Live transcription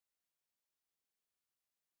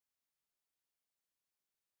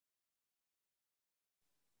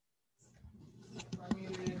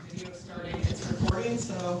recording,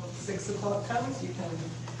 so 6 o'clock comes, you can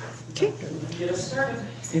Okay. get us started.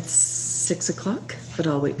 It's 6 o'clock, but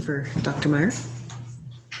I'll wait for Dr. Meyer.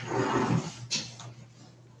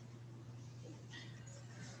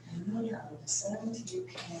 And then on the send, you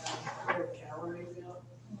can put a gallery view.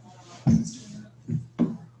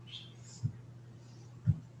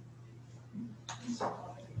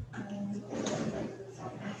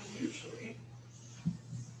 Usually.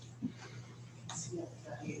 See if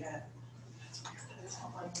that you add. That's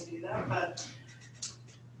not letting me do that, but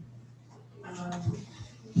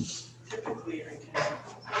typically I can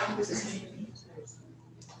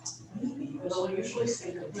it'll usually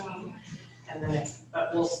say the name, and then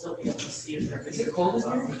but we'll still be able to see if there is a cold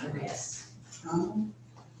in here. Yes.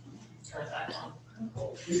 Try that one.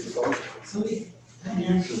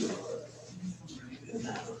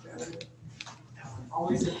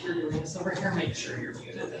 Always if you're doing this over here, make sure you're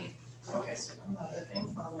muted. Okay, so another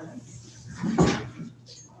thing for a minute.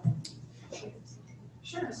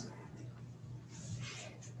 Sure.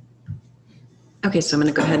 Okay, so I'm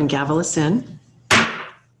going to go ahead and gavel us in.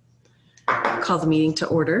 Call the meeting to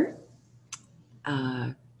order.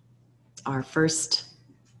 Our first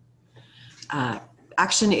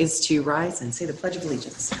action is to rise and say the Pledge of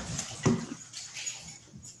Allegiance.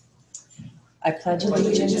 I pledge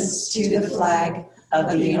allegiance to the flag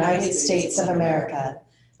of the United States of America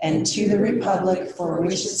and to the republic for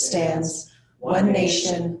which it stands, one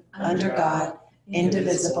nation, under God,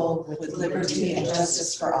 indivisible, with liberty and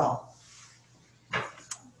justice for all.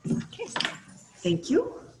 Okay, thank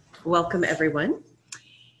you. Welcome, everyone.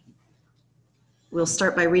 We'll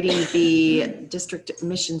start by reading the district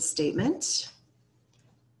mission statement.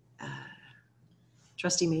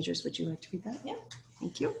 Trustee Majors, would you like to read that? Yeah.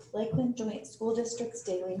 Thank you. Lakeland Joint School District's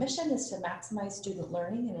daily mission is to maximize student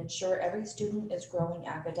learning and ensure every student is growing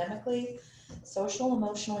academically, social,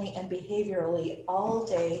 emotionally, and behaviorally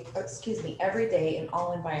every day in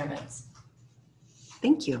all environments.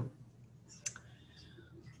 Thank you.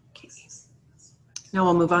 Okay. Now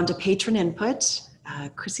we'll move on to patron input.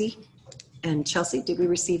 Chrissy and Chelsea, did we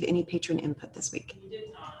receive any patron input this week? We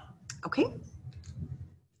did not. Okay.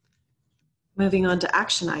 Moving on to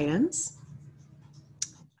action items.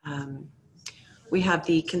 We have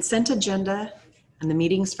the consent agenda and the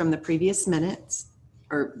meetings from the previous minutes,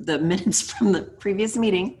 or the minutes from the previous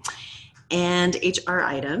meeting, and HR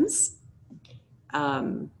items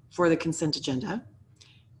for the consent agenda.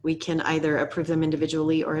 We can either approve them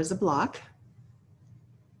individually or as a block.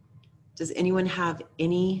 Does anyone have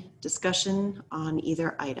any discussion on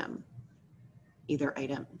either item? Either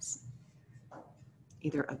items?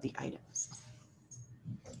 Either of the items?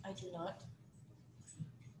 I do not.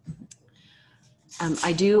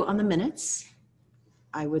 I do on the minutes.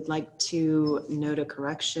 I would like to note a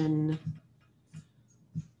correction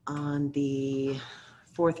on the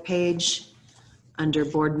 4th page under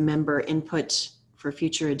board member input for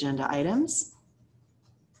future agenda items.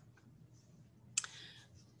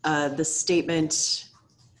 The statement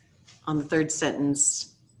on the 3rd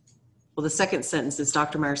sentence, well, the 2nd sentence is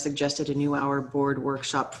Dr. Meyer suggested a new hour board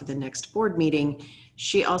workshop for the next board meeting.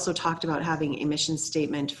 She also talked about having a mission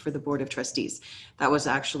statement for the Board of Trustees. That was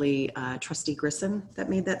actually Trustee Grissom that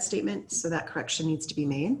made that statement, so that correction needs to be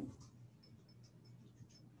made.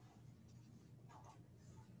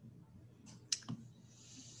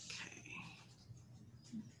 Okay.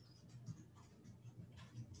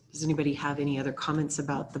 Does anybody have any other comments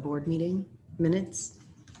about the board meeting minutes?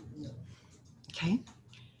 Okay.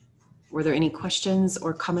 Were there any questions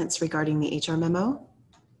or comments regarding the HR memo?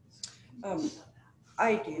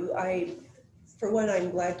 I do. For one, I'm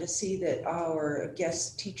glad to see that our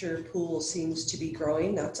guest teacher pool seems to be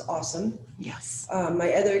growing. That's awesome. Yes.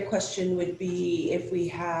 My other question would be if we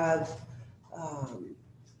have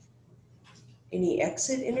any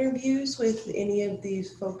exit interviews with any of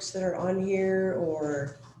these folks that are on here,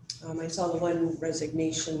 or I saw the one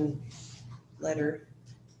resignation letter.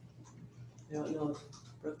 I don't know if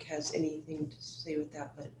Brooke has anything to say with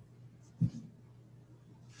that, but.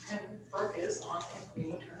 And Brooke is on if we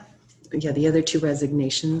need her. Yeah, the other 2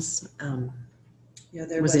 resignations, Yeah,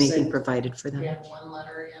 there was anything provided for them? We have one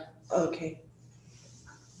letter, yeah. Okay.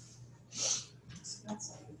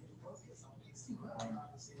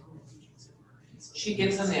 She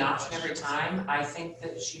gives them the option every time. I think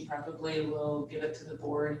that she probably will give it to the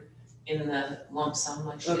board in the lump sum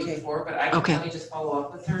like she did before, but I can probably just follow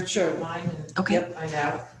up with her if you don't mind and find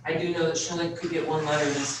out. I do know that she only could get 1 letter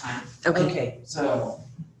this time. Okay. So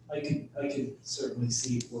I could certainly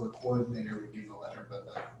see for a coordinator would give a letter, but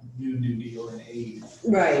a new duty or an aide.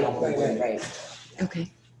 Right.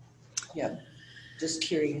 Okay. Yeah, just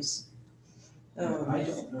curious. I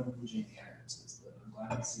don't know who Jamie Harris is though.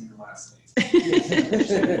 glad to see your last name.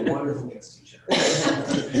 She's a wonderful guest teacher. I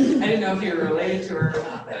didn't know if you were related to her or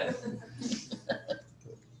not, but.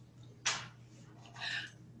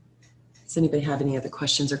 Does anybody have any other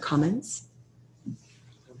questions or comments?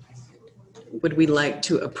 Would we like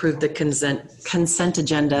to approve the consent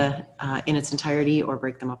agenda in its entirety or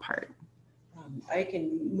break them apart? I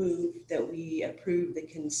can move that we approve the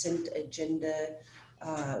consent agenda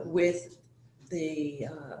with the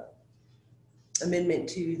amendment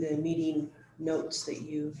to the meeting notes that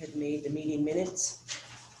you had made, the meeting minutes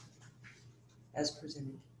as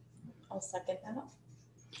presented. I'll second that.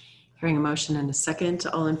 Hearing a motion and a second,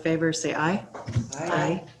 all in favor, say aye.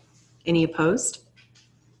 Aye. Any opposed?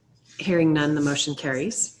 Hearing none, the motion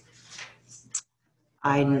carries.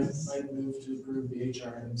 I move to approve the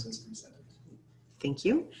HR items as presented. Thank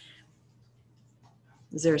you.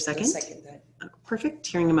 Is there a second? Second that. Perfect.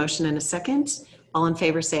 Hearing a motion and a second, all in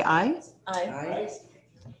favor, say aye. Aye. Aye.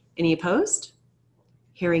 Any opposed?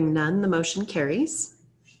 Hearing none, the motion carries.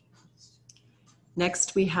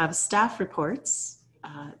 Next, we have staff reports.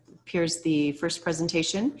 Appears the first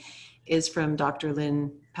presentation is from Dr. Lynn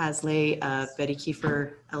Pasley of Betty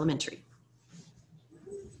Kiefer Elementary.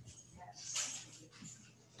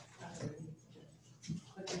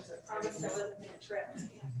 Promise I wasn't gonna trip.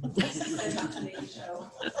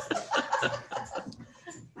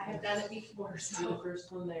 I have done it before, Do the first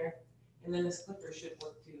one there, and then this clicker should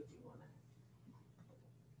work too if you want it.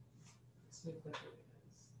 This new clicker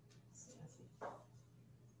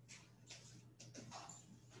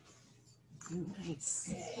Ooh,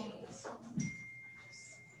 nice.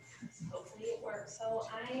 Hopefully it works. So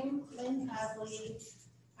I'm Lynn Pasley.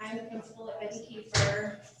 I'm the principal at Betty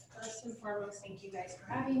Kiefer. First and foremost, thank you guys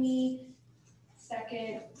for having me.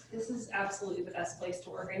 Second, this is absolutely the best place to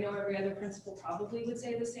work. I know every other principal probably would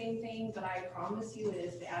say the same thing, but I promise you it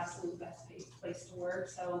is the absolute best place to work.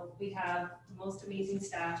 So we have the most amazing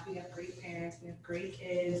staff. We have great parents. We have great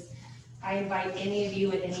kids. I invite any of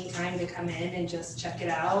you at any time to come in and just check it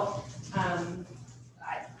out.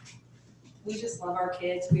 We just love our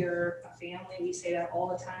kids. We are a family. We say that all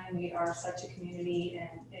the time. We are such a community,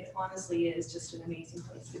 and it honestly is just an amazing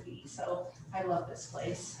place to be. So I love this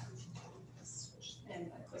place. And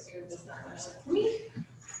my clicker does not want to work for me.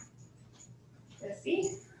 Let's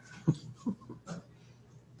see.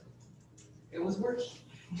 It was working.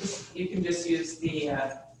 You can just use the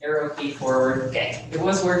arrow key forward. Okay. It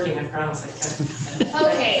was working, I promise.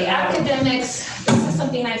 Okay, academics. This is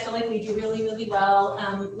something I feel like we do really, really well.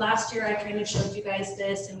 Last year I kind of showed you guys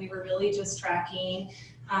this, and we were really just tracking.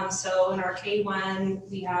 So in our K1,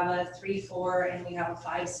 we have a 3-4 and we have a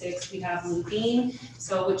 5-6. We have looping.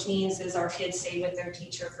 So which means is our kids stay with their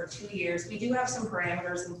teacher for 2 years. We do have some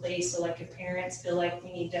parameters in place. So like if parents feel like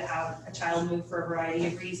we need to have a child move for a variety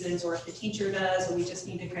of reasons, or if the teacher does, or we just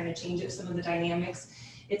need to kind of change up some of the dynamics.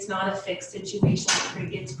 It's not a fixed situation.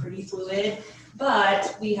 It's pretty fluid.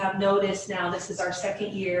 But we have noticed now this is our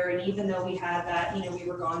second year, and even though we had that, we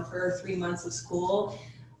were gone for 3 months of school,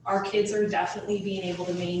 our kids are definitely being able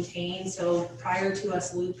to maintain. So prior to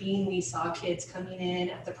us looping, we saw kids coming in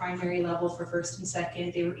at the primary level for first and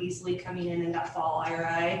second. They were easily coming in that fall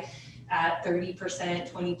IRI at 30%,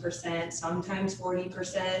 20%, sometimes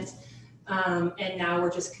 40%. And now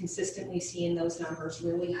we're just consistently seeing those numbers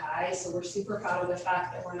really high. So we're super proud of the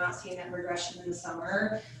fact that we're not seeing that regression in the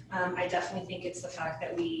summer. I definitely think it's the fact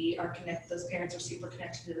that we are connected, those parents are super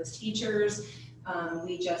connected to those teachers.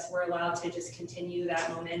 We're allowed to just continue that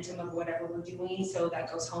momentum of whatever we're doing. So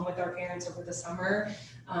that goes home with our parents over the summer.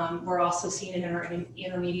 We're also seeing it in our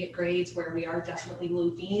intermediate grades where we are definitely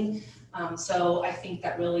looping. So I think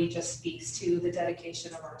that really just speaks to the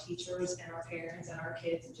dedication of our teachers and our parents and our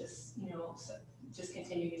kids, and just, just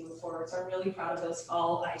continuing to move forward. So I'm really proud of those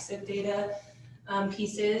fall ISIP data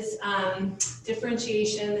pieces.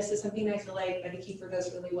 Differentiation, this is something I feel like Betty Kiefer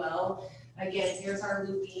does really well. Again, here's our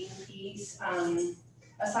looping piece.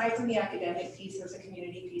 Aside from the academic piece, there's a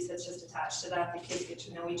community piece that's just attached to that. The kids get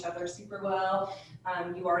to know each other super well.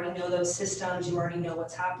 You already know those systems. You already know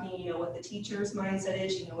what's happening. You know what the teacher's mindset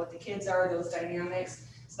is. You know what the kids are, those dynamics.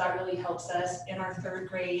 So that really helps us in our third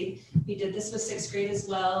grade. We did this with sixth grade as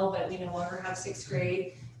well, but we no longer have sixth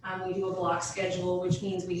grade. We do a block schedule, which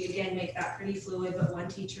means we again make that pretty fluid, but one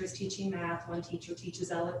teacher is teaching math, one teacher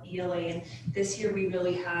teaches ELA, and this year we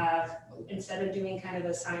really have, instead of doing kind of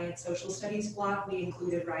a science social studies block, we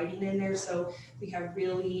included writing in there. So we have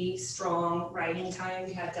really strong writing time.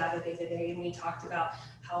 We had data day to day, and we talked about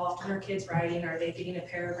how often are kids writing, are they getting a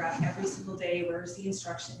paragraph every single day, where's the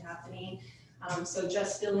instruction happening? So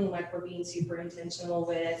just feeling like we're being super intentional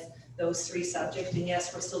with those 3 subjects. And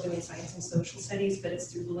yes, we're still doing science and social studies, but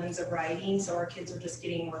it's through the lens of writing. So our kids are just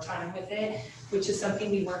getting more time with it, which is something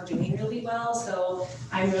we weren't doing really well. So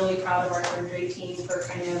I'm really proud of our 3rd grade team for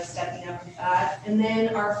kind of stepping up with that. And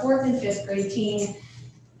then our 4th and 5th grade team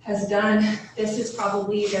has done, this is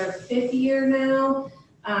probably their 5th year now.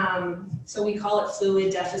 So we call it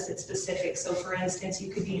fluid deficit specific. So for instance,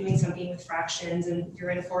 you could be doing something with fractions and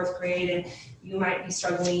you're in 4th grade and you might be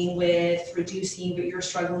struggling with reducing, but you're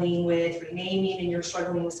struggling with renaming and you're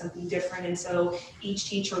struggling with something different. And so each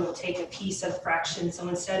teacher will take a piece of fraction. So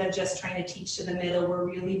instead of just trying to teach to the middle, we're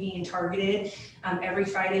really being targeted. Every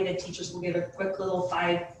Friday, the teachers will give a quick little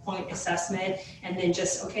 5-point assessment and then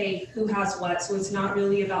just, okay, who has what? So it's not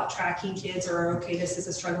really about tracking kids or, okay, this is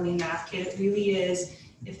a struggling math kid. It really is,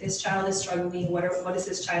 if this child is struggling, what does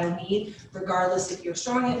this child need? Regardless if you're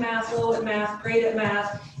strong at math, low at math, great at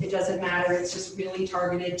math, it doesn't matter. It's just really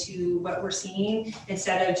targeted to what we're seeing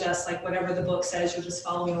instead of just like whatever the book says, you're just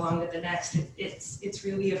following along to the next. It's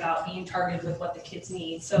really about being targeted with what the kids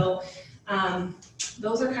need. So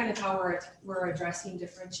those are kind of how we're addressing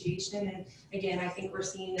differentiation. And again, I think we're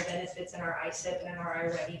seeing the benefits in our ISIP and our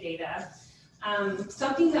iReady data.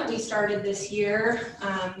 Something that we started this year,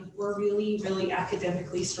 we're really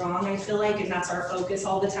academically strong, I feel like, and that's our focus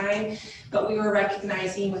all the time. But we were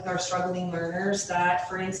recognizing with our struggling learners that,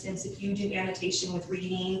 for instance, if you do annotation with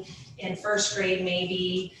reading in 1st grade,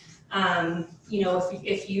 maybe, you know,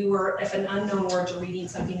 if an unknown word, you're reading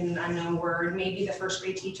something in an unknown word, maybe the 1st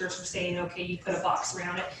grade teachers are saying, okay, you put a box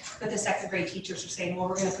around it, but the 2nd grade teachers are saying, well,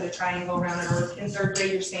 we're going to put a triangle around it, or in 3rd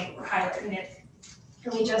grade, you're saying we're highlighting it.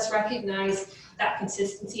 And we just recognize that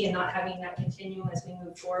consistency and not having that continuum as we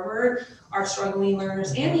move forward. Our struggling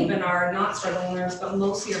learners and even our not struggling learners, but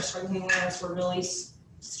mostly our struggling learners, were really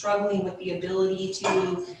struggling with the ability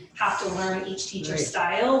to have to learn each teacher's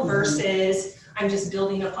style versus I'm just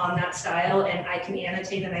building upon that style and I can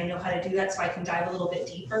annotate and I know how to do that so I can dive a little bit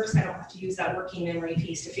deeper because I don't have to use that working memory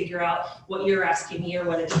piece to figure out what you're asking me or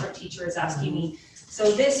what a different teacher is asking me.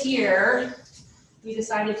 So this year, we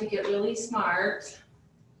decided to get really smart.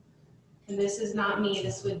 And this is not me,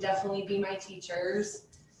 this would definitely be my teachers.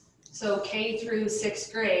 So K through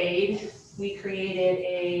 6th grade, we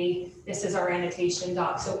created this is our annotation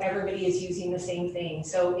doc, so everybody is using the same thing.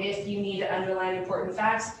 So if you need to underline important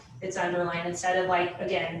facts, it's underlined instead of like,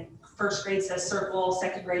 again, 1st grade says circle,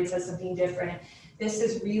 2nd grade says something different. This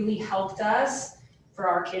has really helped us for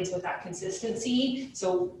our kids with that consistency.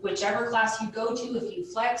 So whichever class you go to, if you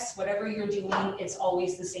flex, whatever you're doing, it's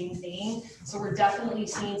always the same thing. So we're definitely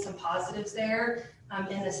seeing some positives there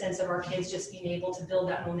in the sense of our kids just being able to build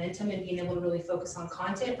that momentum and being able to really focus on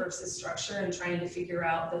content versus structure and trying to figure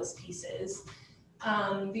out those pieces.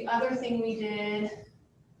 The other thing we did,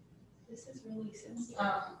 this is really simple.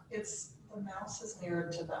 The mouse is nearer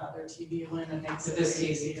to the other TV one and makes So it this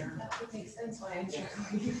easier. That would make sense why I'm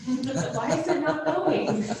struggling. Why is it not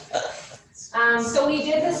going? So we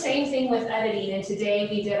did the same thing with editing, and today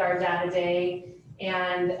we did our data day,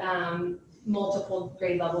 and multiple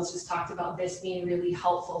grade levels just talked about this being really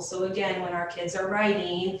helpful. So again, when our kids are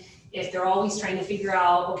writing, if they're always trying to figure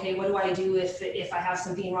out, okay, what do I do if I have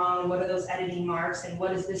something wrong, and what are those editing marks, and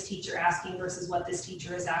what is this teacher asking versus what this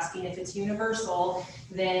teacher is asking? If it's universal,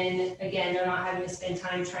 then again, they're not having to spend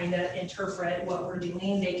time trying to interpret what we're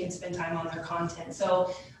doing, they can spend time on their content.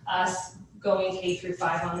 So us going K through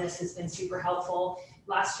 5 on this has been super helpful.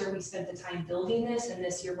 Last year we spent the time building this, and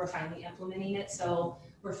this year we're finally implementing it. So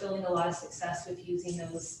we're feeling a lot of success with using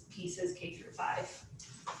those pieces K through 5.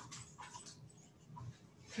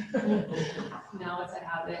 Now it's a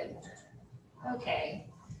habit. Okay,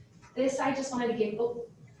 this I just wanted to give, go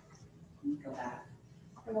back.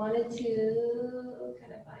 I wanted to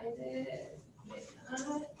kind of find it.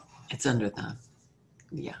 It's under the,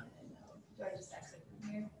 yeah. Do I just exit from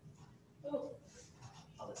here? Oh,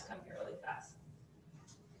 I'll just come here really fast.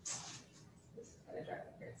 This is gonna drive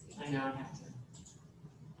me crazy. I know, I have to.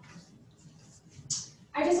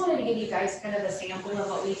 I just wanted to give you guys kind of a sample of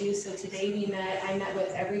what we do. So today I met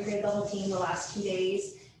with every grade level team the last 2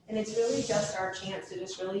 days, and it's really just our chance to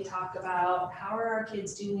just really talk about how are our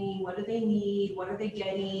kids doing, what do they need, what are they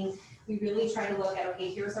getting. We really try to look at, okay,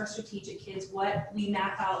 here's our strategic kids, what we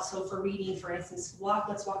map out. So for reading, for instance,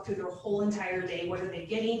 let's walk through their whole entire day. What are they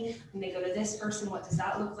getting? When they go to this person, what does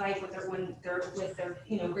that look like? When they're with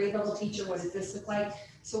their grade level teacher, what does this look like?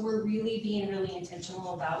 So we're really being really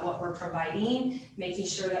intentional about what we're providing, making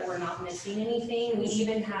sure that we're not missing anything. We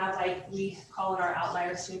even have, like, we call it our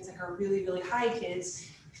outlier students, like our really, really high kids.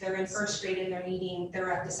 They're in 1st grade and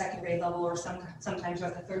they're at the 2nd grade level, or sometimes they're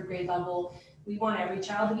at the 3rd grade level. we want every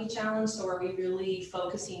child to be challenged, so are we really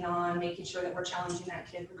focusing on making sure that we're challenging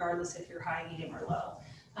that kid regardless if you're high, medium, or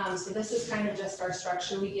low? So this is kind of just our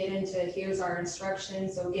structure. We get into, here's our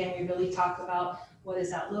instructions. So again, we really talk about what does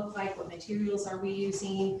that look like? What materials are we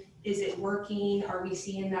using? Is it working? Are we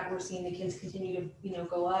seeing that we're seeing the kids continue to,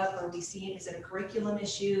 go up? Are we seeing, is it a curriculum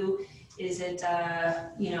issue? Is it,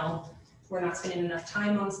 we're not spending enough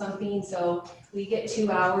time on something? So we get 2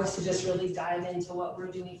 hours to just really dive into what we're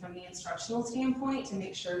doing from the instructional standpoint to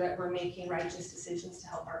make sure that we're making righteous decisions to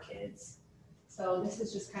help our kids. So this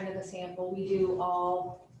is just kind of a sample. We do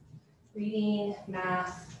all reading,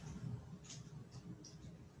 math.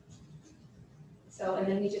 So, and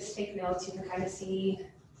then we just take notes. You can kind of see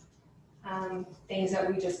things that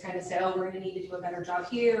we just kind of say, oh, we're going to need to do a better job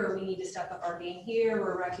here, or we need to step up our game here.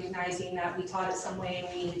 We're recognizing that we taught it some way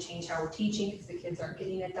and we need to change how we're teaching because the kids aren't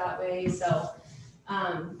getting it that way. So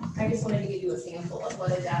I just wanted to give you a sample of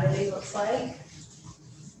what a data day looks like.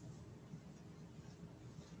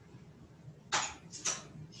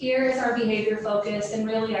 Here is our behavior focus, and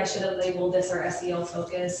really I should have labeled this our SEL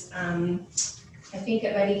focus. I think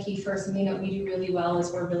at Betty Kiefer, something that we do really well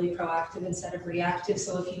is we're really proactive instead of reactive.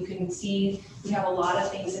 So if you can see, we have a lot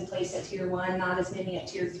of things in place at Tier 1, not as many at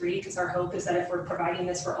Tier 3, because our hope is that if we're providing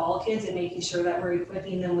this for all kids and making sure that we're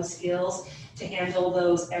equipping them with skills to handle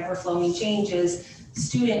those ever-flowing changes,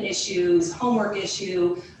 student issues, homework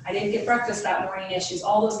issue, I didn't get breakfast that morning issues,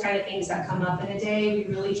 all those kind of things that come up in a day,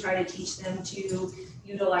 we really try to teach them to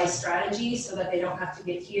utilize strategies so that they don't have to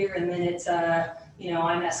get here and then it's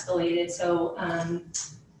I'm escalated. So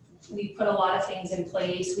we put a lot of things in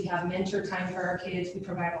place. We have mentor time for our kids. We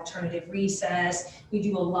provide alternative recess. We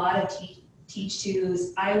do a lot of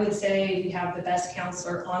teach-tos. I would say we have the best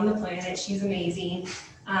counselor on the planet. She's amazing.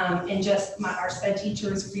 And just our SPED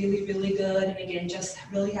teacher is really, really good. And again, just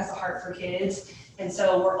really has a heart for kids. And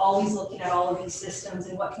so we're always looking at all of these systems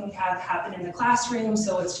and what can we have happen in the classroom.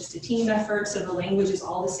 So it's just a team effort. So the language is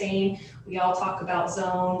all the same. We all talk about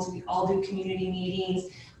zones. We all do community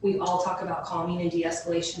meetings. We all talk about calming and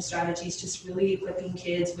de-escalation strategies, just really equipping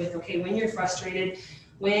kids with, okay, when you're frustrated,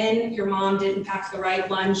 when your mom didn't pack the right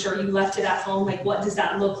lunch or you left it at home, like what does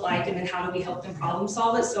that look like? And then how do we help them problem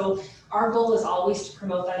solve it? So our goal is always to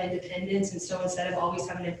promote that independence. And so instead of always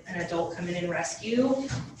having an adult come in and rescue,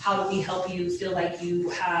 how do we help you feel like you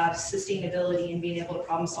have sustainability and being able to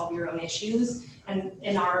problem solve your own issues? And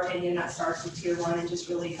in our opinion, that starts with Tier 1 and just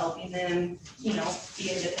really helping them, be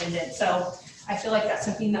independent. So I feel like that's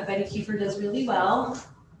something that Betty Kiefer does really well.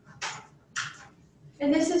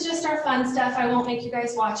 And this is just our fun stuff. I won't make you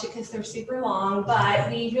guys watch it because they're super long, but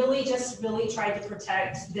we really tried to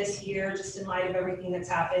protect this year just in light of everything that's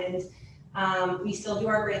happened. We still do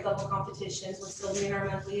our grade level competitions. We're still doing our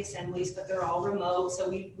monthly assemblies, but they're all remote. So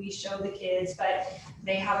we show the kids, but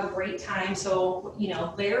they have a great time. So,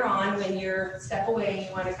 later on when you're step away and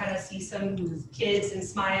you want to kind of see some kids and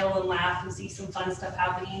smile and laugh and see some fun stuff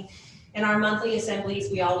happening. In our monthly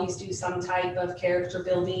assemblies, we always do some type of character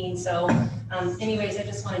building. So anyways, I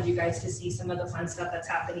just wanted you guys to see some of the fun stuff that's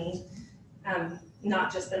happening.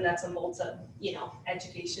 Not just the nuts and bolts of,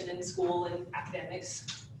 education and school and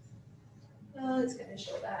academics. It's gonna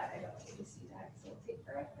show that. I don't need to see that, so it'll take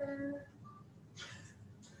forever.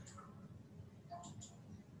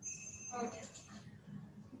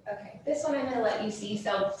 Okay, this one I'm gonna let you see.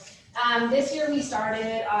 So this year we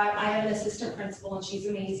started, I have an assistant principal and she's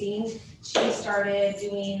amazing. She started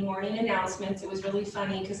doing morning announcements. It was really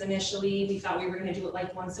funny because initially we thought we were going to do it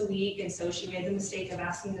like once a week. And so she made the mistake of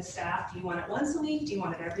asking the staff, do you want it once a week? Do you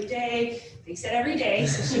want it every day? They said every day.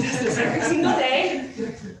 So she does this every single day.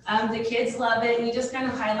 The kids love it. And we just kind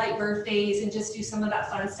of highlight birthdays and just do some of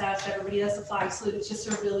that fun stuff. Everybody does the flag salute. It's just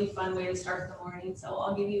a really fun way to start the morning. So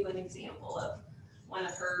I'll give you an example of one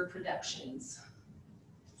of her productions.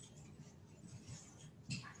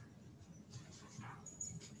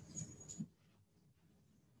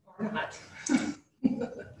 Not. For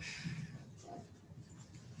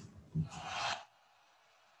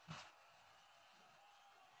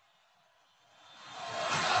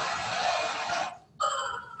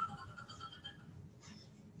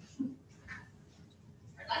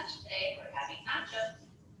lunch today, we're having nachos.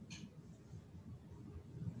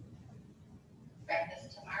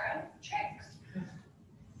 Breakfast tomorrow, tricks.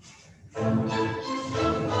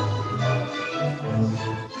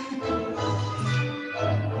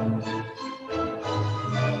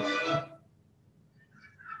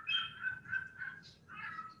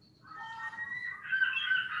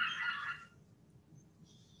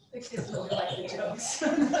 The kids really like the jokes. Oh,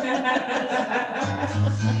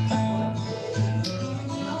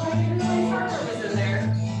 I didn't realize Harper was in there.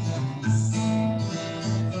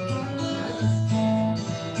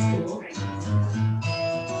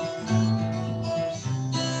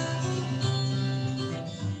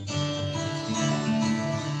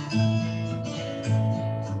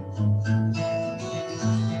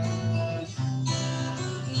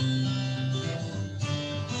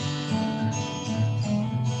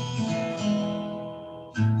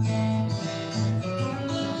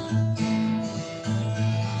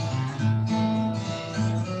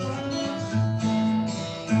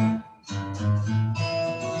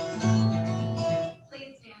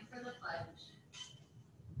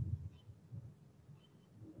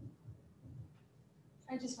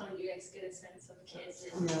 just wanted you guys to get a sense of kids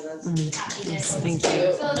and Yeah, that's. happiness. Thank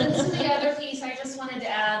you. So this is the other piece I just wanted to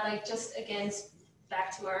add, like, just again,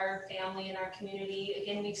 back to our family and our community.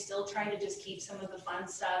 Again, we've still tried to just keep some of the fun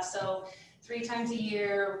stuff. So 3 times a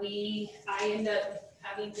year, I end up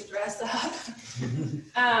having to dress up.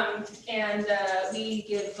 And we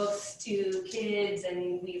give books to kids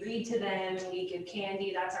and we read to them and we give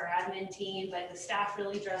candy. That's our admin team, but the staff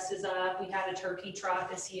really dresses up. We had a turkey trot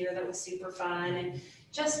this year that was super fun, and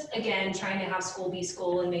just again, trying to have school be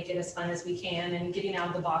school and make it as fun as we can, and getting out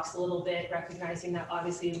of the box a little bit, recognizing that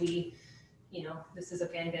obviously this is a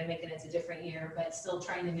pandemic and it's a different year, but still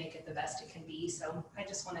trying to make it the best it can be. So I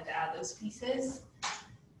just wanted to add those pieces.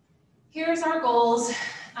 Here's our goals.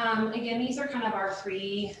 Again, these are kind of our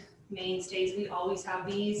 3 mainstays. We always have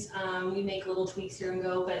these. We make little tweaks here and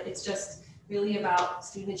go, but it's just really about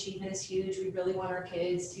student achievement is huge. We really want our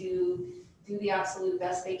kids to do the absolute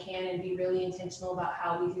best they can and be really intentional about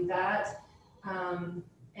how we do that.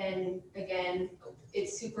 And again,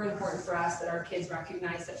 it's super important for us that our kids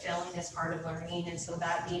recognize that failing is part of learning, and so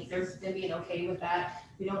that they're being okay with that.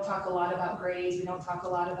 We don't talk a lot about grades, we don't talk a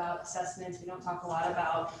lot about assessments, we don't talk a lot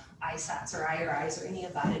about ISATs or IRIs or any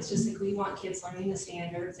of that. It's just like we want kids learning the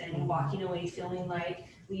standards and walking away feeling like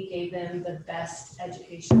we gave them the best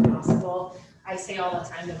education possible. I say all the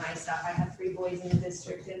time to my staff, I have 3 boys in the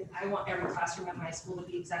district, and I want every classroom at my school to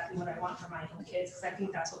be exactly what I want for my own kids, because I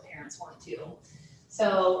think that's what parents want too.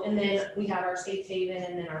 So, and then we have our safe haven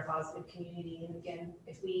and then our positive community. And again,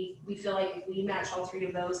 if we feel like if we match all 3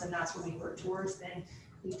 of those and that's what we work towards, then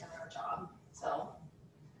we've done our job. So,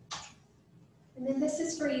 and then this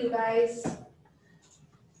is for you guys.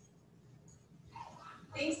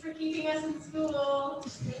 Thanks for keeping us in school.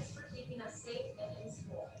 Thanks for keeping us safe and in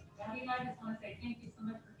school. Gabby and I just want to say thank you so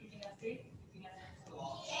much for keeping us safe and keeping us in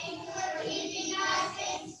school. Thanks for keeping us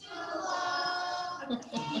in school. Thanks for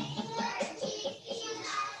keeping us in school.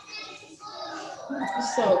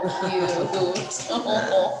 So cute.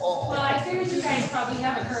 Well, I figured you guys probably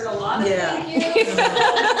haven't heard a lot of thank yous.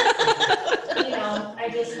 I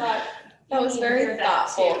just thought That was very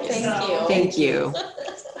thoughtful. Thank you. Thank you.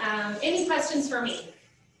 Any questions for me?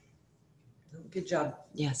 Good job.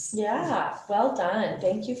 Yes. Yeah, well done.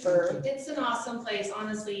 Thank you for. It's an awesome place.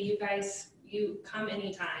 Honestly, you guys, you come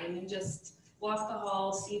anytime and just walk the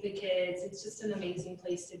halls, see the kids. It's just an amazing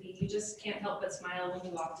place to be. You just can't help but smile when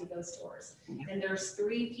you walk through those doors. And there's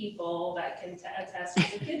 3 people that can attest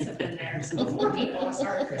that the kids have been there. So 4 people,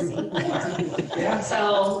 sorry, Chrissy.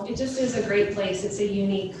 So it just is a great place. It's a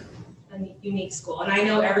unique school. And I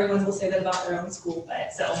know everyone will say that about their own school,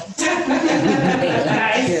 but so. Thank you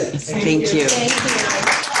guys. Thank you. Thank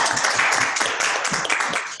you.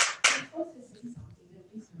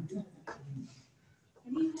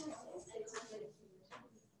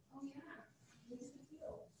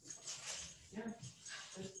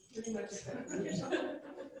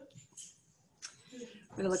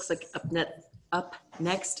 It looks like up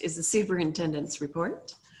next is the superintendent's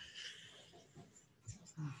report.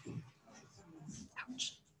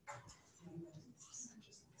 Ouch.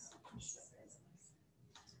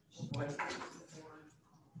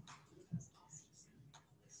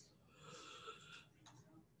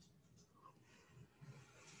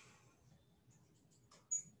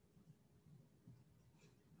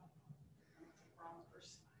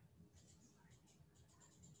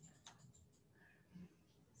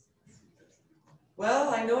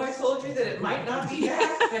 Well, I know I told you that it might not be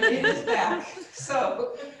back, but it is back.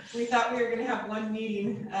 So we thought we were gonna have 1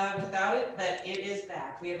 meeting without it, but it is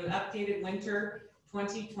back. We have an updated winter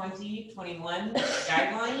 2020-21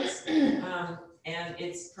 guidelines. And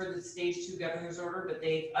it's per the stage 2 governor's order, but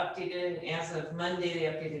they've updated as of Monday, they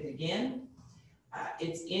updated again.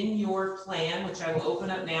 It's in your plan, which I will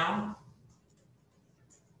open up now.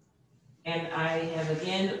 And I have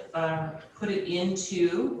again put it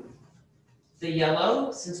into the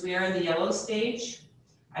yellow, since we are in the yellow stage.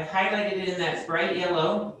 I've highlighted it in that bright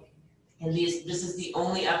yellow, and this is the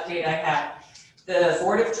only update I have. The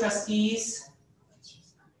Board of Trustees,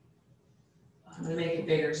 I'm gonna make it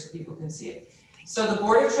bigger so people can see it. So the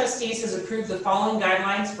Board of Trustees has approved the following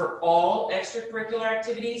guidelines for all extracurricular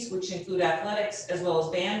activities, which include athletics, as well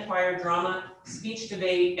as band, choir, drama, speech,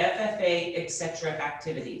 debate, FFA, etc.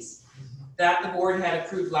 activities. That the board had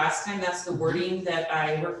approved last time. That's the wording that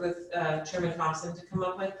I worked with Chairman Thompson to come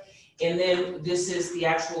up with. And then this is the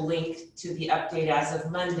actual link to the update as of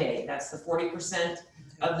Monday. That's the 40%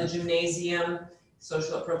 of the gymnasium,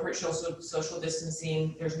 appropriate social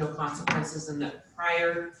distancing. There's no consequences in the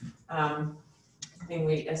prior thing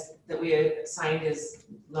that we assigned is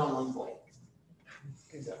null and void.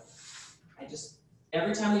 I just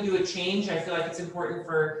every time we do a change, I feel like it's important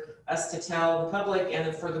for us to tell the public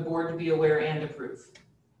and for the board to be aware and approve.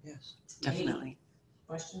 Yes. Definitely.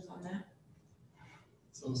 Questions on that?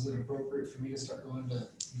 So is it appropriate for me to start going to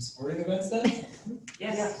some sporting events then?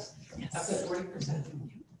 Yes. Up to 40%.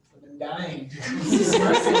 I've been dying.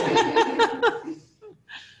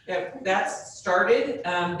 Yeah, that's started.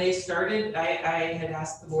 They started, I had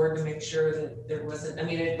asked the board to make sure that there wasn't, I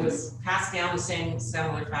mean, it was passed down the same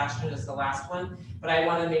similar fashion as the last one, but I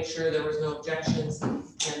wanted to make sure there was no objections.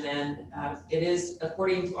 And then it is,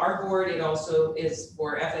 according to our board, it also is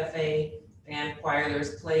for FFA, band, choir,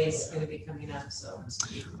 there's plays going to be coming up, so.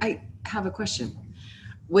 I have a question.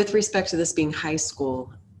 With respect to this being high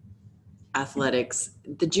school athletics,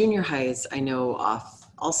 the junior highs I know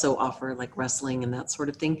also offer like wrestling and that sort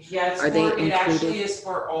of thing. Yeah, Are they it actually included? is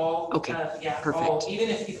for all. Okay, Yeah, perfect. all. Even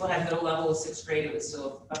if people had middle level of 6th grade, it would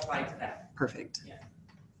still apply to that. Perfect.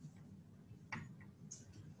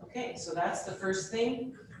 Okay, so that's the first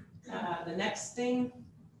thing. The next thing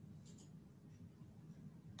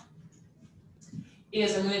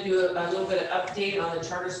is I'm going to do a little bit of update on the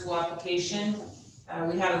charter school application.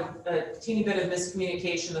 We had a teeny bit of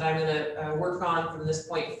miscommunication that I'm going to work on from this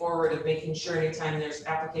point forward of making sure anytime there's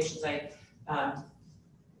applications, I'm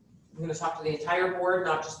going to talk to the entire board,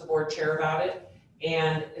 not just the board chair about it.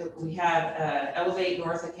 And we had Elevate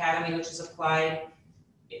North Academy, which has applied.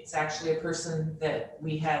 It's actually a person that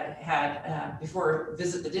we had before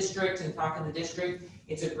visit the district and talk in the district.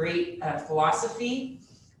 It's a great philosophy,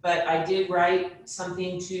 but I did write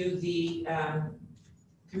something to the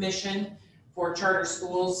commission for charter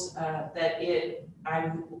schools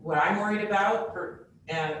what I'm worried about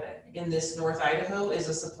in this North Idaho is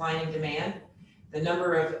a supply and demand. The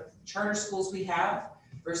number of charter schools we have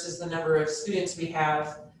versus the number of students we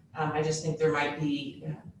have. I just think there might be,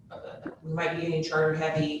 we might be getting charter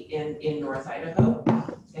heavy in North Idaho.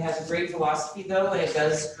 It has a great philosophy though, and it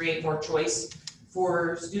does create more choice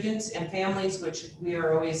for students and families, which we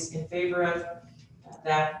are always in favor of.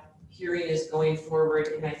 That hearing is going forward,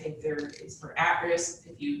 and I think it's for at-risk.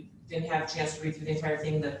 If you didn't have a chance to read through the entire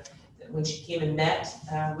thing, when she came and met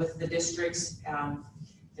with the districts,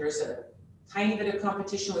 there's a tiny bit of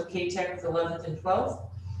competition with K-Tech with 11th and 12th,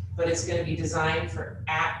 but it's going to be designed for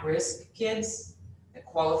at-risk kids that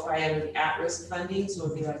qualify under the at-risk funding. So it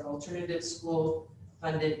would be like alternative school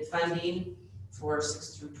funded funding for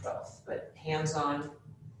 6th through 12th, but hands-on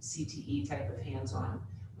CTE type of hands-on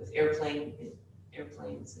with airplanes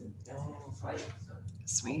and flight. So,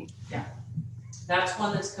 sweet. Yeah, that's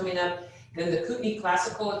one that's coming up. Then the Kootenai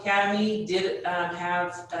Classical Academy did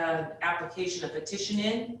have an application, a petition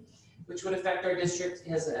in, which would affect our district.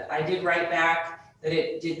 I did write back that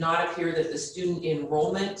it did not appear that the student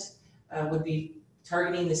enrollment would be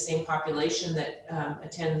targeting the same population that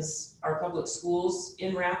attends our public schools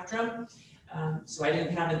in Rathdrum. So I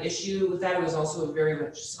didn't have an issue with that. It was also very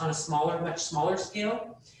much on a much smaller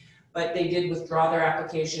scale. But they did withdraw their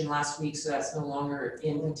application last week, so that's no longer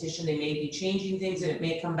in petition. They may be changing things and it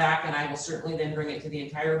may come back, and I will certainly then bring it to the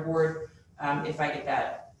entire board if I get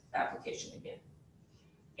that application again.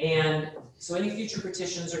 And so any future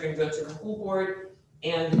petitions are going to go to the whole board,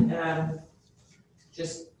 and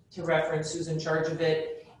just to reference who's in charge of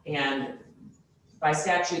it. And by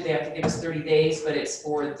statute, they have to give us 30 days, but it's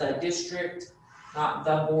for the district, not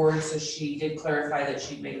the board. So she did clarify that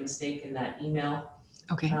she'd made a mistake in that email.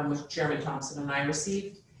 Okay. Which Chairman Thompson and I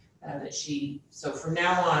received, so from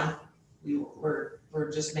now on,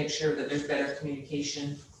 we're just make sure that there's better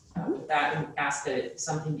communication with that, and ask that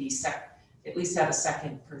something be at least have a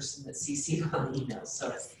second person that's CC'd on the emails.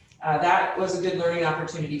 So that was a good learning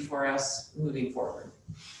opportunity for us moving forward.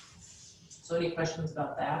 So any questions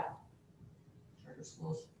about that? Charter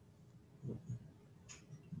schools?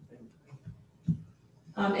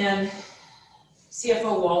 And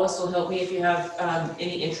CFO Wallace will help me if you have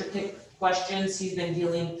any intricate questions. He's been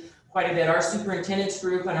dealing quite a bit. Our superintendent's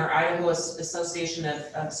group and our Idaho Association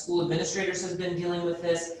of School Administrators has been dealing with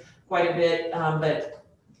this quite a bit. But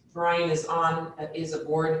Brian is a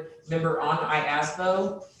board member on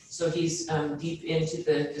IASBO, so he's deep into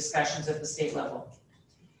the discussions at the state level.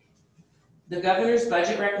 The governor's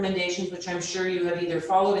budget recommendations, which I'm sure you have either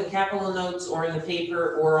followed in capital notes or in the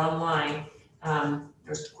paper or online,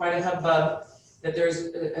 there's quite a hubbub that there's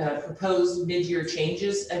proposed mid-year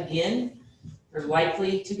changes again. They're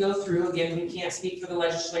likely to go through. Again, we can't speak for the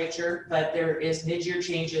legislature, but there is mid-year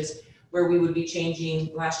changes where we would be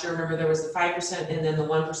changing. Last year, remember, there was the 5% and then the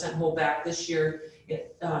 1% holdback. This year,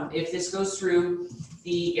 if this goes through,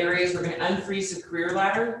 the areas we're going to unfreeze the career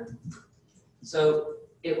ladder. So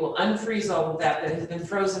it will unfreeze all of that has been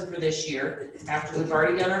frozen for this year, after we've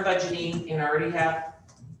already done our budgeting and already have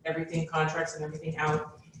everything, contracts and everything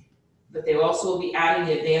out. But they also will be adding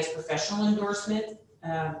the advanced professional endorsement.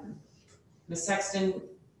 Ms. Sexton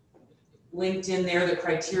linked in there the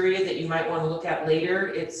criteria that you might want to look at later.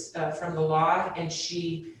 It's from the law, and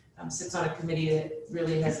she sits on a committee that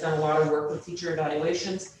really has done a lot of work with teacher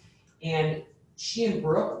evaluations. And she and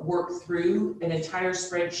Brooke worked through an entire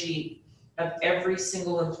spreadsheet of every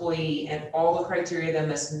single employee and all the criteria they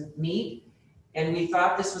must meet. And we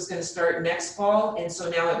thought this was going to start next fall, and so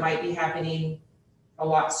now it might be happening a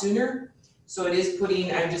lot sooner. So it is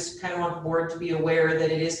putting, I just kind of want the board to be aware that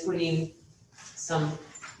it is putting some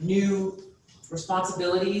new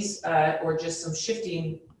responsibilities or just some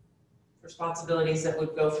shifting responsibilities that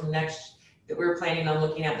would go from that we were planning on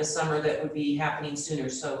looking at this summer that would be happening sooner.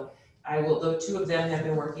 So though two of them have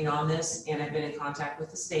been working on this and have been in contact with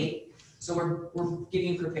the state. So we're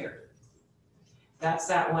getting prepared. That's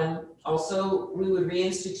that one. Also, we would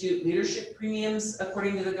reinstitute leadership premiums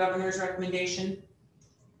according to the governor's recommendation.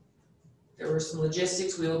 There were some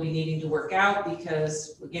logistics we will be needing to work out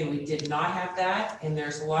because, again, we did not have that, and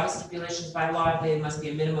there's a lot of stipulations by law. They must be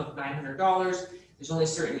a minimum of $900. There's only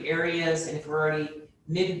certain areas, and if we're already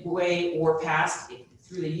midway or past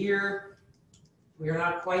through the year, we are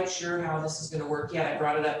not quite sure how this is going to work yet. I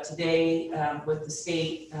brought it up today with the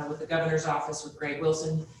state, with the governor's office, with Greg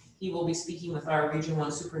Wilson. He will be speaking with our Region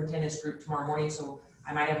 1 Superintendent's group tomorrow morning, so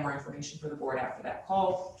I might have more information for the board after that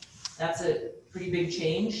call. That's a pretty big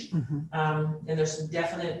change, and there's some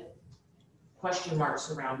definite question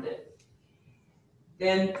marks around it.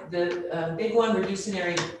 Then the big one, reducing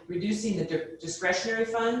the discretionary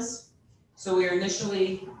funds. So we were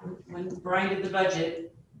initially, when Brian did the budget,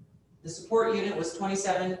 the support unit was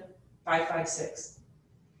 $27,556.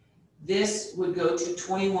 This would go to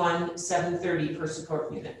 $21,730 per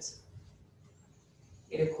support unit.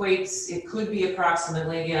 It equates, it could be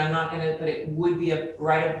approximately, again, I'm not gonna, but it would be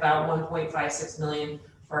right about 1.56 million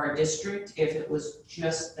for our district if it was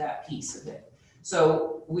just that piece of it.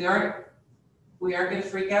 So we aren't gonna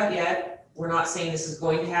freak out yet. We're not saying this is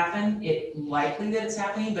going to happen. It likely that it's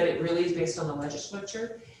happening, but it really is based on the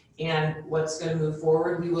legislature and what's gonna move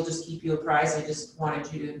forward. We will just keep you apprised. I just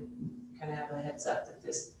wanted you to kind of have a heads up that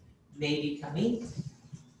this may be coming.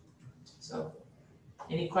 So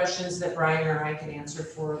any questions that Brian or I can answer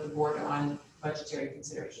for the board on budgetary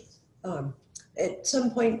considerations? At some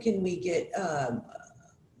point, can we get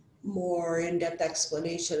more in-depth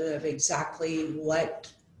explanation of exactly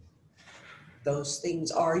what those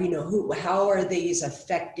things are? You know, how are these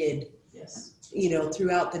affected? Yes. You know,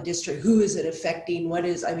 throughout the district, who is it affecting? What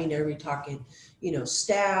is, I mean, are we talking, you know,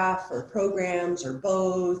 staff or programs or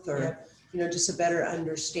both, or, you know, just a better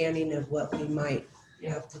understanding of what we might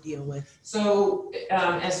have to deal with? So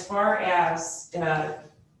as far as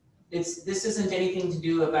this isn't anything to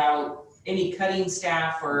do about any cutting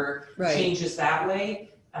staff or changes that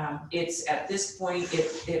way. It's at this point,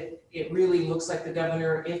 it really looks like the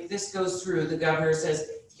governor, if this goes through, the governor says,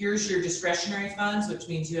 here's your discretionary funds, which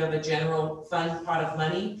means you have a general fund pot of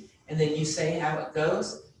money, and then you say how it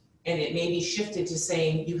goes. And it may be shifted to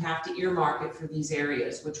saying you have to earmark it for these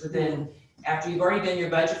areas, which would then, after you've already done your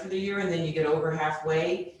budget for the year and then you get over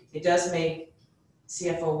halfway, it does make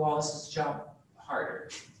CFO Wallace's job harder.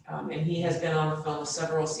 And he has been on the phone with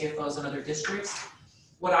several CFOs in other districts.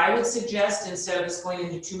 What I would suggest, instead of us going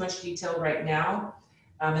into too much detail right now,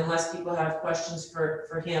 unless people have questions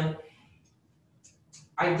for him,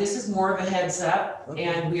 this is more of a heads up,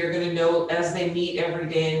 and we are going to know as they meet every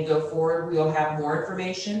day and go forward, we'll have more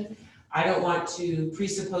information. I don't want to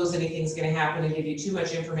presuppose anything's going to happen and give you too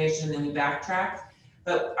much information and then we backtrack.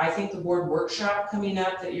 But I think the board workshop coming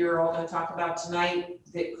up that you're all going to talk about tonight,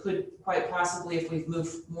 that could quite possibly, if we've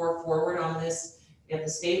moved more forward on this at the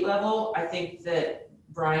state level, I think that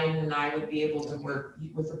Brian and I would be able to work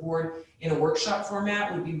with the board in a workshop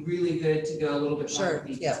format. Would be really good to go a little bit more in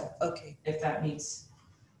detail. Yeah, okay. If that meets.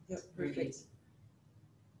 Yep, perfect.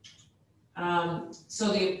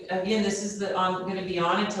 So again, this is going to be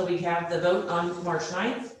on until we have the vote on March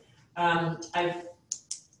 9th.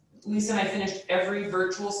 Lisa and I finished every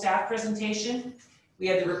virtual staff presentation. We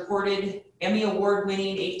had the recorded Emmy Award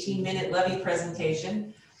winning 18-minute levy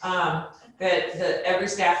presentation that every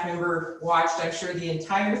staff member watched, I'm sure, the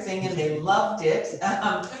entire thing, and they loved it.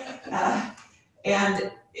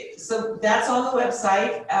 And so that's on the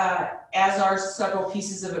website, as are several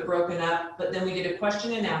pieces of it broken up. But then we did a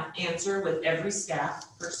question and answer with every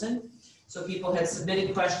staff person. So people had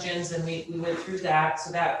submitted questions and we went through that.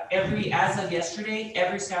 So that as of yesterday,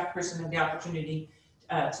 every staff person had the opportunity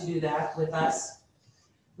to do that with us.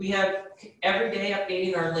 We have every day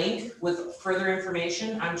updating our link with further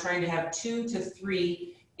information. I'm trying to have 2 to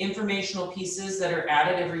 3 informational pieces that are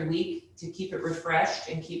added every week to keep it refreshed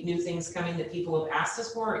and keep new things coming that people have asked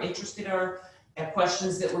us for, or interested in,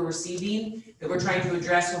 questions that we're receiving that we're trying to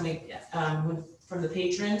address from the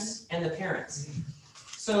patrons and the parents.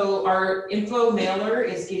 So our info mailer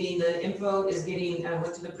is getting, went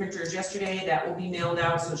to the printers yesterday. That will be mailed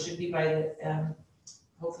out, so it should be by the,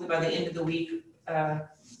 hopefully by the end of the week,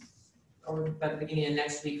 or by the beginning of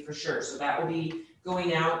next week for sure. So that will be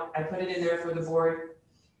going out. I put it in there for the board.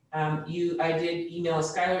 I did email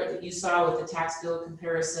Skylar that you saw with the tax bill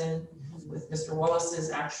comparison with Mr.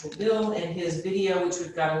 Wallace's actual bill and his video, which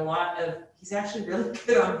we've got a lot of, he's actually really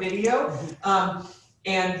good on video.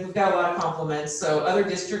 And we've got a lot of compliments. So other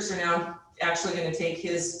districts are now actually going to take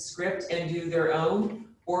his script and do their own,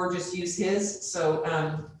 or just use his. So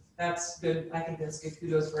that's good. I think that's good.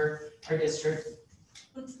 Kudos for our district.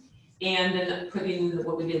 And then putting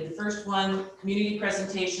what we did the first one, community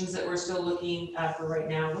presentations that we're still looking for right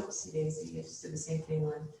now. Whoopsie daisy, I just did the same thing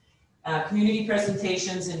one. Community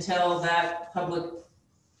presentations until that public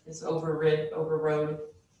is overridden.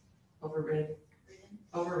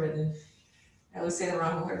 I always say the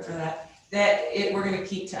wrong word for that. We're gonna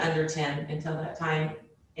keep to under 10 until that time.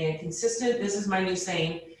 And consistent, this is my new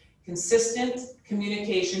saying, consistent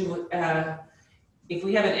communication with, if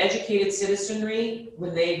we have an educated citizenry,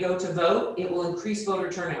 when they go to vote, it will increase voter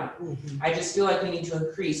turnout. I just feel like we need to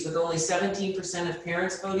increase. With only 17% of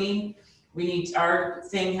parents voting, our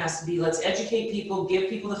thing has to be, let's educate people, give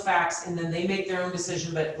people the facts, and then they make their own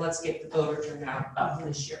decision, but let's get the voter turnout up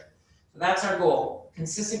this year. So that's our goal.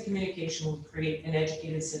 Consistent communication will create an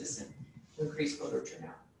educated citizen to increase voter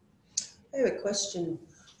turnout. I have a question.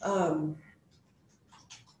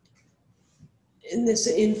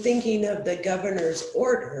 In thinking of the governor's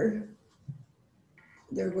order,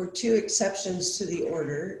 there were 2 exceptions to the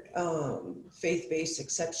order, faith-based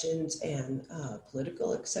exceptions and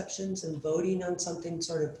political exceptions, and voting on something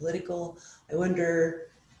sort of political. I wonder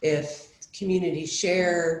if community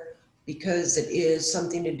share, because it is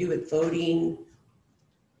something to do with voting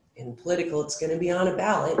and political, it's going to be on a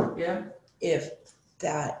ballot. Yeah. If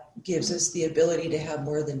that gives us the ability to have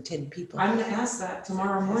more than 10 people. I'm going to ask that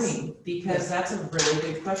tomorrow morning, because that's a really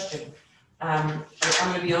good question. I'm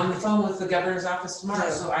going to be on the phone with the governor's office tomorrow,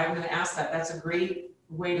 so I'm going to ask that. That's a great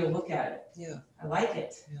way to look at it. Yeah. I like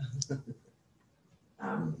it. Yeah.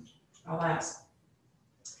 I'll ask.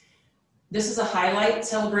 This is a highlight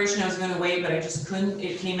celebration I was going to wait, but I just couldn't.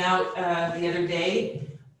 It came out the other day.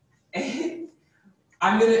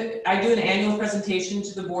 I do an annual presentation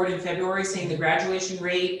to the board in February saying the graduation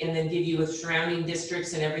rate, and then give you with surrounding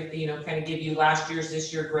districts and everything, kind of give you last year's,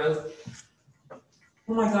 this year growth.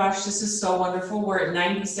 Oh my gosh, this is so wonderful. We're at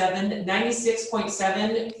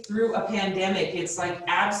 96.7 through a pandemic. It's like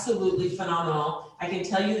absolutely phenomenal. I can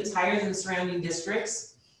tell you it's higher than surrounding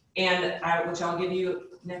districts, and which I'll give you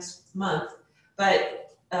next month.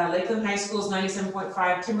 But Lakeland High School is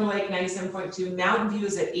 97.5, Timberlake 97.2, Mountain View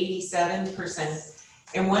is at 87%.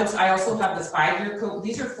 And once I also have the 5-year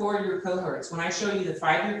these are 4-year cohorts. When I show you the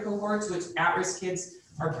 5-year cohorts, which at-risk kids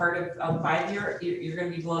are part of 5-year, you're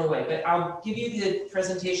going to be blown away. But I'll give you the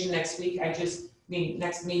presentation next week. Next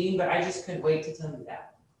meeting, but I just couldn't wait to tell you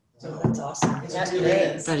that. So that's awesome. That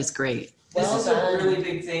is great. This is a really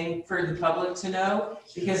big thing for the public to know,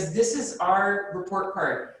 because this is our report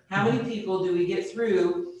card. How many people do we get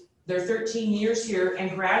through their 13 years here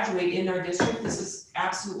and graduate in our district? This is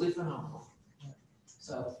absolutely phenomenal.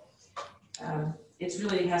 So it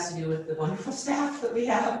really has to do with the wonderful staff that we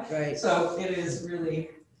have. Right. So it is really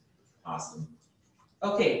awesome.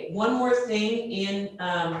 Okay, one more thing in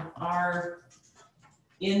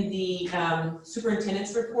the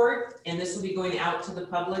superintendent's report, and this will be going out to the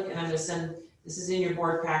public, and I'm going to send, this is in your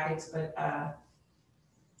board packets, but I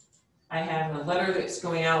have a letter that's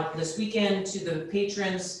going out this weekend to the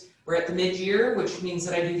patrons. We're at the mid-year, which means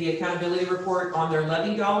that I do the accountability report on their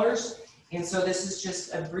levy dollars. And so this is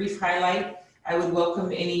just a brief highlight. I would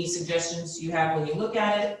welcome any suggestions you have when you look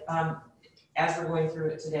at it as we're going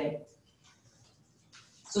through it today.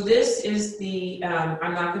 So this is the,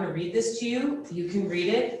 I'm not going to read this to you. You can read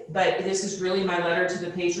it, but this is really my letter to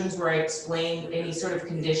the patrons where I explain any sort of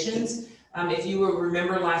conditions. If you will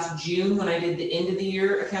remember last June when I did the end of the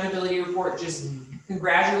year accountability report, just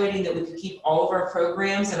congratulating that we could keep all of our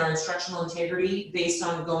programs and our instructional integrity based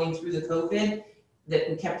on going through the COVID, that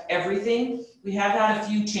we kept everything. We have had a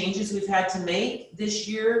few changes we've had to make this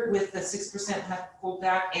year with the 6%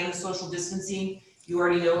 pullback and the social distancing. You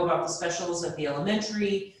already know about the specials at the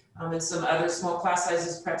elementary and some other small class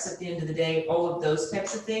sizes, preps at the end of the day, all of those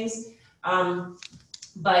types of things.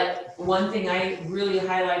 But one thing I really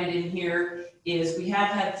highlighted in here is we have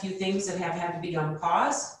had a few things that have had to be on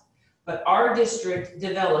pause, but our district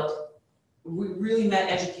developed, we really met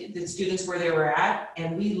the students where they were at,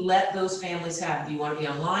 and we let those families have, do you want to be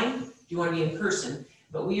online? Do you want to be in person?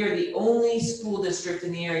 But we are the only school district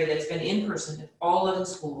in the area that's been in person all 11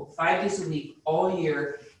 school, 5 days a week, all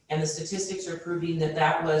year. And the statistics are proving that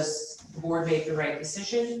the board made the right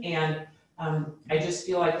decision. And I just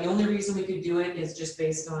feel like the only reason we could do it is just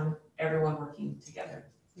based on everyone working together.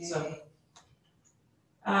 So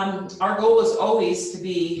our goal is always to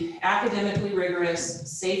be academically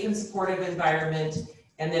rigorous, safe and supportive environment,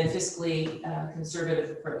 and then fiscally conservative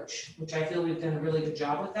approach, which I feel we've done a really good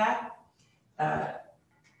job with that.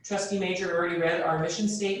 Trustee Major already read our mission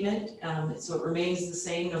statement, so it remains the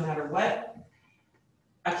same no matter what.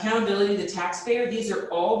 Accountability to the taxpayer, these are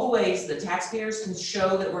all the ways that taxpayers can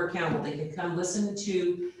show that we're accountable. They can come listen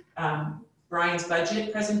to Brian's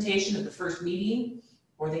budget presentation at the first meeting,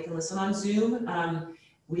 or they can listen on Zoom.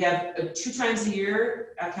 We have 2 times a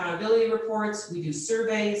year accountability reports, we do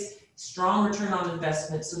surveys, strong return on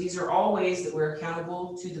investment. So these are all ways that we're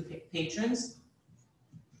accountable to the patrons.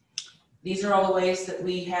 These are all the ways that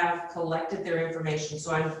we have collected their information.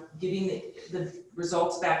 So I'm giving the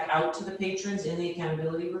results back out to the patrons in the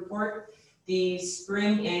accountability report. The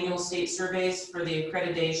spring annual state surveys for the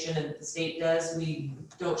accreditation and that the state does, we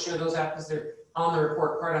don't show those out because they're on the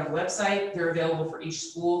report card on the website. They're available for each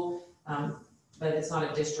school, but it's not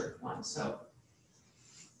a district one. So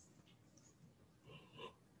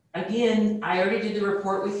again, I already did the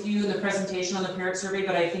report with you in the presentation on the parent survey,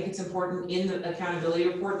 but I think it's important in the accountability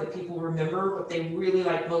report that people remember what they really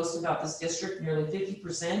like most about this district. Nearly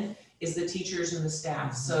 50% is the teachers and the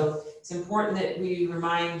staff. So it's important that we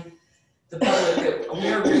remind the public that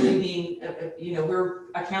we're really being, we're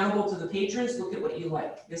accountable to the patrons. Look at what you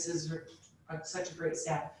like. This is such a great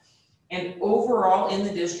staff. And overall in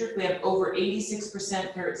the district, we have over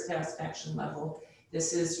 86% parent satisfaction level.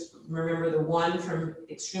 This is, remember, the 1 from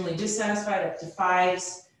extremely dissatisfied up to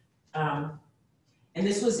 5s. And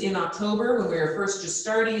this was in October when we were first just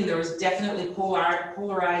starting, and there was definitely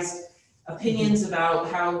polarized opinions about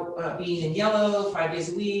how being in yellow 5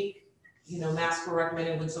 days a week, masks were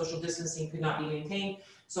recommended when social distancing could not be maintained.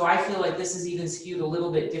 So I feel like this is even skewed a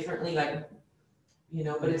little bit differently, but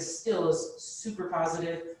it still is super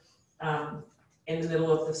positive. In the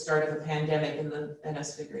middle of the start of a pandemic and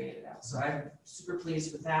us figuring it out. So I'm super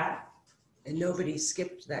pleased with that. And nobody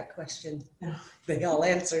skipped that question. No. They all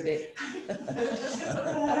answered it.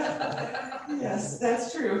 Yes,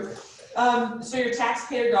 that's true. So your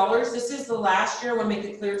taxpayer dollars, this is the last year, I want to make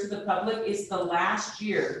it clear to the public, it's the last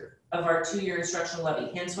year of our 2-year instructional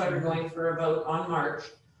levy, hence why we're going for a vote on March.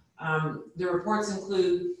 The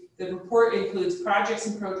report includes projects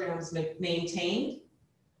and programs maintained,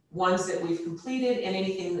 ones that we've completed, and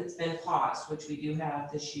anything that's been paused, which we do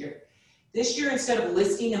have this year. This year, instead of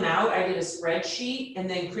listing them out, I did a spreadsheet, and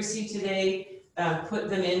then Chrissy today put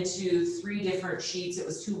them into 3 different sheets. It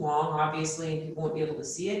was too long, obviously, and people won't be able to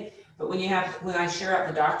see it. But when I share out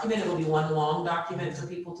the document, it'll be one long document for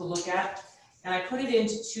people to look at. And I put it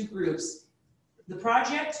into 2 groups. The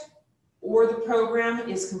project or the program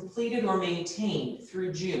is completed or maintained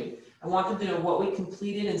through June. I want them to know what we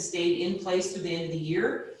completed and stayed in place through the end of the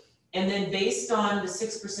year. And then based on the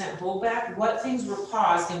 6% holdback, what things were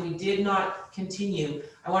paused and we did not continue.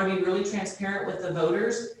 I want to be really transparent with the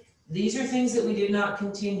voters. These are things that we did not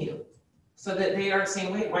continue, so that they aren't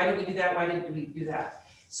saying, wait, why did we do that? Why didn't we do that?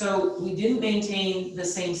 So we didn't maintain the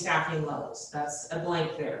same staffing levels. That's a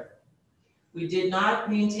blank there. We did not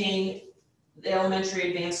maintain the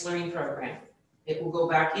elementary advanced learning program. It will go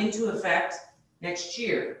back into effect next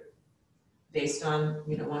year. Based on,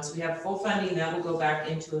 once we have full funding, that will go back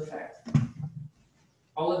into effect.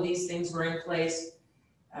 All of these things were in place.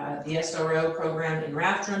 The SRO program in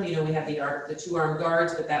Rathdrum, we have the 2 armed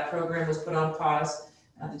guards, but that program was put on pause.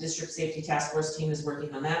 The district safety task force team is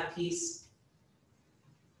working on that piece.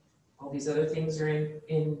 All these other things are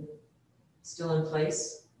still in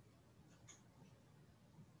place.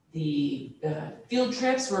 The field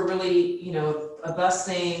trips were really, a bus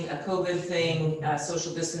thing, a COVID thing, a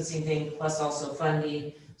social distancing thing, plus also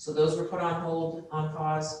funding. So those were put on hold, on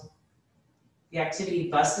pause. The activity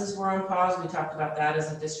buses were on pause. We talked about that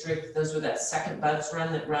as a district. Those were that second bus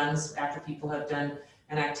run that runs after people have done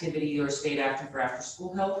an activity or stayed active for after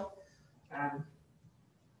school help.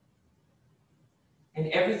 And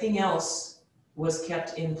everything else was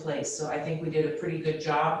kept in place. So I think we did a pretty good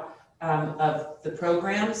job of the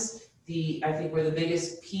programs. I think where the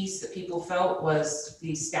biggest piece that people felt was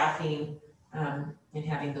the staffing and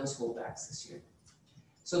having those holdbacks this year.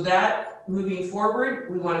 So that, moving forward,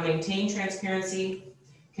 we want to maintain transparency,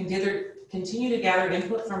 continue to gather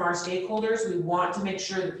input from our stakeholders. We want to make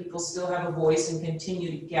sure that people still have a voice and continue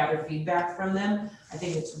to gather feedback from them. I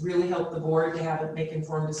think it's really helped the board to have it make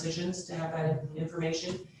informed decisions, to have that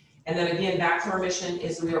information. And then again, back to our mission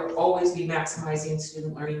is we will always be maximizing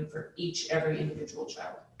student learning for every individual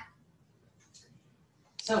child.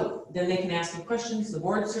 So then they can ask me questions. The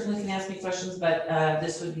board certainly can ask me questions, but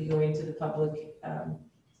this would be going to the public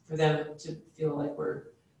for them to feel like we're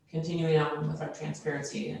continuing on with our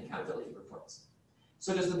transparency and accountability reports.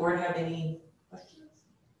 So does the board have any questions?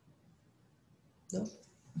 No.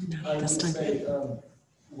 I would say,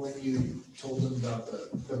 when you told them about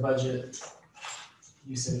the budget,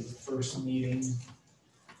 you said first meeting,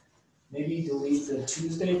 maybe delete the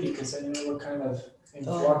Tuesday, because I know we're kind of in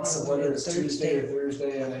flux of whether it's Tuesday or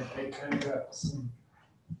Thursday, and I kind of got some,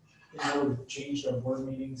 we've changed our board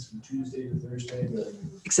meetings from Tuesday to Thursday, but.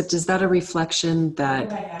 Except is that a reflection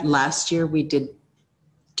that last year we did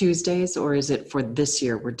Tuesdays, or is it for this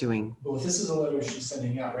year we're doing? Well, this is a letter she's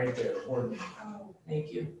sending out right there, board meeting.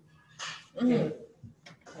 Thank you. Mm.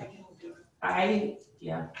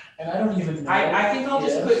 Yeah. And I don't even know. I think I'll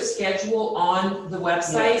just put schedule on the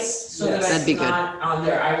website so that That'd be it's good. not on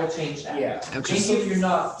there. I will change that. Yeah, Okay. just so you're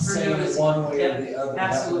not For saying noticing. one way Yeah, or the other.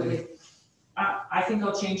 Absolutely. I think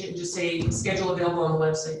I'll change it and just say schedule available on the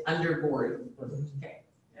website under board. Okay,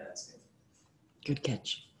 yeah, that's good. Good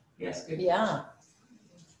catch. Yes, good. Yeah.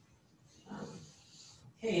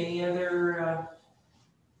 Okay, any other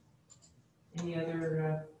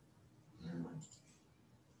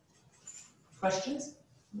questions?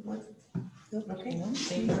 Okay,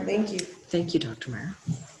 thank you. Thank you. Thank you, Dr. Meyer.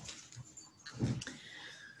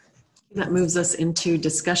 That moves us into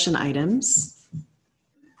discussion items.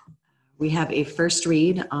 We have a first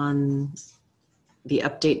read on the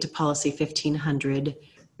update to policy 1500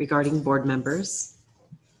 regarding board members.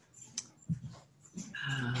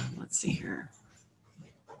 Let's see here.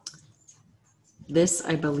 This,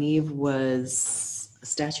 I believe, was a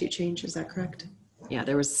statute change, is that correct? Yeah,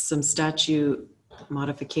 there was some statute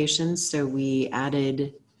modifications, so we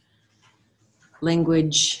added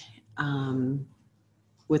language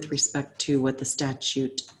with respect to what the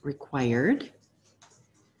statute required.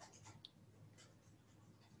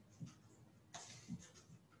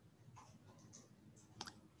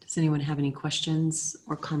 Does anyone have any questions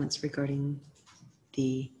or comments regarding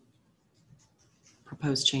the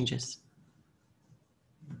proposed changes?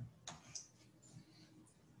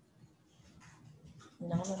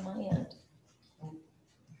 Not on my end.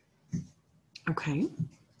 Okay.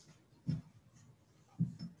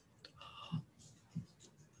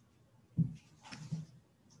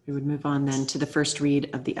 We would move on then to the first read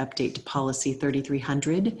of the update to policy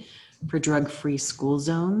 3300 for drug-free school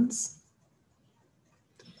zones.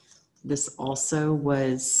 This also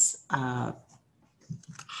was a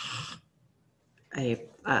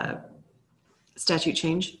statute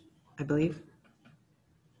change, I believe.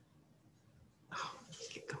 Oh,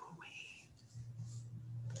 make it go away.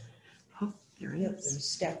 Oh, there it Yep, is. there's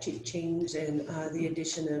statute change and the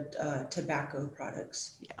addition of tobacco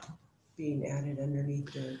products. Yeah. Being added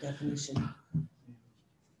underneath the definition.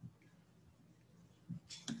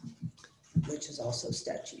 Which is also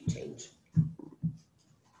statute change.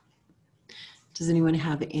 Does anyone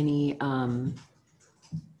have any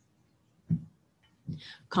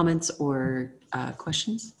comments or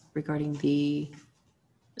questions regarding the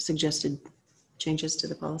suggested changes to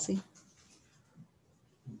the policy?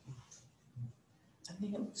 I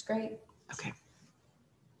think it looks great. Okay.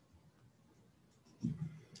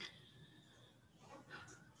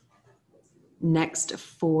 Next,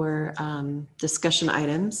 for discussion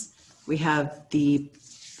items, we have the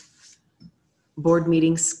board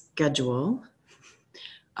meeting schedule.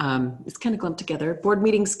 It's kind of clumped together. Board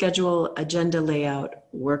meeting schedule, agenda layout,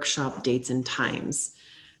 workshop dates and times.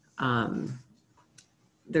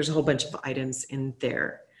 There's a whole bunch of items in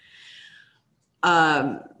there.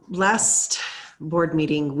 Last board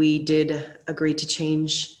meeting, we did agree to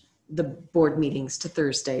change the board meetings to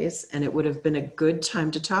Thursdays, and it would have been a good time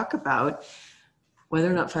to talk about whether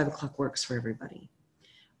or not 5 o'clock works for everybody.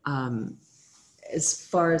 As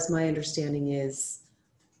far as my understanding is,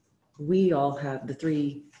 we all have, the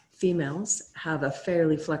 3 females have a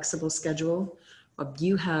fairly flexible schedule.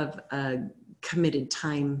 You have a committed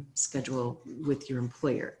time schedule with your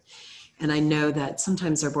employer. And I know that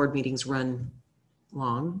sometimes our board meetings run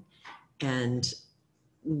long, and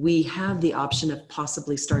we have the option of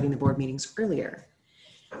possibly starting the board meetings earlier.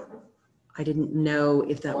 I didn't know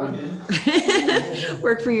if that would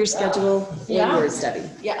work for your schedule or Yeah. yours, Debbie.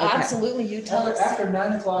 Yeah, Okay. absolutely. You tell us. After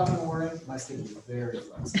 9 o'clock in the morning, my schedule is very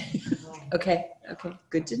flexible. Okay.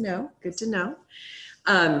 Good to know. Good to know.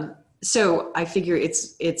 So I figure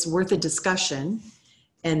it's worth a discussion,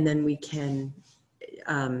 and then we can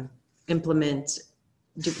implement.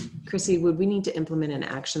 Chrissy, would we need to implement an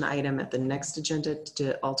action item at the next agenda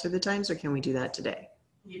to alter the times, or can we do that today?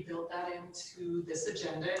 You build that into this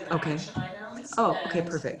agenda and the Okay. action items. Oh, okay, and,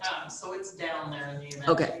 perfect. So it's down there in the event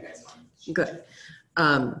Okay. that you guys want to change Good.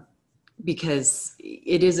 it. Because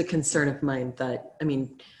it is a concern of mine that, I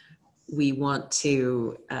mean, we want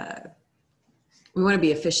to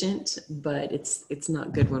be efficient, but it's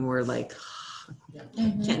not good when we're like,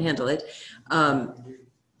 can't handle it.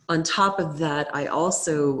 On top of that, I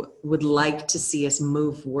also would like to see us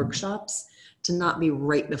move workshops to not be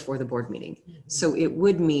right before the board meeting. So it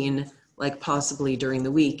would mean like possibly during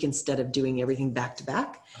the week, instead of doing everything back to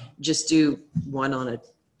back, just do one on a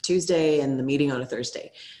Tuesday and the meeting on a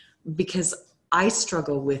Thursday. Because I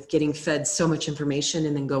struggle with getting fed so much information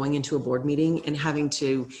and then going into a board meeting and having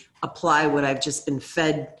to apply what I've just been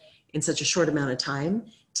fed in such a short amount of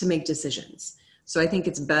time to make decisions. So I think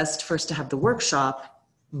it's best for us to have the workshop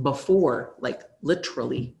before, like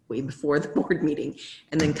literally way before the board meeting,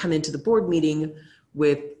 and then come into the board meeting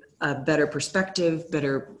with a better perspective,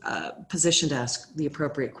 better position to ask the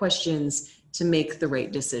appropriate questions to make the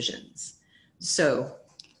right decisions. So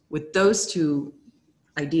with those two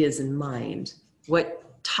ideas in mind,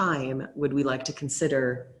 what time would we like to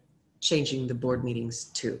consider changing the board meetings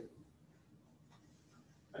to?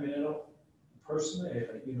 I mean, I don't personally,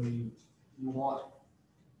 you want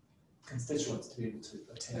constituents to be able to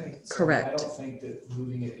attend. Right. So Correct. I don't think that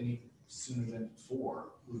moving it any sooner than 4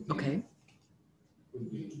 would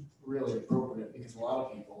be really appropriate, because a lot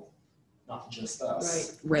of people, not just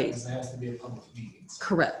us. Right. Because it has to be a public meeting. So,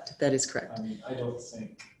 Correct. That is correct. I mean, I don't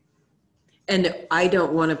think. And I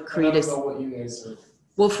don't want to create I don't know what you guys are.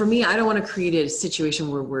 Well, for me, I don't want to create a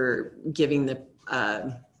situation where we're giving the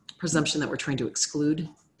presumption that we're trying to exclude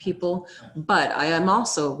people. But I am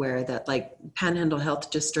also aware that like Panhandle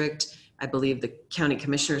Health District, I believe the county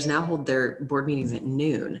commissioners now hold their board meetings at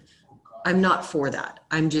noon. I'm not for that.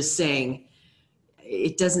 I'm just saying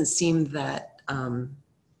it doesn't seem that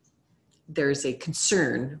there's a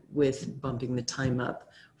concern with bumping the time up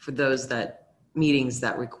for those meetings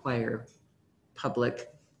that require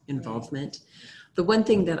public involvement. The one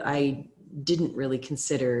thing that I didn't really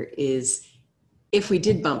consider is if we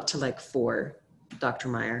did bump to like 4, Dr.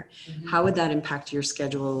 Meyer, how would that impact your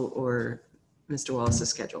schedule or Mr. Wallace's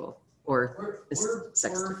schedule or Ms.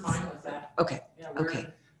 Sexton? We're fine with that. Okay. Yeah, Okay.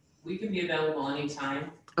 We can be available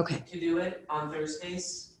anytime Okay. to do it on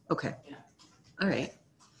Thursdays. Okay. Yeah. All right.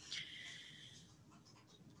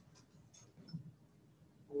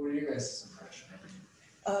 What are you guys' impression?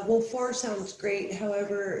 Well, 4 sounds great.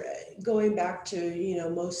 However, going back to,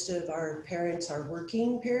 most of our parents are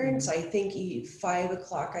working parents. I think 5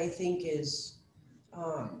 o'clock, I think is,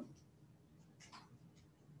 probably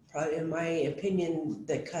in my opinion,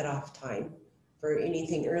 the cutoff time for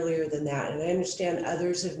anything earlier than that. And I understand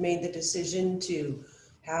others have made the decision to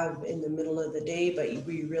have in the middle of the day, but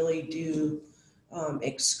we really do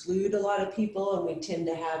exclude a lot of people, and we tend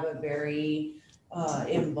to have a very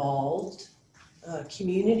involved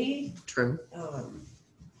community. True.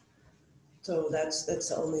 So that's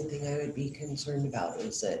the only thing I would be concerned about,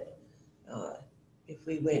 is that if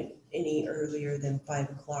we went any earlier than 5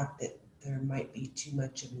 o'clock, that there might be too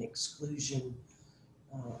much of an exclusion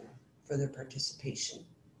for their participation.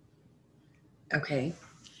 Okay.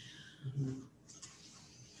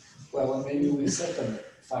 Well, and maybe we set them at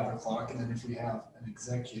 5 o'clock, and then if we have an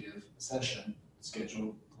executive session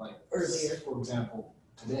scheduled like Earlier. For example,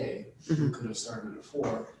 today, Mhm. we could have started at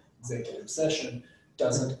 4. Executive session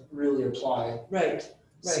doesn't really apply. Right.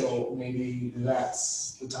 So maybe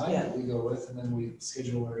that's the time Yeah. that we go with, and then we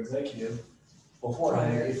schedule our executive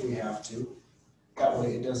beforehand if we have to. That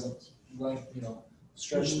way it doesn't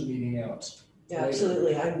stretch the meeting out. Yeah,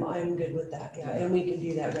 absolutely. I'm good with that. Yeah, and we can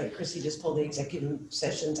do that, right? Chrissy just pulled the executive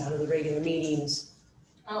sessions out of the regular meetings,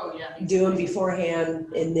 Oh, yeah. do them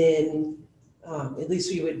beforehand, and then at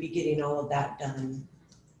least we would be getting all of that done.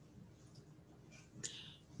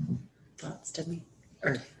 Thoughts, Debbie?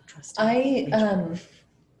 Or trust? I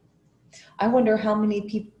wonder how many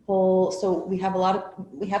people, so we have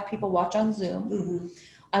people watch on Zoom. Mm-hmm.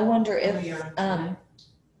 I wonder How many if, are on tonight?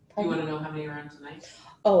 You wanna know how many are on tonight?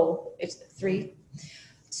 it's 3.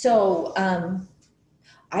 So,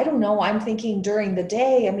 I don't know, I'm thinking during the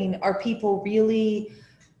day, I mean, are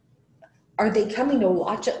are they coming to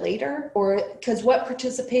watch it later? Or, because what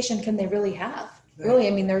participation can they really have? Really,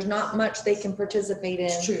 I mean, there's not much they can participate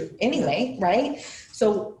It's in true. anyway, right?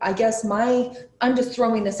 So I guess I'm just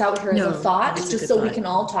throwing this out here as a thought, it's a just good so we thought. can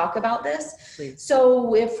all talk about this. Please.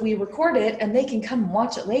 So if we record it and they can come and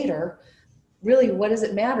watch it later, really, what does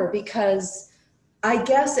it matter? Because I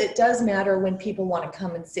guess it does matter when people want to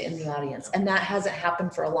come and sit in the audience, and that hasn't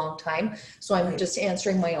happened for a long time. So I'm just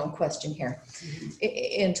answering my own question here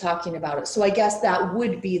in talking about it. So I guess that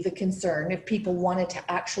would be the concern if people wanted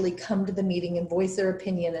to actually come to the meeting and voice their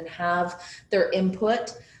opinion and have their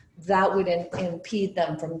input, that would impede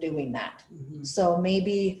them from doing that. So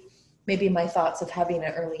maybe my thoughts of having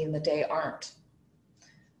it early in the day aren't,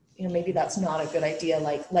 maybe that's not a good idea,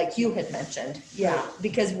 like you had mentioned. Yeah,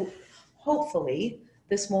 because hopefully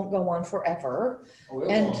this won't go on forever. Oh,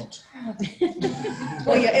 it And- won't.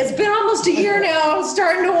 Well, yeah, it's been almost a year now. I'm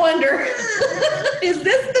starting to wonder, is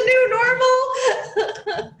this the new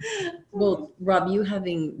normal? Well, Rob, you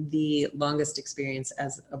having the longest experience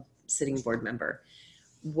as a sitting board member,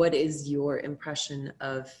 what is your impression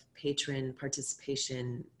of patron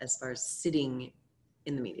participation as far as sitting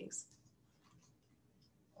in the meetings?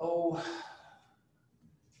 Oh,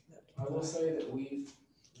 I will say that we've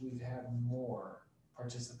had more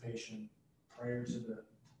participation prior to the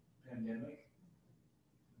pandemic.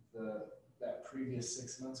 That previous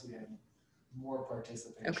 6 months, we had more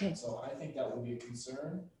participation. Okay. So I think that would be a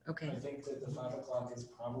concern. Okay. I think that the 5 o'clock is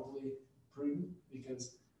probably prudent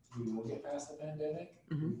because we will get past the pandemic.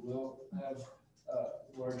 We will have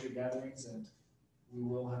larger gatherings and we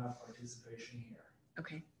will have participation here.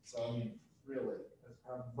 Okay. So I mean, really, that's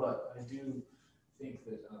probably, but I do think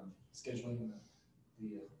that scheduling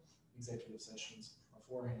the executive sessions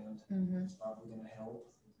beforehand is probably going to help.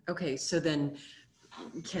 Okay, so then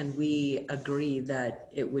can we agree that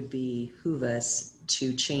it would behoove us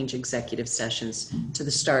to change executive sessions to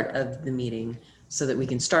the start of the meeting so that we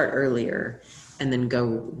can start earlier and then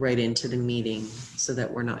go right into the meeting so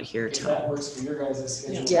that we're not here If till. that works for your guys'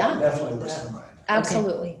 schedule, Yeah. that definitely works for mine.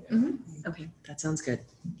 Absolutely. Okay, that sounds good.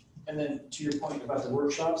 And then to your point about the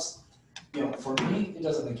workshops, for me, it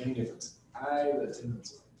doesn't make any difference. I live 10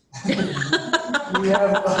 minutes away. We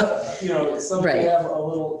have, some Right. may have a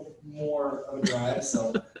little more of a drive,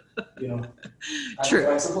 so, I have a True.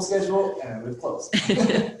 flexible schedule and I live close.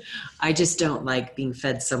 I just don't like being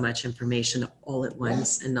fed so much information all at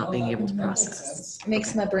once and not being able to That makes process. sense. It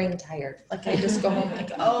makes my brain tired. Like I just go home and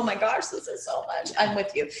think, oh my gosh, this is so much. I'm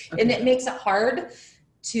with you. Okay. And it makes it hard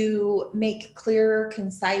to make clear,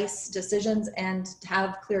 concise decisions and to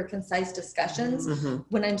have clear, concise discussions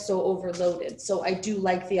when I'm so overloaded. So I do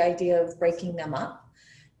like the idea of breaking them up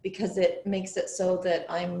because it makes it so that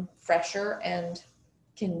I'm fresher and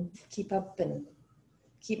can keep up and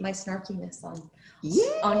keep my snarkiness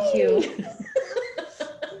on cue.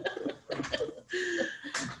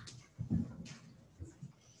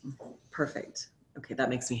 Perfect. Okay, that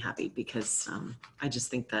makes me happy because I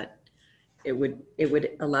just think that it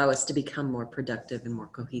would allow us to become more productive and more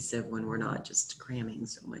cohesive when we're not just cramming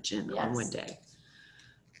so much in on one day.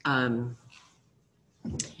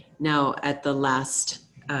 Now, at the last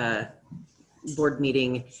board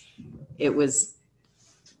meeting, it was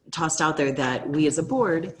tossed out there that we as a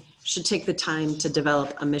board should take the time to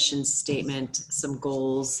develop a mission statement, some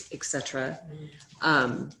goals, etc.,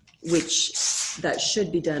 which that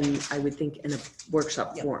should be done, I would think, in a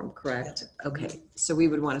workshop form, correct? Okay, so we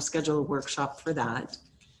would want to schedule a workshop for that.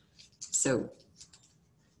 So,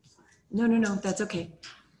 no, that's okay.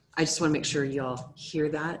 I just want to make sure y'all hear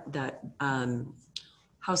that,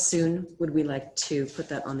 how soon would we like to put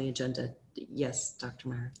that on the agenda? Yes, Dr.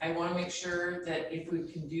 Meyer. I want to make sure that if we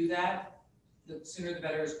can do that, the sooner the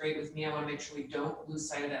better is great with me. I want to make sure we don't lose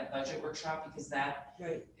sight of that budget workshop because that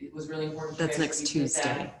it was really important. That's to next Tuesday.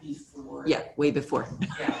 That before. Yeah, way before.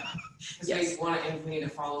 Yeah, because we want to, and we need to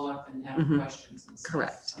follow up and have questions and stuff.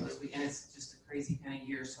 Correct. So that and it's just a crazy kind of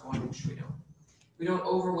year, so I want to make sure we don't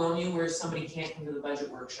overwhelm you where somebody can't come to the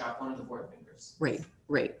budget workshop, one of the board members.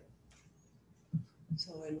 Right.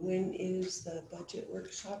 So, and when is the budget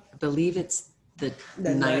workshop? I believe it's the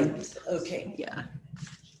 9th. Okay. Yeah.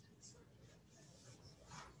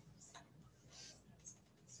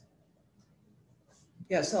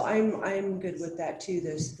 Yeah, so I'm good with that too.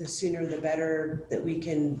 The sooner the better that we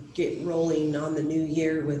can get rolling on the new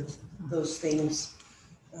year with those things.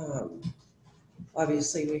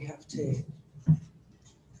 Obviously, we have to.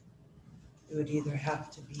 It would either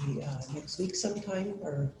have to be next week sometime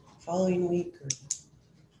or following week or.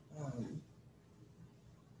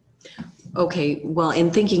 Okay, well,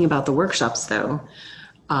 in thinking about the workshops though,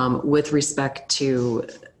 with respect to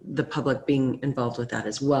the public being involved with that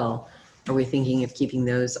as well, Are we thinking of keeping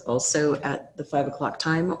those also at the 5 o'clock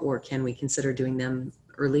time, or can we consider doing them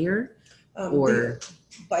earlier? Or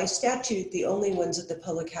By statute, the only ones that the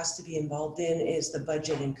public has to be involved in is the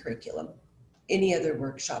budget and curriculum. Any other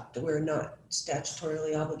workshop, that we're not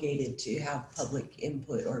statutorily obligated to have public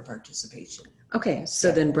input or participation. okay,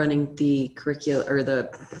 so then running the curriculum or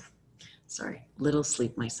little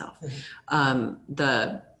sleep myself.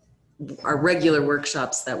 Our regular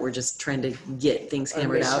workshops that we're just trying to get things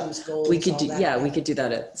hammered out. Missions, goals, We could all do, that. yeah, we could do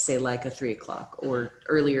that at say like a 3 o'clock or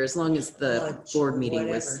earlier, as long as the Lunch board or meeting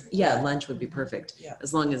was, whatever. yeah, lunch would be perfect. Yeah.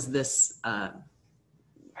 As long as this, I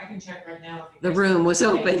can check right now. if you the guys- room was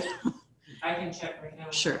open. I can check right now.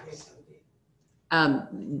 Sure.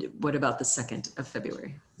 What about the 2nd of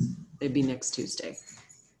February? It'd be next Tuesday.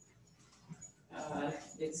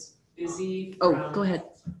 It's busy. Oh, from- go ahead.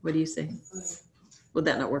 What do you say? Go ahead. Would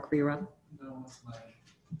that not work for you, Rob? No, it's my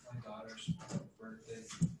daughter's birthday.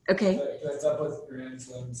 Okay, That's up with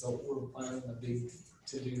grandson, so we're planning a big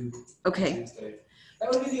to-do okay. Tuesday.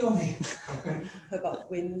 That would be the only. How about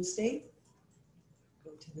Wednesday?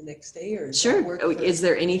 Go to the next day, or? does that Sure. work Oh, for- is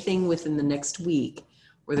there anything within the next week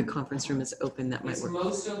where the conference room is open that might It's work?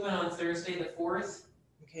 most open on Thursday, the 4th.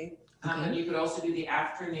 Okay, And you could also do the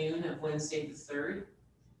afternoon of Wednesday, the 3rd,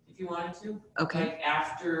 if you wanted to. Okay, Like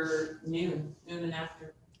after noon and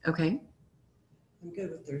after. okay, I'm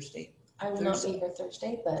good with Thursday. I will not be here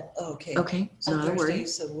Thursday, but Okay. okay. So Not a worry. Thursday,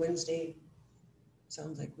 so Wednesday,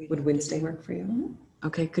 sounds like we. Would Wednesday work for you?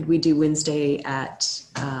 Okay, could we do Wednesday at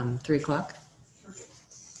 3 o'clock?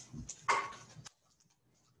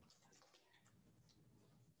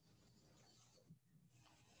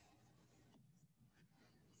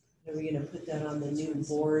 Are we gonna put that on the new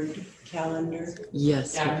board calendar?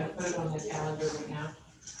 Yes. Yeah, I'm gonna put it on the calendar right now.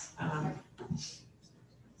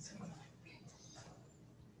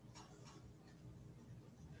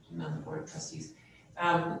 I'm on the board of trustees.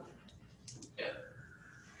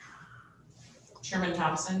 Chairman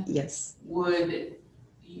Thompson, Yes. would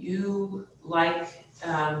you like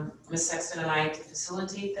Ms. Sexton and I to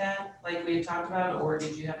facilitate that, like we had talked about, or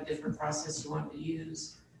did you have a different process you wanted to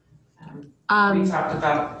use? We talked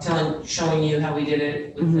about showing you how we did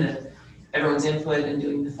it with everyone's input and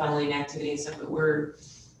doing the funneling activity and stuff, but we're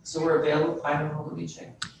available. I don't know, let me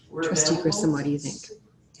check. We're Trustee available. Grissom, what do you think?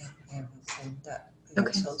 Yeah, I have no problem with that. I think it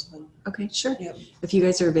Okay. Sounds fun. Okay, sure. Yep. If you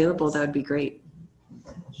guys are available, that would be great.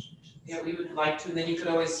 Yeah, we would like to, and then you could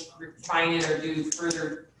always refine it or do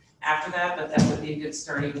further after that, but that would be a good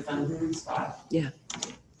starting fun spot.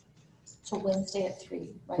 so Wednesday at 3,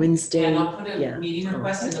 right? Wednesday, And I'll put yeah. a meeting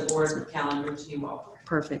request in the board calendar to you all.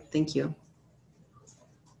 Perfect, thank you.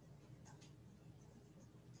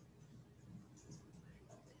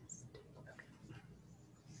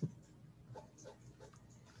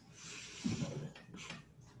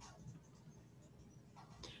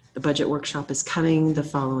 The budget workshop is coming the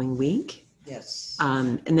following week. Yes.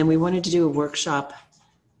 And then we wanted to do a workshop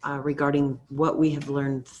regarding what we have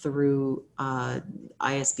learned through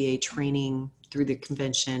ISBA training, through the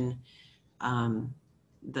convention,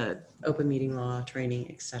 the open meeting law training,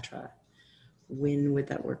 etc. When would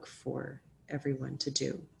that work for everyone to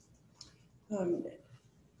do?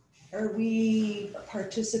 Are we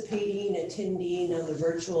participating, attending on the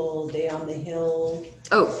virtual Day on the Hill?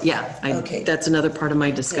 Oh, yeah, Okay. that's another part of my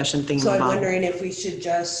discussion thing So I'm about. wondering if we should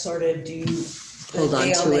just sort of do the Hold on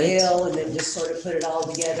Day on to the it. Hill and then just sort of put it all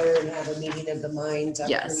together and have a meeting of the minds after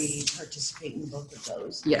Yes. we participate in both of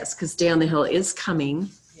those. Yes, because Day on the Hill is coming.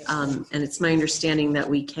 Yep. And it's my understanding that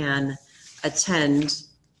we can attend,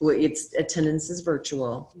 its attendance is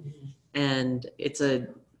virtual, and it's a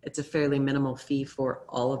fairly minimal fee for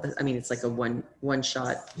all of it. I mean, it's like a one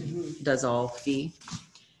shot Mhm. does all fee.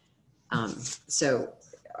 So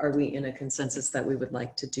are we in a consensus that we would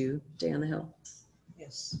like to do Day on the Hill?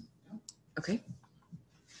 Yes. Okay,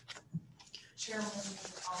 Chairman,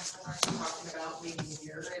 also are you talking about meeting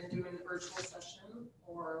here and doing the virtual session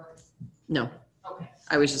or? no, Okay.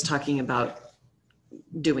 I was just talking about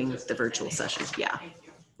doing the virtual session. Yeah, Thank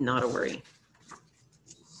you. not a worry.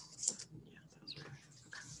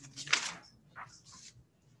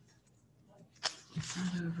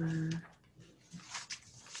 Not over.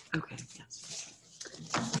 Okay, yes.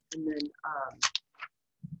 And then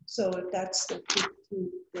So if that's the 15th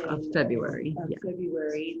then, of February, of yeah.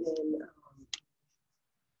 February, then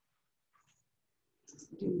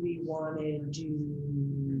do we want to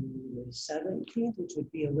do the 17th, which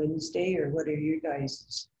would be a Wednesday, or what are you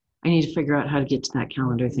guys? I need to figure out how to get to that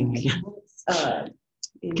calendar thing again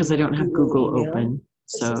because I don't have Google Google email? open.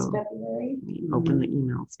 This is So February. let me open the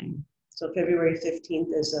email thing. So February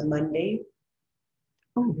 15th is a Monday.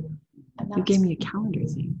 Oh, And you that's, gave me a calendar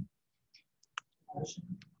thing. I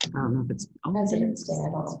don't know if it's. President's Day,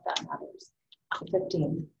 I don't know if that matters. The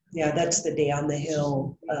 15th. Yeah, that's the day on the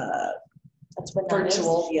hill, That's when that is.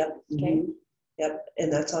 virtual, yep. Okay. Yep,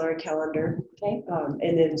 and that's on our calendar. Okay.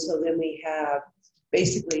 And then, so then we have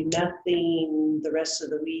basically nothing the rest of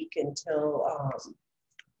the week until,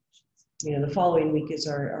 the following week is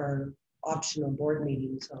our optional board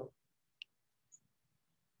meeting, so.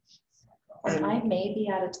 And I may be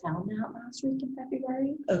out of town that last week in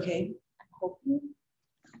February. Okay, I'm hoping.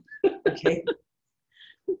 okay.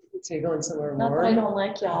 So you're going somewhere Not that I warm? don't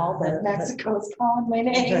like y'all, but Mexico's calling my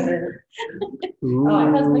name. Ooh.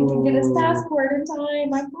 My husband can get his passport in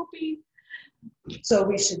time. I'm hoping. So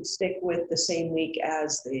we should stick with the same week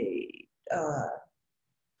as the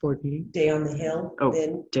Board meeting, day on the hill, Oh.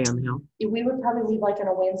 then? day on the hill. We would probably leave like on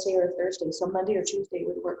a Wednesday or a Thursday. So Monday or Tuesday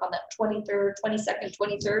would work on that 23rd, 22nd,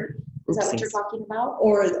 23rd. Is that what you're Oopsies. talking about?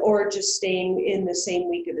 Or just staying in the same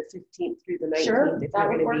week of the 15th through the 19th Sure, if that you're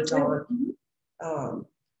would gonna be work too. gone. Mhm.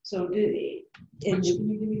 So Can you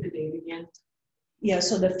give me the date again? yeah,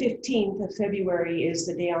 so the 15th of February is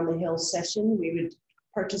the Day on the Hill session. We would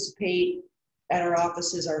participate at our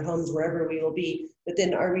offices, our homes, wherever we will be. But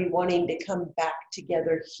then are we wanting to come back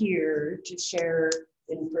together here to share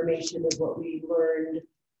information of what we learned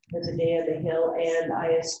at the Day on the Hill and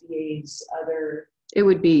ISBA's other? It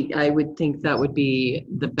would be, I would think that would be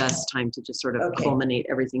the best time to just sort of Okay. culminate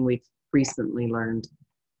everything we've recently learned.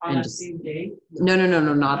 On And the just- same day? No,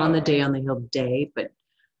 not on the day on the hill day, but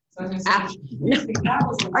So I was gonna say, that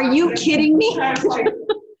was a are lot. you kidding me? I was like,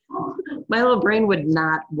 My little brain would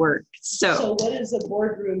not work. So what does the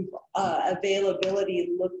boardroom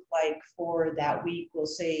availability look like for that week? We'll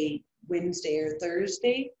say Wednesday or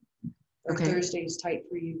Thursday? Or Okay. Thursday's tight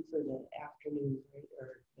for you for the afternoon, right?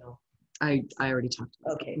 Or no? I already talked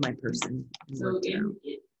to Okay, my person. and so worked it out.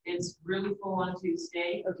 it's really full on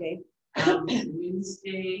Tuesday. okay.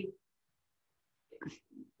 Wednesday,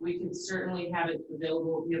 we can certainly have it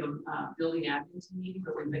available. We have a building admin meeting,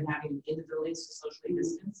 but we've been having in the buildings to socially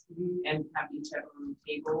distance and have each have a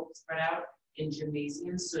table spread out in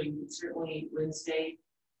gymnasiums. So you can certainly Wednesday,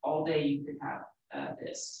 all day you could have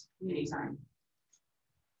this anytime.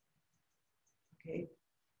 Okay.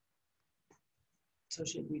 So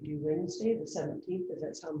should we do Wednesday, the 17th? Does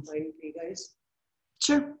that sound fine for you guys?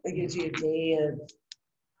 Sure. That gives you a day of,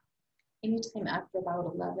 Anytime after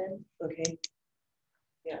about 11. okay.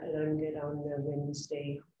 Yeah, and I'm good on the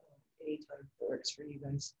Wednesday, anytime that works for you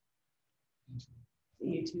guys.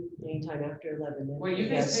 You too, anytime after 11 then. Well, you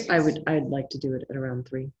guys Yes. pick I'd like to do it at around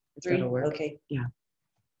 3. If 3, that'll work. okay. Yeah.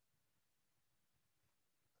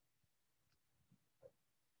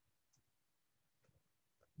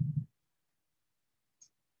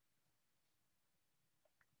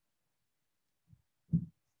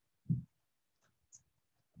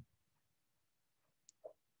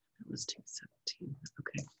 That was 217.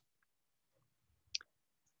 Okay.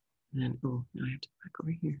 And then, oh, now I have to go back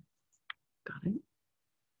over here. Got it.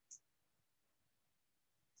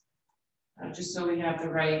 just so we have the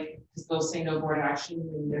right, because they'll say no board action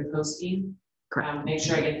when they're posting. Correct. Make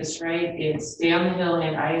sure I get this right. It's Stay on the Hill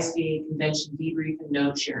and ISBA convention debrief and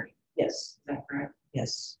note sharing. Yes, Is that correct?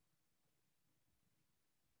 yes.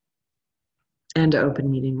 And open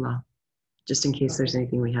meeting law, just in case there's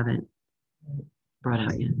anything we haven't brought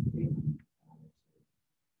out yet.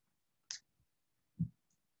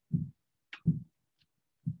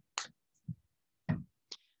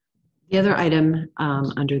 The other item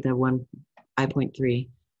under the 5.3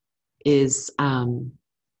 is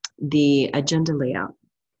the agenda layout.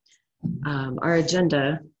 Our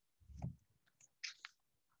agenda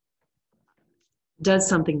does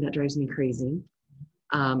something that drives me crazy,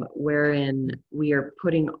 wherein we are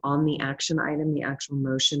putting on the action item the actual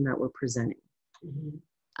motion that we're presenting.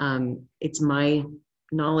 It's my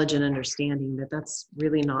knowledge and understanding that that's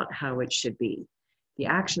really not how it should be. The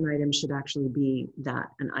action item should actually be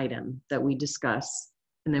an item that we discuss,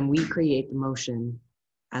 and then we create the motion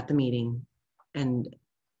at the meeting, and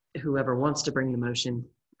whoever wants to bring the motion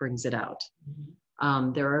brings it out.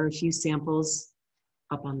 There are a few samples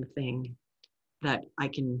up on the thing that I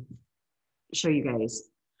can show you guys.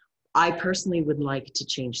 I personally would like to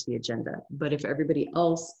change the agenda, but if everybody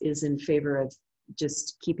else is in favor of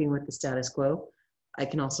just keeping with the status quo, I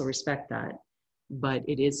can also respect that. But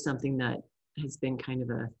it is something that has been kind of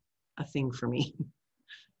a thing for me.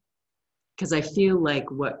 Because I feel like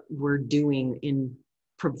what we're doing in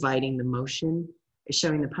providing the motion is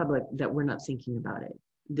showing the public that we're not thinking about it.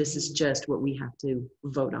 This is just what we have to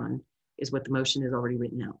vote on, is what the motion is already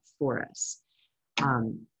written out for us.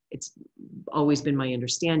 It's always been my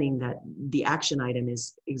understanding that the action item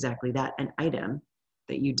is exactly that, an item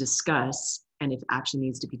that you discuss and if action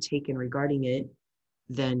needs to be taken regarding it,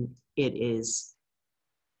 then it is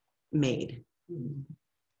made.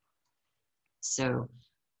 So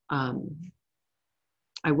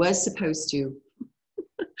I was supposed to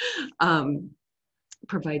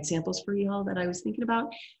provide samples for y'all that I was thinking about,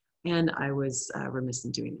 and I was remiss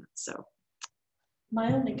in doing that. So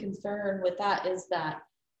my only concern with that is that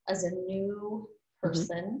as a new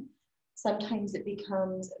person, sometimes it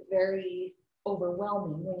becomes very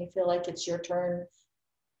overwhelming when you feel like it's your turn.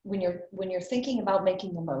 When you're thinking about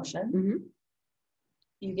making a motion,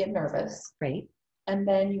 you get nervous, right? And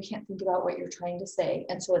then you can't think about what you're trying to say.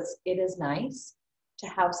 And so it is nice to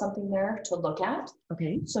have something there to look at.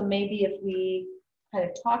 Okay. So maybe if we kind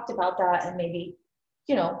of talked about that, and maybe,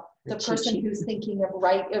 you know, the person who's thinking of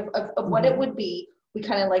what it would be, we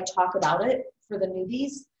kind of like talk about it for the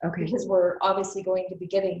newbies. Okay. Because we're obviously going to be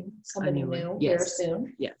getting somebody new here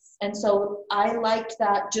soon. Yes. And so I liked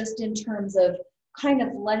that, just in terms of kind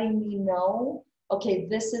of letting me know, okay,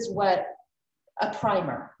 this is what a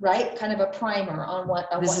primer, right? Kind of a primer on what.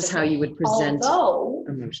 This is how you would present Although,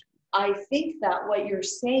 emotion. I think that what you're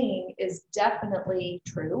saying is definitely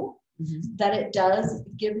true, that it does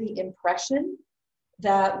give the impression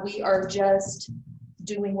that we are just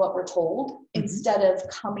doing what we're told instead of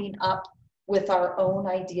coming up with our own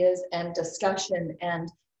ideas and discussion and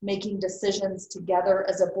making decisions together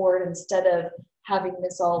as a board, instead of having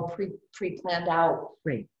this all pre-planned out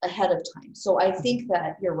ahead of time. So I think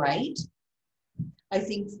that you're right. I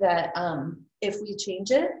think that if we change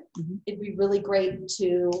it, it'd be really great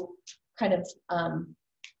to kind of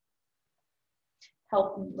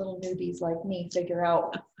help little newbies like me figure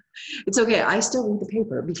out. It's okay. I still read the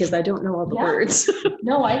paper because I don't know all the words.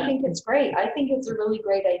 No, I think it's great. I think it's a really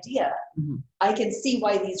great idea. I can see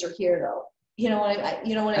why these are here, though. You know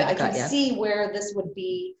what I can see where this would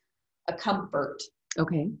be a comfort.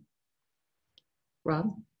 Okay.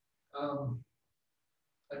 Rob?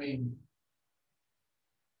 I mean,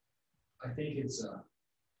 I think it's,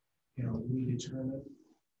 we determine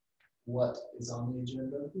what is on the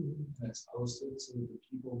agenda and it's posted so that the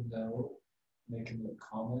people know, they can make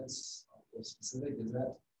comments on specific.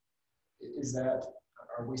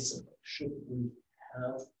 Should we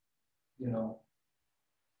have,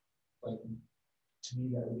 like, to me,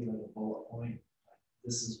 that would be like a bullet point.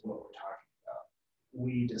 This is what we're talking about.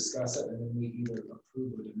 We discuss it and then we either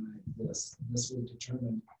approve or deny this. And this will be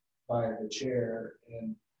determined by the chair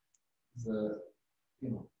and the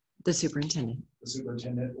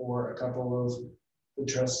superintendent or a couple of the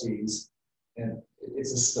trustees. And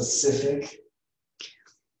it's a specific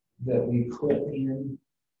that we put in,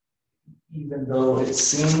 even though it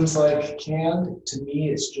seems like canned, to me,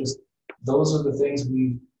 it's just, those are the things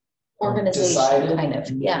we decided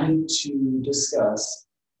need to discuss.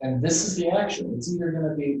 And this is the action. It's either going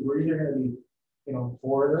to be, we're either going to be,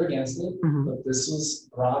 for it or against it, but this was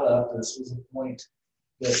brought up, this was a point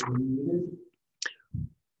that we needed.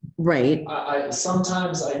 Right. I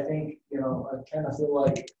sometimes I think, I kind of feel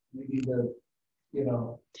like maybe the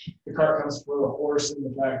cart comes before the horse in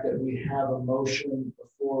the fact that we have a motion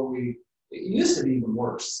before it used to be even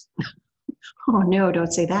worse. Oh no,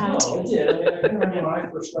 don't say that. No, it did. I mean, when I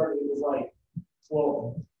first started, it was like,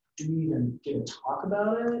 well, do we even get to talk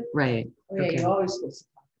about it? Right. Oh, yeah, you always supposed to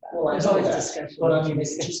talk about it. Well, there's always discussion. But I mean,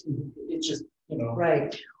 it's just,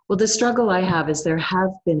 Right. Well, the struggle I have is there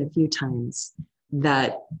have been a few times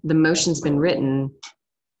that the motion's been written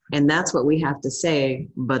and that's what we have to say,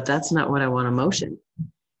 but that's not what I want to motion.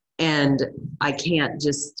 And I can't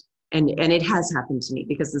just, and it has happened to me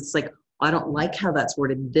because it's like, I don't like how that's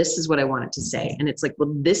worded. This is what I want it to say. And it's like,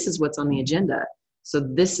 well, this is what's on the agenda. So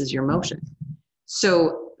this is your motion.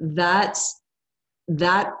 So that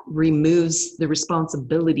removes the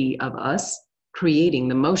responsibility of us creating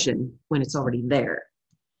the motion when it's already there.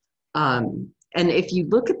 And if you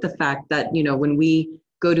look at the fact that, when we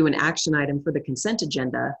go to an action item for the consent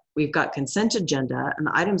agenda, we've got consent agenda and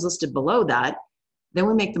the items listed below that, then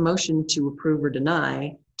we make the motion to approve or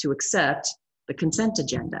deny to accept the consent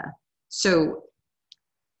agenda. So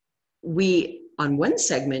we, on one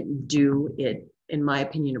segment, do it, in my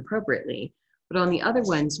opinion, appropriately, but on the other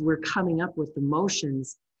ones, we're coming up with the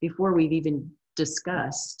motions before we've even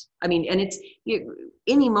discussed. I mean, and it's,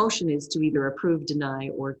 any motion is to either approve, deny,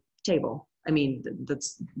 or table. I mean,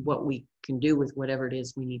 that's what we can do with whatever it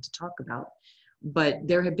is we need to talk about. But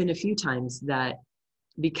there have been a few times that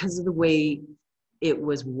because of the way it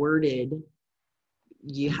was worded,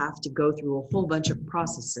 you have to go through a whole bunch of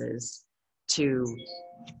processes to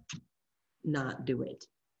not do it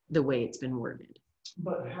the way it's been worded.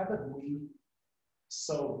 But haven't we,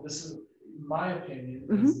 so this is my opinion,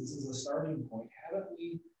 this is a starting point, haven't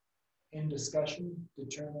we in discussion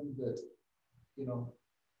determined that, you know,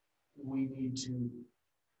 we need to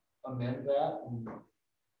amend that and,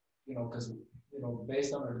 you know, because, you know,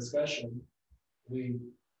 based on our discussion, we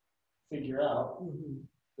figure out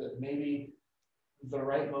that maybe the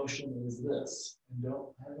right motion is this, and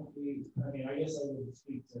haven't we, I mean, I guess I would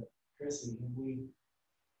speak to Chrissy, have we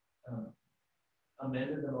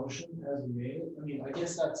amended the motion as we made it? I mean, I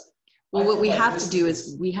guess that's. Well, what we have to do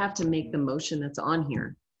is we have to make the motion that's on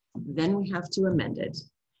here, then we have to amend it.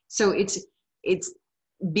 So it's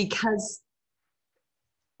because,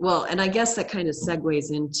 well, and I guess that kind of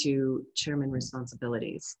segues into chairman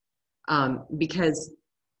responsibilities. Because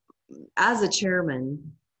as a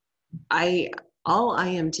chairman, all I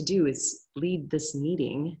am to do is lead this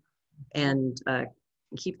meeting and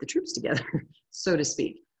keep the troops together, so to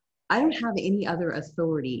speak. I don't have any other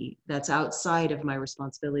authority that's outside of my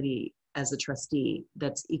responsibility as a trustee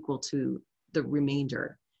that's equal to the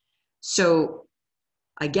remainder. So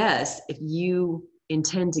I guess if you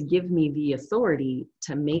intend to give me the authority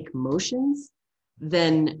to make motions,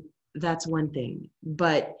 then that's one thing.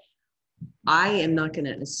 But I am not going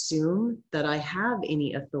to assume that I have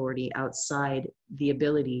any authority outside the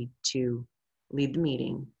ability to lead the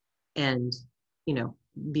meeting and, you know,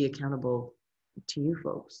 be accountable to you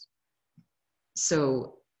folks.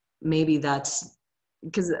 So maybe that's,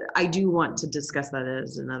 because I do want to discuss that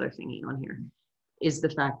as another thingy on here, is the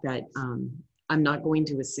fact that I'm not going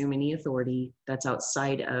to assume any authority that's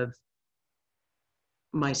outside of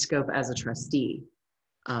my scope as a trustee.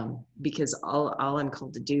 Because all I'm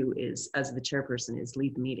called to do is, as the chairperson, is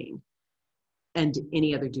lead the meeting and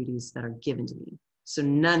any other duties that are given to me. So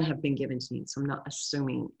none have been given to me, so I'm not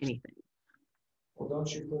assuming anything. Well,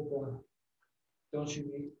 don't you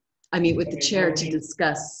meet? I meet with the chair to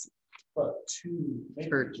discuss. But to make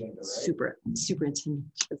the agenda, right? Superintendent.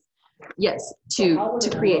 Yes, to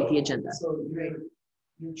create the agenda. So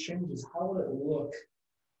your changes, how would it look?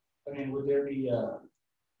 I mean, would there be, you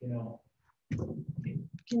know?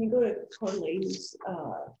 Can you go to Corley's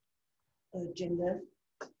agenda?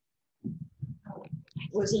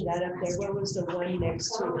 Wasn't that up there? What was the one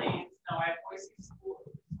next to it? No, I have Boise Schools.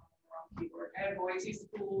 I have Boise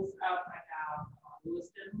Schools up. I have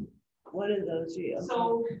Lewiston. One of those, yeah.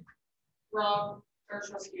 So, Rob, our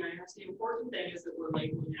trustee, the important thing is that we're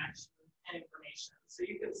labeling action and information. So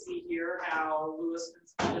you can see here how Lewiston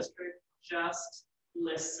School District just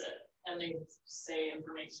lists it, and they say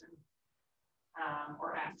information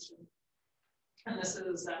or action. And this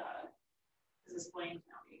is Blaine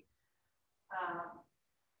County.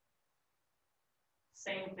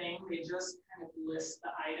 Same thing, they just kind of list the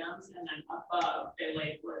items, and then above they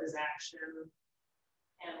label it as action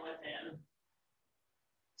and within.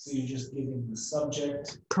 So you're just giving the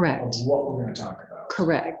subject. Correct. Of what we're going to talk about.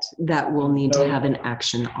 Correct. That will need to have an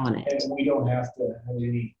action on it. And we don't have to have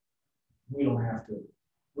any.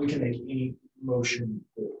 We can make any motion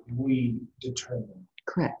that we determine.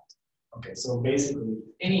 Correct. Okay, so basically,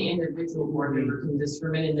 any individual board member can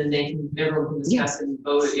determine, and then everyone can discuss and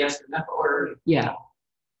vote it yes or no, or yeah.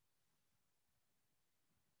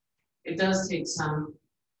 It does take some.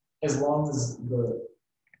 As long as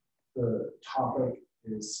the topic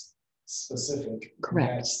is specific.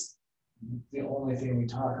 Correct. That's the only thing we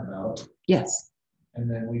talk about. Yes. And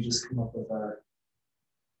then we just come up with our.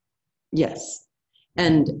 Yes.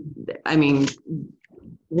 And I mean,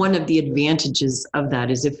 one of the advantages of that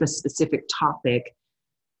is if a specific topic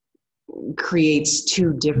creates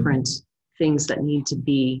two different things that need to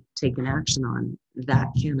be taken action on, that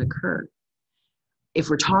can occur. If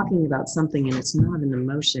we're talking about something and it's not an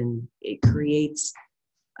emotion, it creates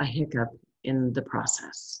a hiccup in the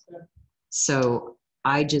process. So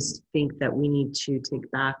I just think that we need to take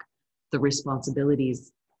back the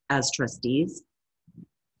responsibilities as trustees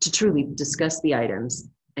to truly discuss the items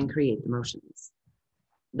and create the motions.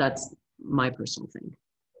 That's my personal thing.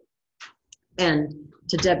 And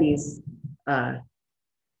to Debbie's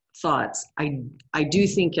thoughts, I do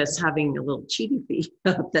think us having a little cheaty fee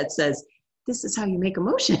that says, this is how you make a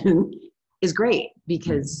motion is great,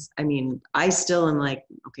 because I mean, I still am like,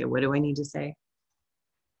 okay, what do I need to say?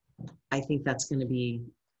 I think that's going to be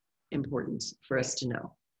important for us to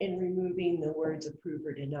know. And removing the words approve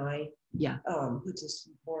or deny. Yeah. Puts us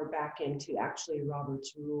more back into actually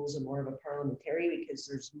Robert's rules and more of a parliamentary, because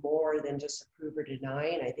there's more than just approve or deny.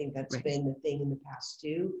 And I think that's been the thing in the past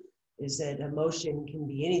too, is that a motion can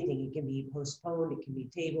be anything. It can be postponed, it can be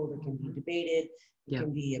tabled, it can be debated, it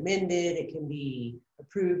can be amended, it can be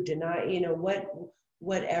approved, denied, you know,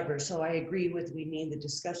 whatever. So I agree with, we need the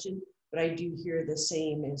discussion, but I do hear the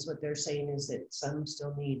same as what they're saying, is that some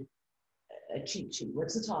still need a cheat sheet.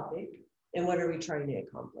 What's the topic? and what are we trying to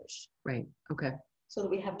accomplish? Right, okay. So that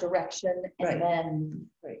we have direction Right. and then,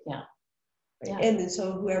 Right. yeah. Right. Yeah. And then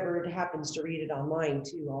so whoever happens to read it online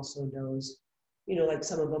too also knows, you know, like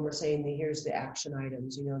some of them are saying, here's the action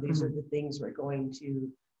items, you know, these are the things we're going to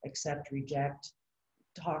accept, reject,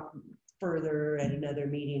 talk further at another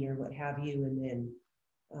meeting or what have you, and then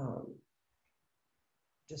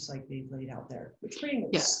just like they've laid out there, which pretty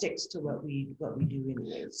much sticks to what we do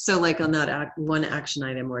anyways. So like on that one action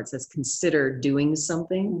item where it says consider doing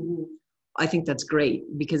something, I think that's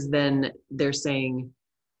great, because then they're saying,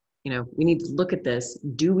 you know, we need to look at this.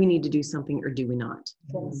 Do we need to do something or do we not?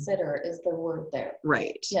 Consider is the word there.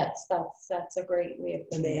 Right. Yes, that's a great way of.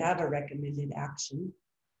 And they have a recommended action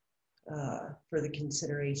for the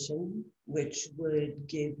consideration, which would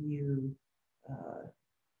give you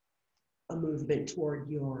a movement toward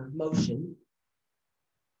your motion.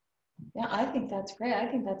 Yeah, I think that's great. I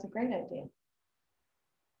think that's a great idea.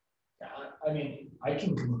 Yeah, I mean, I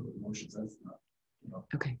can come up with motions, that's not, you know.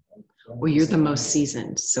 Okay. Well, you're the most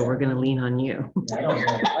seasoned, so we're going to lean on you. Yeah, I don't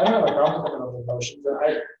have a problem coming up with motions.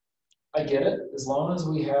 I get it, as long as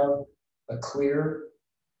we have a clear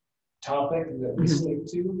topic that we stick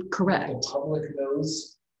to. Correct. The public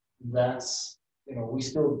knows that's, you know,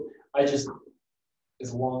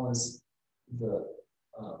 as long as the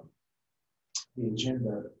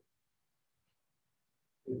agenda,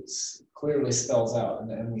 it's clearly spells out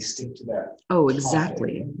and we stick to that. Oh,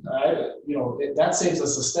 exactly. You know, that saves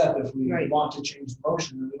us a step if we want to change the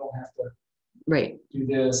motion, and we don't have to do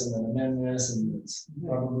this and then amend this, and it's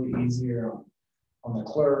probably easier on the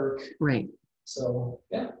clerk. Right. So,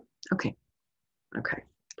 yeah. Okay. Okay,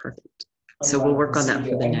 perfect. So we'll work on that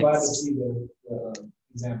for the next. I'm glad to see the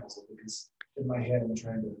examples of it, because in my head I'm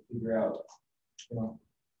trying to figure out, you know.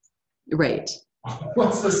 Right.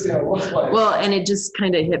 What's this gonna look like? Well, and it just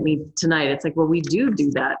kind of hit me tonight. It's like, well, we do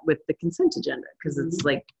that with the consent agenda, because it's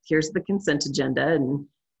like, here's the consent agenda, and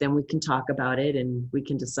then we can talk about it and we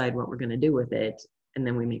can decide what we're going to do with it, and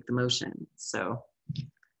then we make the motion. So,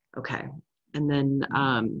 okay. And then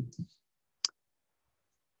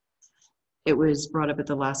it was brought up at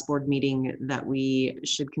the last board meeting that we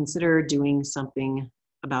should consider doing something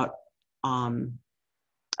about,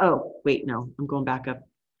 oh, wait, no, I'm going back up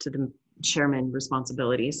to the chairman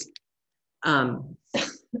responsibilities. I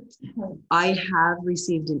have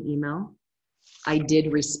received an email. I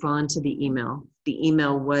did respond to the email. The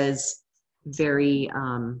email was very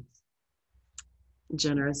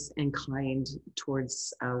generous and kind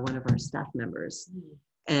towards one of our staff members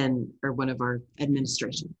or one of our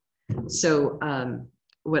administration. So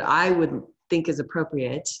what I would think is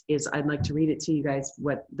appropriate is I'd like to read it to you guys,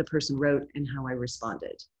 what the person wrote and how I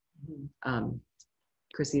responded.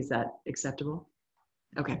 Chrissy, is that acceptable?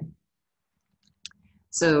 Okay.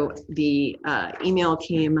 So the email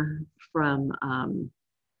came from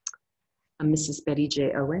a Mrs. Betty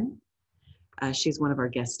J. Owen. She's one of our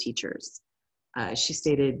guest teachers. She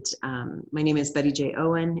stated, my name is Betty J.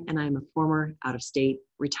 Owen, and I'm a former out-of-state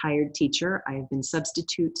retired teacher. I have been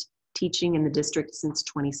substitute teaching in the district since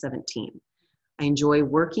 2017. I enjoy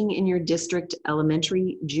working in your district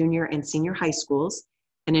elementary, junior, and senior high schools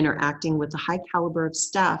and interacting with the high caliber of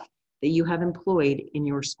staff that you have employed in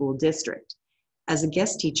your school district. As a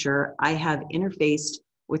guest teacher, I have interfaced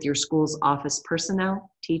with your school's office personnel,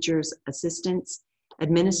 teachers, assistants,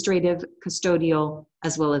 administrative, custodial,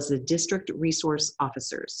 as well as the district resource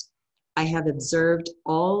officers. I have observed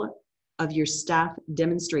all of your staff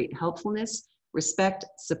demonstrate helpfulness, respect,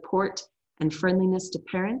 support, and friendliness to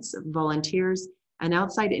parents, volunteers, and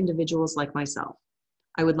outside individuals like myself.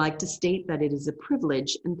 I would like to state that it is a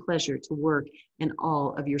privilege and pleasure to work in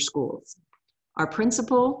all of your schools.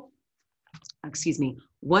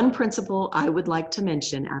 One principal I would like to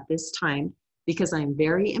mention at this time, because I'm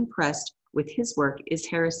very impressed with his work, is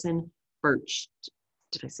Harrison Birch.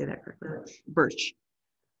 Did I say that correctly? Birch,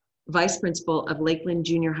 Vice Principal of Lakeland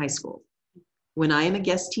Junior High School. When I am a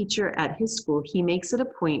guest teacher at his school, he makes it a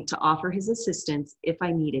point to offer his assistance if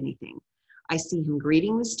I need anything. I see him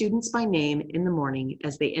greeting the students by name in the morning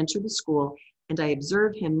as they enter the school, and I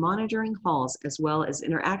observe him monitoring halls as well as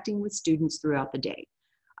interacting with students throughout the day.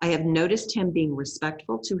 I have noticed him being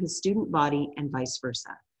respectful to his student body and vice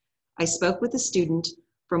versa. I spoke with a student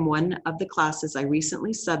from one of the classes I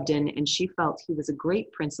recently subbed in, and she felt he was a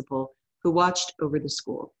great principal who watched over the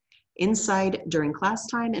school, inside during class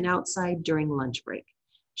time and outside during lunch break.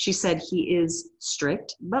 She said he is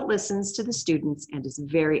strict, but listens to the students and is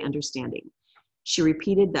very understanding. She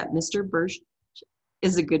repeated that Mr. Birch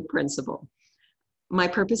is a good principal. My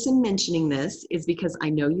purpose in mentioning this is because I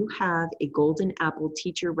know you have a Golden Apple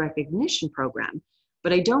Teacher Recognition Program,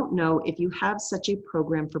 but I don't know if you have such a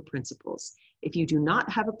program for principals. If you do not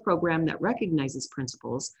have a program that recognizes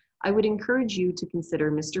principals, I would encourage you to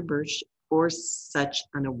consider Mr. Birch for such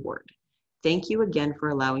an award. Thank you again for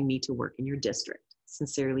allowing me to work in your district.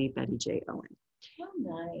 Sincerely, Betty J. Owen. Oh,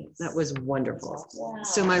 nice. That was wonderful. Wow.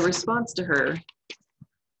 So my response to her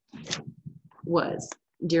was,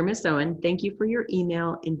 Dear Ms. Owen, thank you for your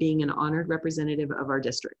email and being an honored representative of our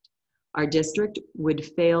district. Our district would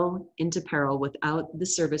fail into peril without the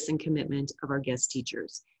service and commitment of our guest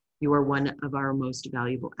teachers. You are one of our most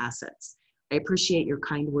valuable assets. I appreciate your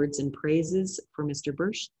kind words and praises for Mr.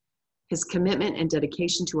 Birch. His commitment and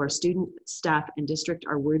dedication to our student, staff, and district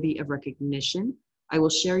are worthy of recognition. I will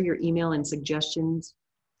share your email and suggestions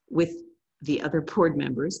with the other board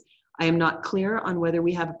members. I am not clear on whether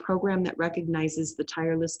we have a program that recognizes the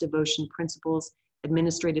tireless devotion principals,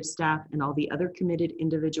 administrative staff, and all the other committed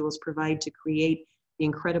individuals provide to create the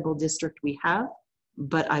incredible district we have,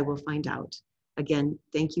 but I will find out. Again,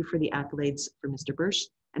 thank you for the accolades for Mr. Birch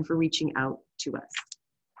and for reaching out to us.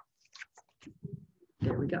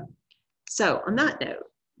 There we go. So on that note,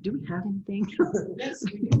 do we have anything? Yes,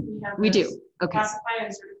 we do. We do. Okay. Classified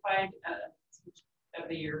and certified Teacher of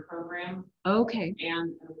the Year program. Okay.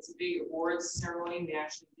 And it's a big awards ceremony. They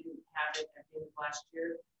actually didn't have it at the end of last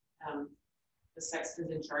year. The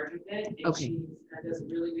sexton's in charge of it. And Okay. She does a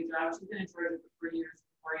really good job. She's been in charge of it for 3 years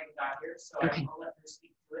before I even got here. So Okay. I'll let her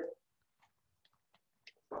speak to it.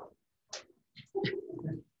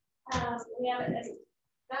 We have it,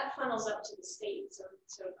 that funnels up to the state,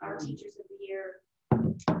 so our teachers of the year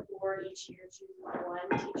board each year chooses one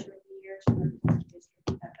teacher of the year to represent the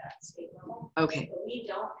district at that state level. Okay. But we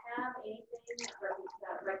don't have anything that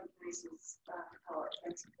recognizes our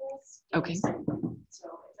principals. Okay. So if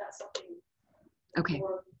that's something Okay. the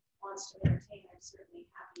board wants to entertain, I'm certainly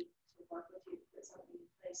happy to work with you to put something in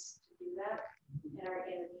place to do that in our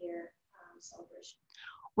end of the year celebration.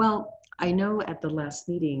 Well, I know at the last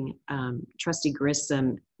meeting, Trustee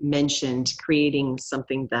Grissom mentioned creating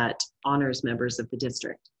something that honors members of the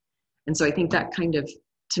district. And so I think that kind of,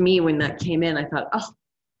 to me, when that came in, I thought, oh,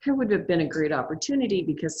 here would have been a great opportunity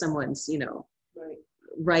because someone's, you know,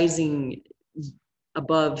 rising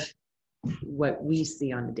above what we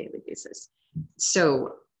see on a daily basis.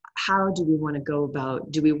 So how do we want to go about,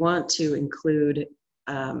 do we want to include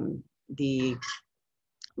the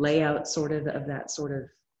layout sort of that sort of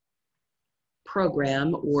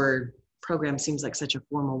program, or program seems like such a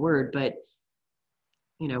formal word, but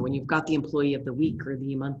you know, when you've got the employee of the week or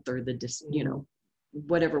the month or the, you know,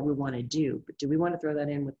 whatever we want to do, but do we want to throw that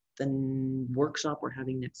in with the workshop we're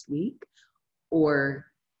having next week, or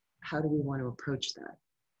how do we want to approach that?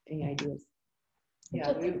 Any ideas?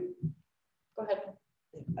 Yeah, Go ahead.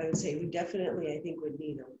 I would say we definitely, I think, would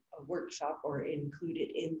need a workshop or include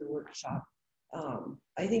it in the workshop.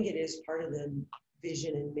 I think it is part of the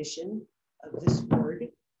vision and mission of this board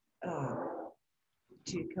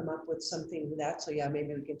to come up with something with that. So yeah,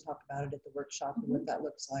 maybe we can talk about it at the workshop and what that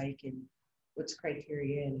looks like and what's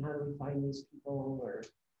criteria and how do we find these people, or,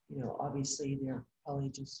 you know, obviously they'll probably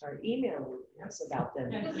just start emailing us about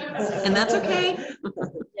them. And that's okay.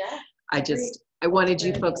 Yeah. I wanted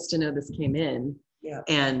you folks to know this came in, yeah,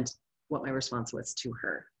 and what my response was to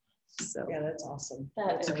her. So yeah, that's awesome. That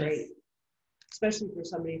That's is great. Especially for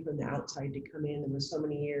somebody from the outside to come in and with so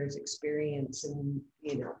many years experience and,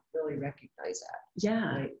 you know, really recognize that.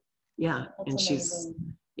 yeah, Right? yeah. That's And she's,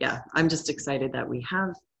 amazing. yeah, I'm just excited that we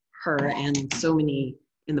have her and so many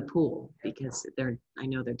in the pool because I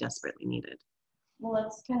know they're desperately needed. Well,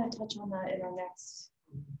 let's kind of touch on that in our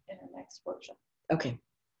next workshop. Okay.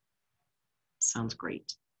 Sounds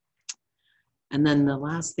great. And then the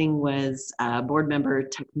last thing was board member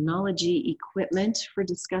technology equipment for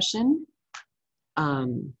discussion.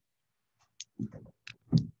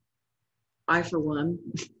 I, for one,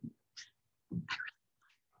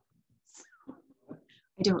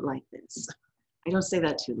 I don't like this. I don't say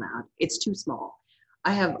that too loud. It's too small.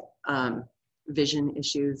 I have vision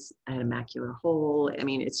issues. I had a macular hole. I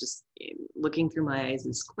mean, it's just looking through my eyes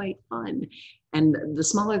is quite fun. And the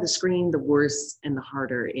smaller the screen, the worse and the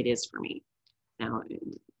harder it is for me. Now,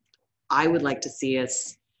 I would like to see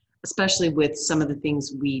us, especially with some of the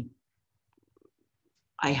things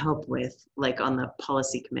I help with, like on the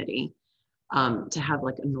policy committee, to have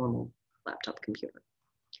like a normal laptop computer.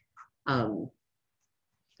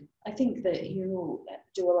 I think that you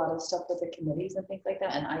do a lot of stuff with the committees and things like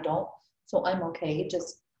that, and I don't. So I'm okay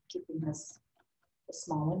just keeping this a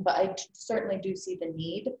small one, but I certainly do see the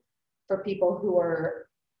need for people who are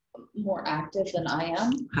more active than I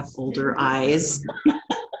am. Have older eyes.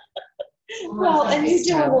 Well, and you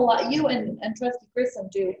do a whole lot. You and Trustee Grissom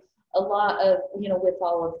do a lot of, with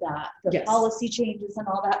all of that, the Yes. policy changes and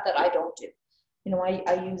all that I don't do.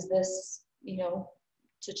 I use this,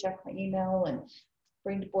 to check my email and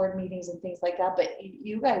bring to board meetings and things like that, but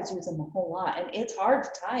you guys use them a whole lot, and it's hard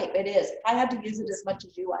to type. It is. If I had to use it as much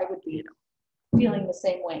as you, I would be feeling the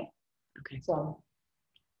same way. Okay. So.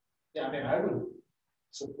 Yeah, I mean, I would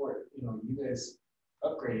support, you guys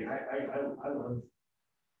upgrading. I love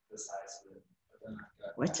the size of it. But then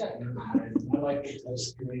What? I like the touch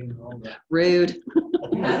screen and all that. Rude.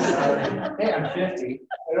 Hey, I'm 50.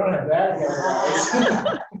 I don't have that kind of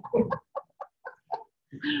eyes.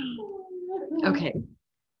 Okay.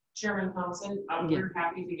 Chairman Thompson, we're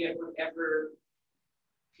happy to get whatever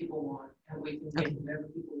people want, and we can get whatever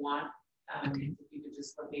people want. If you could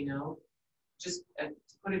just let me know, just to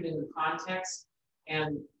put it into context,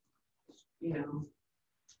 and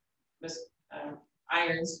Miss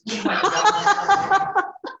Irons. I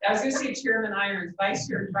was going to say Chairman Irons, Vice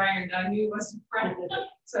Chairman Irons. I knew he wasn't right.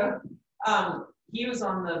 So he was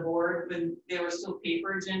on the board when there were still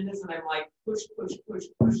paper agendas, and I'm like, push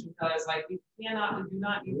until I was like, we do not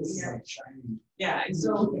need to hear. Yeah, and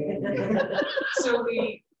so so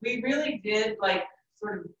we really did like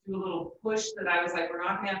sort of do a little push that I was like, we're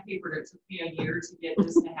not gonna have paper. It took me a year to get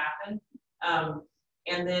this to happen.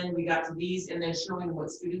 And then we got to these, and then showing what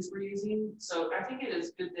students were using. So I think it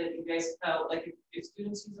is good that you guys felt like if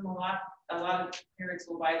students use them a lot of parents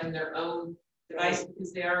will buy them their own device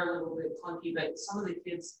because they are a little bit clunky, but some of the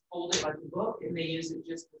kids hold it like a book and they use it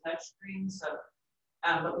just the touch screen. So,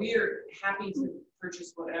 but we are happy to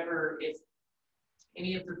purchase whatever. If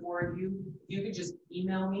any of the board, you could just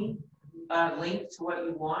email me a link to what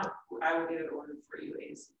you want. I will get it ordered for you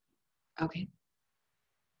ASAP. Okay.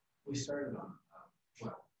 We started on,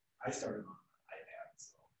 I started on iPad,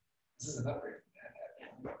 so this is an upgrade from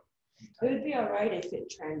that. It would be all right if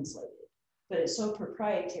it translated, but it's so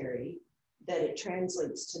proprietary that it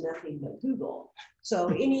translates to nothing but Google. So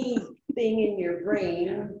anything in your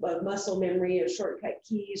brain, muscle memory or shortcut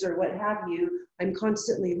keys or what have you, I'm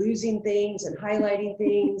constantly losing things and highlighting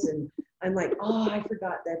things, and I'm like, oh, I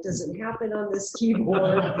forgot that doesn't happen on this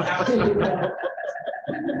keyboard.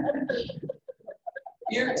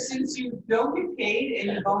 Since you don't get paid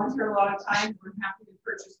and you volunteer a lot of time, we're happy to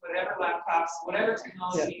purchase whatever laptops, whatever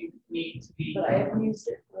technology you need to be. But I haven't used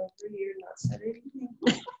it for 3 years, not said anything.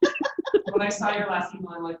 When I saw your last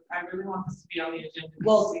email, I'm like, I really want this to be on the agenda.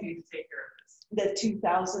 Well, we need to take care of this. The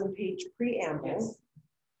 2,000-page preamble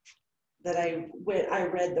that I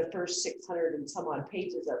read the first 600 and some odd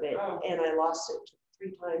pages of it, and I lost it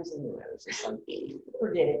 3 times, and I was just like,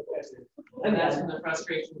 forget it. And that's when the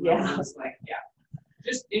frustration was like,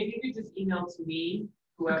 just if you could just email to me,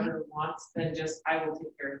 whoever wants, then just I will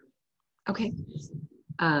take care of it. Okay.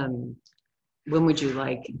 When would you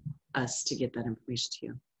like us to get that information to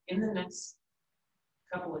you? In the next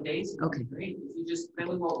couple of days. Okay. Great. If you just, then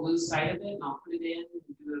we won't lose sight of it, and I'll put it in and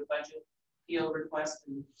do a budget PO request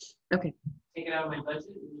and take it out of my budget,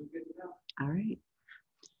 and we're good to go. All right.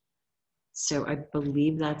 So I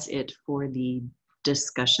believe that's it for the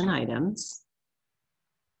discussion items.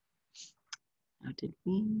 Now, did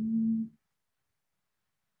we?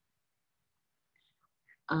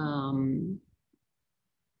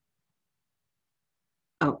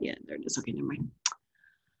 Oh yeah, there it is. Okay, never mind.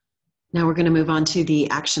 Now we're going to move on to the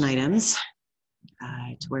action items,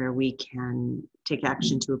 to where we can take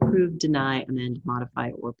action to approve, deny, amend, modify,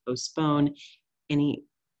 or postpone any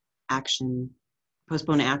action,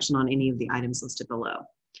 postpone action on any of the items listed below.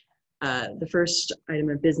 The first item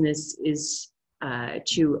of business is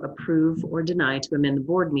to approve or deny to amend the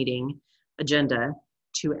board meeting agenda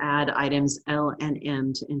to add items L and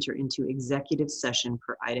M to enter into executive session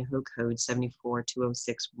per Idaho Code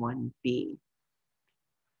 742061B.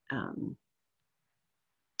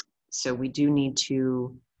 So we do need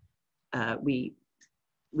to, we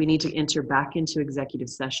need to enter back into executive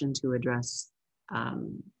session to address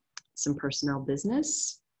some personnel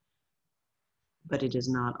business, but it is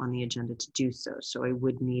not on the agenda to do so. So I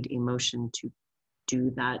would need a motion to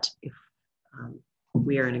do that if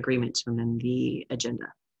we are in agreement to amend the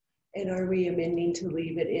agenda. And are we amending to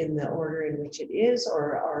leave it in the order in which it is,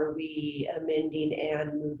 or are we amending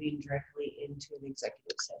and moving directly into an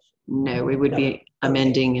executive session? No, we would be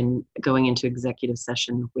amending and going into executive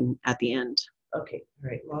session when at the end. Okay, all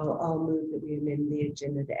right. Well, I'll move that we amend the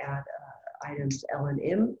agenda to add items L and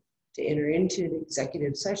M to enter into the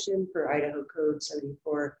executive session for Idaho Code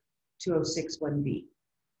 742061B.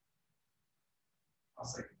 I'll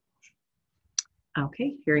second.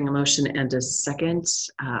 Okay, hearing a motion and a second.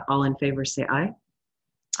 All in favor say aye.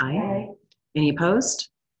 Aye. Aye. Any opposed?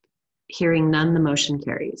 Hearing none, the motion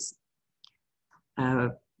carries.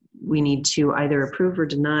 we need to either approve or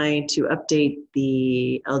deny to update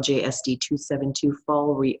the LJSD 272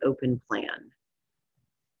 fall reopen plan.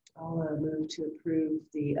 I'll move to approve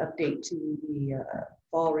the update to the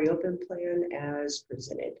fall reopen plan as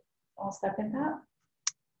presented. I'll second that.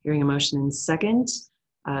 Hearing a motion in second.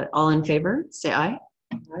 All in favor, say aye.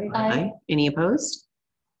 Aye. Aye. Any opposed?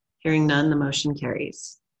 Hearing none, the motion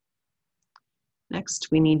carries. Next,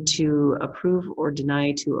 we need to approve or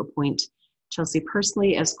deny to appoint Chelsea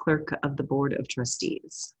Pursley as clerk of the Board of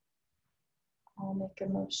Trustees. I'll make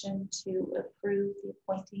a motion to approve the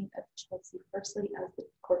appointing of Chelsea Pursley as the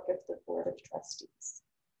clerk of the Board of Trustees.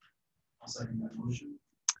 I'll second that motion.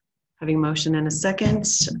 Having a motion and a second,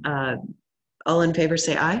 all in favor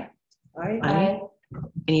say aye. Aye. Aye.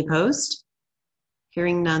 Any opposed?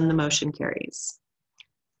 Hearing none, the motion carries.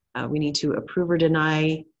 We need to approve or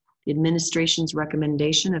deny the administration's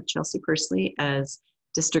recommendation of Chelsea Pursley as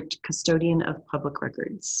District Custodian of Public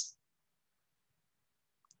Records.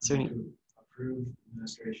 Is there any? Approve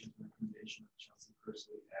administration's recommendation of Chelsea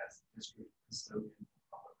Pursley as District Custodian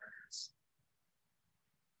of Public Records.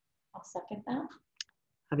 I'll second that.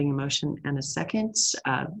 Having a motion and a second,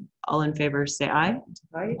 all in favor say aye.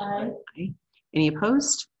 Aye. Aye. Aye. Any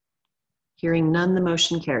opposed? Hearing none, the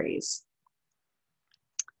motion carries.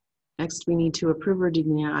 Next, we need to approve or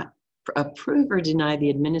deny the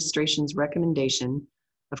administration's recommendation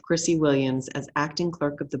of Chrissy Williams as acting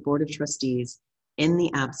clerk of the Board of Trustees in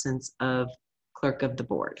the absence of clerk of the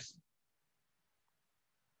board.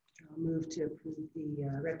 I'll move to approve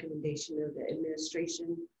the recommendation of the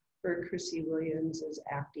administration for Chrissy Williams as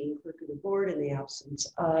acting clerk of the board in the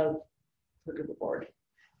absence of clerk of the board.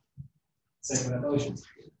 Second that motion.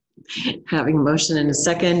 Having a motion and a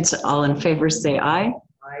second, all in favor say aye.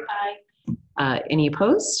 Aye. Any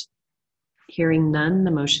opposed? Hearing none,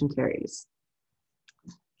 the motion carries.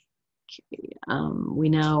 Okay, we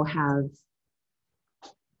now have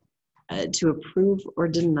to approve or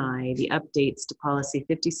deny the updates to policy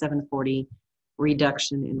 5740,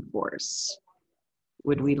 reduction in force.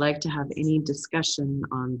 Would we like to have any discussion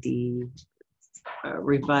on the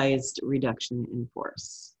revised reduction in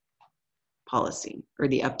force policy, or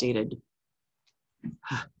the updated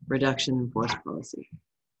reduction in force policy?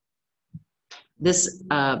 This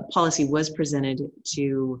policy was presented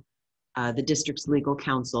to the district's legal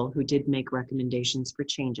counsel, who did make recommendations for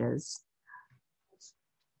changes.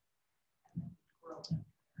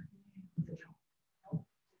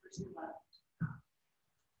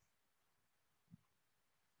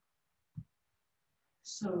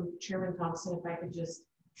 So Chairman Thompson, if I could just,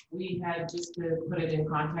 we had, just to put it in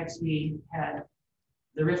context, we had,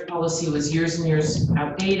 the RIF policy was years and years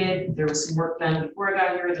outdated. There was some work done before I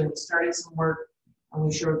got here, then we started some work and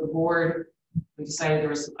we showed the board. We decided there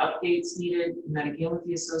were some updates needed. We met again with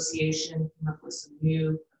the association, came up with some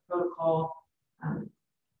new protocol.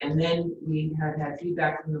 And then we had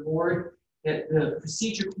feedback from the board that the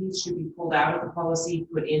procedure piece should be pulled out of the policy,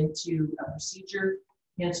 put into a procedure.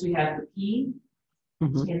 Hence we had the P.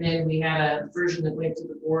 And then we had a version that went to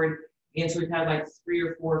the board. And so we've had like 3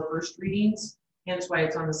 or 4 first readings, hence why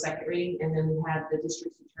it's on the second reading. And then we had the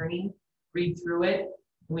district's attorney read through it.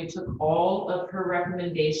 And we took all of her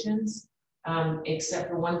recommendations, except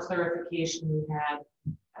for one clarification we had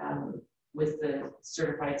with the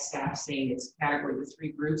certified staff saying it's category, the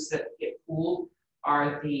 3 groups that get pooled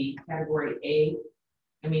are the category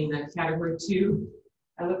the category 2.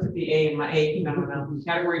 I looked at the A in my A, no,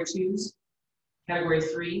 category 2s. Category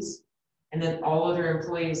 3s, and then all other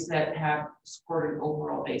employees that have scored an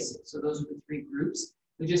overall basic. So those are the 3 groups.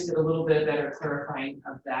 We just did a little bit better clarifying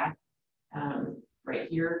of that right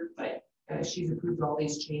here, but she's approved all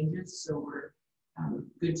these changes, so we're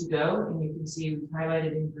good to go. And you can see we've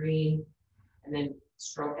highlighted in green and then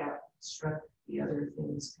struck the other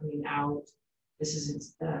things coming out. This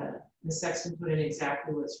is Ms. Sexton put in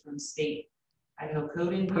exactly what's from state Idaho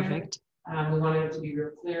code in here. Perfect. We wanted it to be real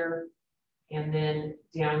clear. And then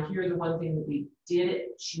down here, the one thing that we did,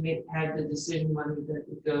 she had the decision whether that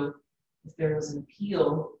would go, if there was an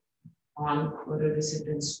appeal on whether this had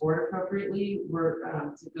been scored appropriately, we're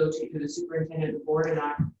to go to the superintendent of the board and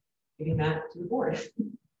not giving that to the board.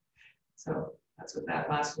 So that's what that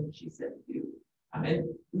last one she said to do. And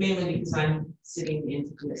mainly because I'm sitting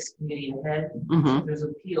into this committee ahead. So if there's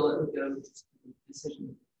an appeal, it would go to the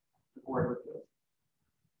decision the board would go.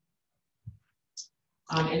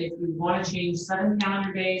 And if we want to change 7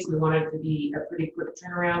 calendar days, we want it to be a pretty quick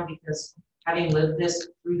turnaround, because having lived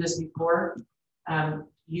through this before,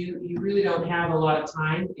 you really don't have a lot of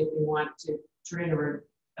time if you want to turn in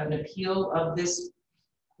an appeal of this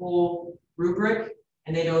whole rubric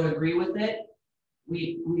and they don't agree with it.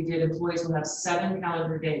 we did employees will have 7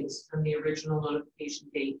 calendar days from the original notification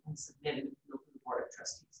date and submitted to the Board of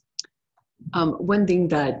Trustees. One thing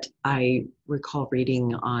that I recall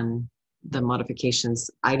reading on the modifications,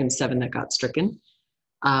 item 7 that got stricken,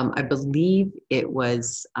 I believe it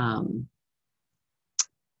was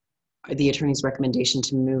the attorney's recommendation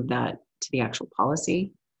to move that to the actual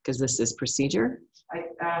policy, because this is procedure.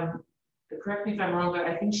 Correct me if I'm wrong, but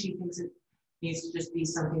I think she thinks it needs to just be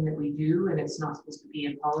something that we do and it's not supposed to be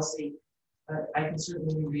in policy. But I can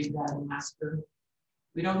certainly read that and ask her.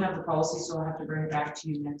 We don't have the policy, so I'll have to bring it back to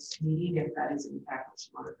you next meeting if that is in fact what she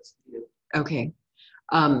wanted us to do. Okay.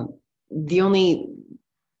 The only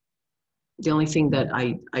thing that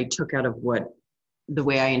I took out of the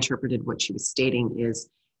way I interpreted what she was stating is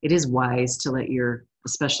it is wise to let your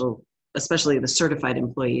especially the certified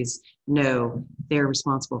employees know they're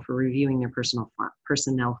responsible for reviewing their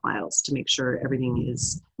personnel files to make sure everything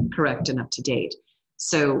is correct and up to date.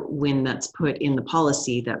 So when that's put in the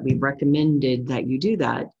policy that we've recommended that you do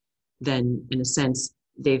that, then in a sense,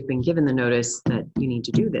 they've been given the notice that you need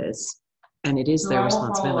to do this, and it is their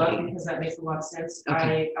responsibility. Follow up because that makes a lot of sense.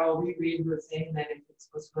 Okay. I'll reread her thing, and then if it's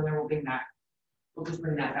supposed to go there, we'll just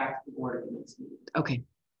bring that back to the board at the next meeting. Okay.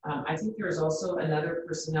 I think there is also another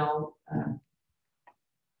personnel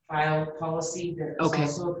file policy that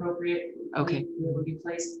is also appropriate. Okay. Would be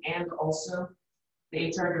placed, and also the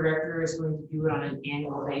HR director is going to do it on an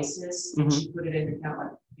annual basis, and she put it into account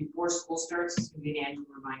like before school starts. It's going to be an annual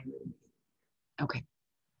reminder. Okay.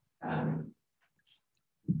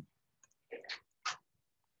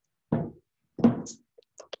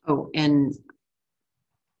 Oh, and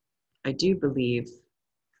I do believe,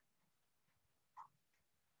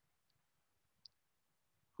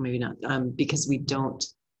 maybe not, because we don't,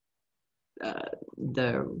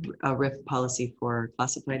 the RIF policy for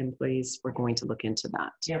classified employees, we're going to look into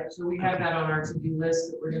that. Yeah, so we have that on our to-do list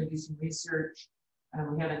that we're going to do some research.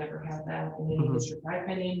 We haven't ever had that in any district I've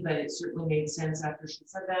been in, but it certainly made sense after she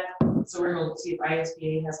said that. So we're going to see if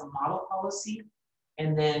ISBA has a model policy,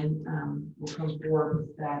 and then we'll come forward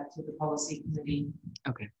with that to the policy committee.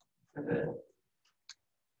 Okay. For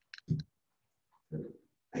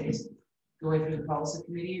I guess going through the policy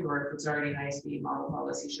committee, or if it's already an ISBA model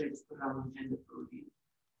policy, should I just put it on the agenda for review?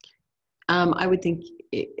 I would think,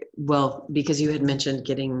 well, because you had mentioned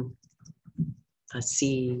getting a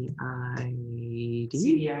CDI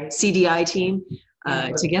team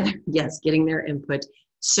together. Yes, getting their input.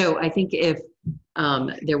 So I think if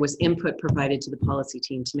there was input provided to the policy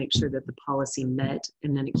team to make sure that the policy met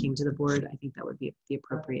and then it came to the board, I think that would be the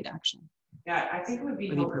appropriate action. Yeah, I think it would be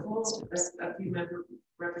helpful if a few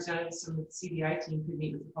representatives from the CDI team could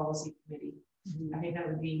meet with the policy committee. I think that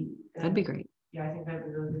would be that'd be great. Yeah, I think that would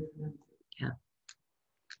be really good for them. Yeah.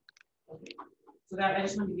 Okay. So that I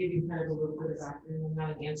just want to give you kind of a little bit of background. I'm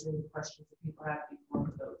not answering the questions that people have before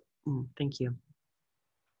the vote. Thank you.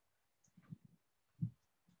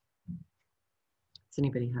 Does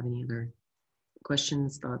anybody have any other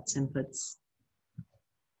questions, thoughts, inputs?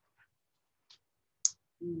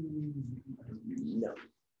 No.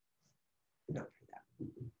 Not for that.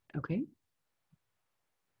 Okay.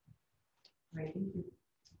 Right, thank you.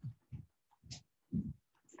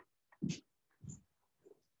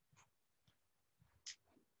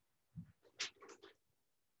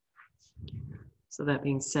 So that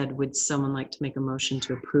being said, would someone like to make a motion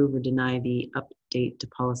to approve or deny the update to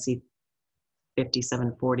policy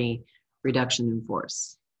 5740, reduction in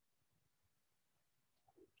force?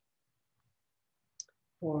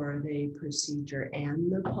 For the procedure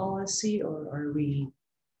and the policy, or are we?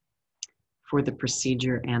 For the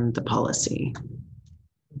procedure and the policy.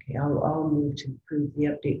 Okay, I'll move to approve the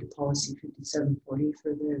update to policy 5740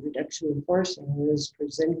 for the reduction in force and as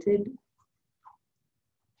presented.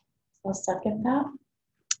 I'll second that.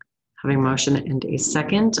 Having a motion and a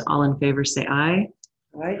second, all in favor say aye.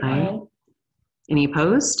 Aye. Aye. Any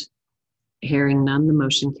opposed? Hearing none, the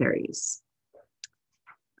motion carries.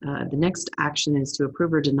 The next action is to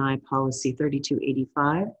approve or deny policy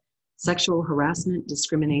 3285, sexual harassment,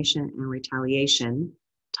 discrimination, and retaliation,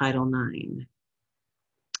 Title IX.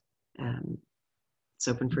 It's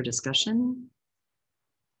open for discussion.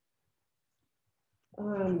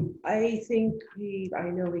 I think I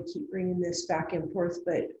know we keep bringing this back and forth,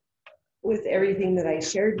 but with everything that I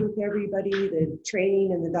shared with everybody, the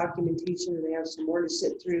training and the documentation, and they have some more to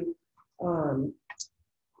sit through,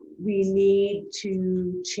 we need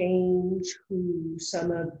to change who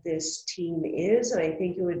some of this team is. And I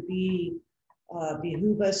think it would be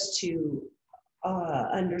behoove us to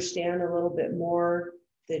understand a little bit more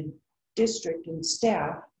the district and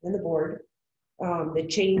staff and the board the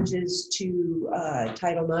changes to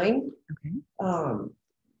Title IX. Okay.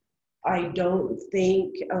 I don't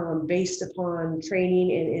think, based upon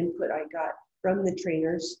training and input I got from the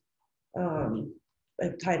trainers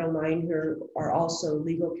of Title IX, who are also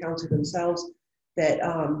legal counsel themselves, that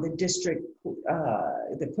the district,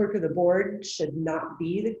 the clerk of the board should not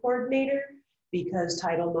be the coordinator, because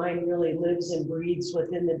Title IX really lives and breathes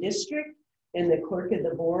within the district. And the clerk of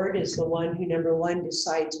the board is the one who, number one,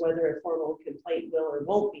 decides whether a formal complaint will or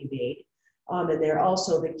won't be made. And they're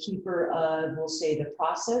also the keeper of, we'll say, the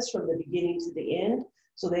process from the beginning to the end.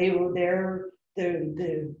 So they're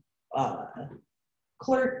the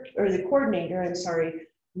clerk, or the coordinator, I'm sorry,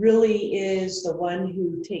 really is the one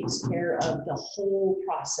who takes care of the whole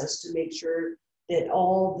process to make sure that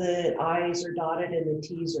all the I's are dotted and the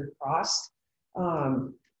T's are crossed.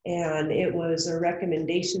 And it was a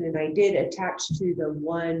recommendation, and I did attach to the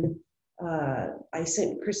one, I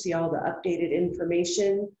sent Chrissy all the updated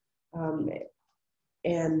information.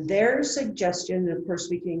 And their suggestion, and of course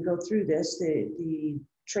we can go through this, the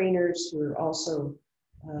trainers who are also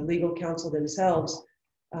legal counsel themselves,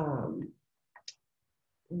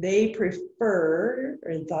 they prefer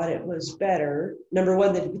and thought it was better. Number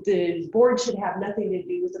one, the board should have nothing to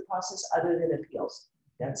do with the process other than appeals.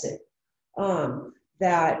 That's it.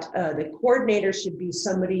 That the coordinator should be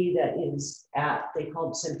somebody that is at, they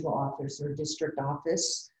called central office or district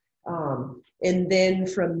office. And then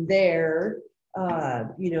from there,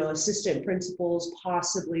 assistant principals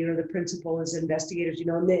possibly, or the principal as investigators,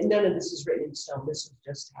 none of this is written in stone. This is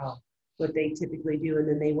just what they typically do. And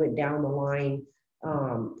then they went down the line.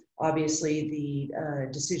 Obviously the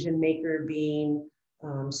decision maker being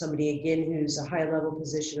somebody, again, who's a high level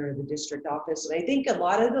position, or the district office. And I think a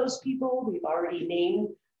lot of those people we've already named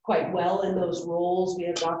quite well in those roles. We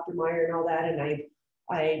have Dr. Meyer and all that. And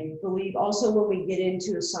I believe also when we get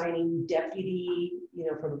into assigning deputy,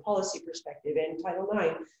 from a policy perspective, and Title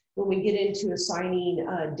IX, when we get into assigning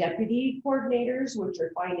deputy coordinators, which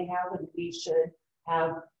are fine to have, and we should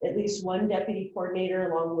have at least one deputy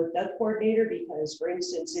coordinator along with the coordinator, because for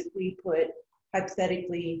instance, if we put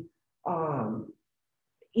hypothetically,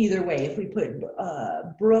 either way, if we put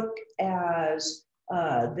Brooke as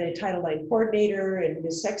the Title IX coordinator and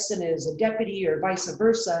Ms. Sexton as a deputy, or vice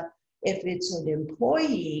versa, if it's an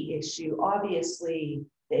employee issue, obviously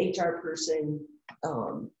the HR person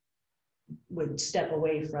would step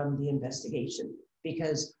away from the investigation,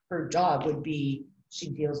 because her job would be, she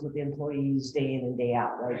deals with the employees day in and day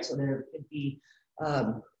out, right? So there could be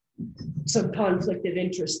some conflict of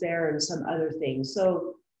interest there and some other things.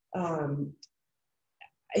 So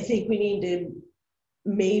I think we need to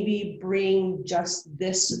maybe bring just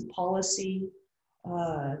this policy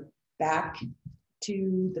back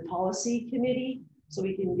to the policy committee so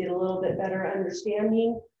we can get a little bit better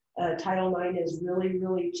understanding. Title IX has really,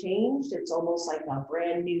 really changed. It's almost like a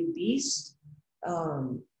brand new beast.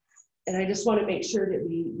 And I just want to make sure that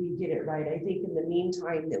we get it right. I think in the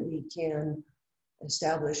meantime that we can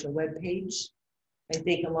establish a web page. I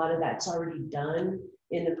think a lot of that's already done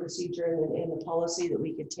in the procedure and in the policy, that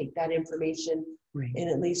we could take that information and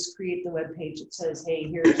at least create the web page that says, hey,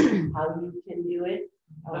 here's how you can do it.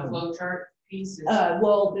 The flow chart piece.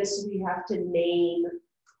 Well, this, we have to name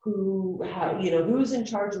who's in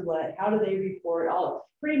charge of what, how do they report,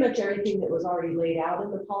 pretty much everything that was already laid out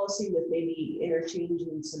in the policy, with maybe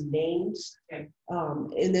interchanging some names. Okay.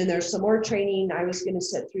 And then there's some more training I was going to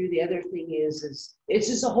set through. The other thing is it's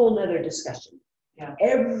just a whole nother discussion. Yeah.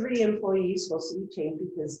 Every employee is supposed to be trained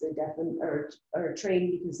because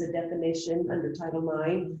trained because the definition under Title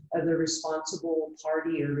IX of the responsible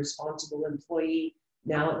party or responsible employee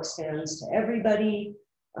now extends to everybody.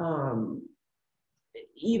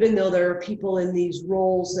 Even though there are people in these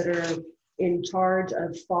roles that are in charge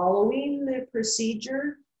of following the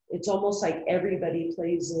procedure, it's almost like everybody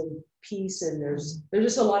plays a piece, and there's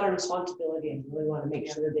just a lot of responsibility, and really want to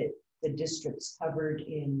make sure that the district's covered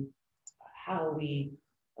in how we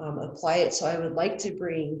apply it. So I would like to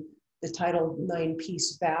bring the Title IX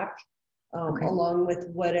piece back, along with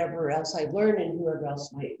whatever else I've learned and whoever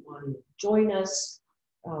else might want to join us.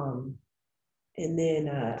 And then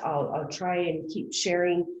I'll try and keep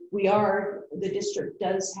sharing. The district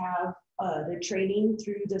does have the training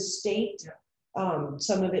through the state.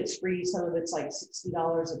 Some of it's free, some of it's like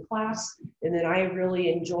 $60 a class. And then I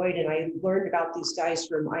really enjoyed, and I learned about these guys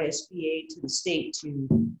from ISBA to the state to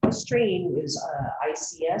this training was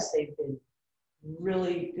ICS. They've been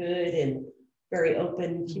really good and very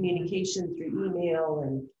open communication through email,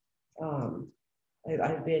 and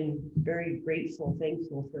I've been very grateful,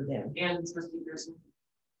 thankful for them. And Trustee Pearson,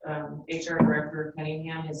 HR Director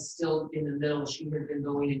Cunningham is still in the middle. She had been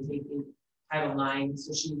going and taking Title IX,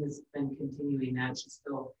 so she has been continuing that. She's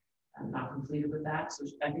still not completed with that, so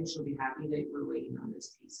I think she'll be happy that we're waiting on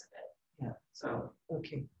this piece of it. Yeah. So.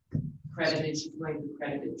 Okay. Credited, she's going through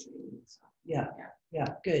credited training, so. Yeah,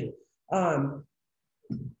 good.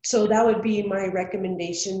 So that would be my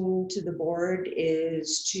recommendation to the board,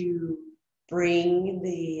 is to bring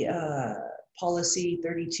the policy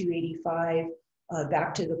 3285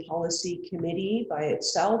 back to the policy committee by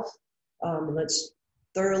itself. Let's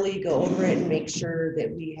thoroughly go over it and make sure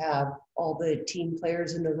that we have all the team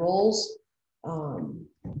players in the roles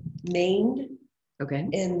named. Okay.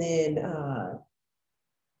 And then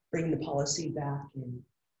bring the policy back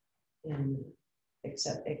and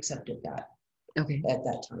accept it that. Okay. At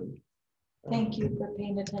that time. Thank you for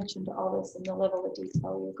paying attention to all this and the level of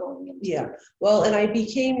detail you're going into. Yeah, well, and I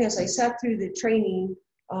became, as I sat through the training,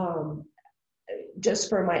 just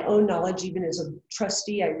for my own knowledge, even as a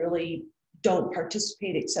trustee, I really don't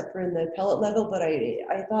participate except for in the appellate level, but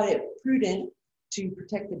I thought it prudent to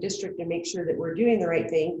protect the district and make sure that we're doing the right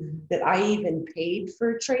thing, that I even paid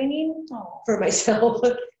for training for myself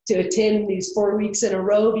to attend these 4 weeks in a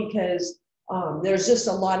row, because there's just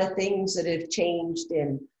a lot of things that have changed,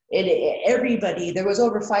 and everybody, there was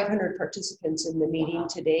over 500 participants in the meeting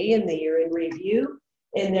today in the year in review,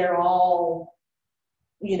 and they're all,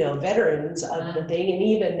 you know, veterans of the thing, and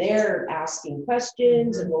even they're asking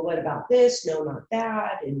questions and, well, what about this? No, not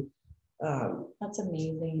that. And that's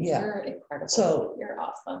amazing. Yeah. You're incredible. So you're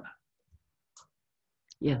awesome.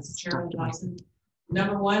 Yes. Chairman Johnson.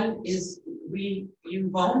 Number one is you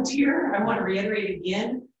volunteer. I want to reiterate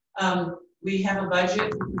again. We have a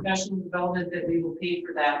budget for professional development that we will pay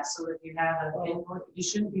for that. So if you have an input, you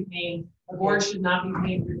shouldn't be paying, the board should not be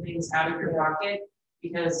paying for things out of your pocket,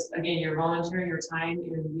 because again, you're volunteering your time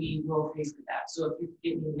and we will pay for that. So if you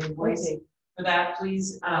give me an invoice for that,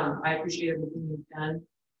 please, I appreciate everything you've done,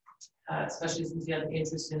 especially since you have the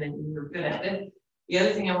interest in it and you're good at it. The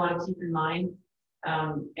other thing I want to keep in mind,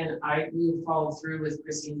 and I will follow through with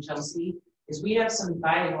Chrissy and Chelsea, is we have some,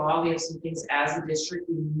 by law, we have some things as a district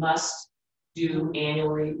we must do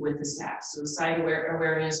annually with the staff. So site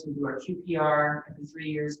awareness, we do our QPR every 3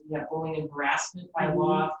 years. We have bullying and harassment by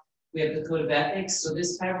law. We have the code of ethics. So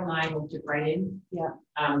this Title IX will fit right in. Yeah.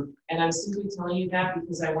 And I'm simply telling you that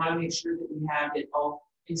because I want to make sure that we have it all,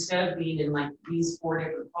 instead of being in like these 4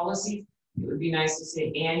 different policies, it would be nice to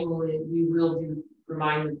say annually, we will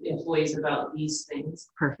remind employees about these things.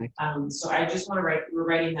 Perfect. So I just want to we're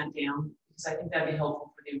writing that down because I think that'd be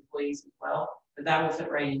helpful for the employees as well, but that will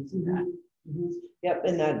fit right into that. Yep,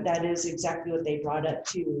 and that is exactly what they brought up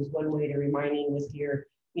too, is one way to reminding with your,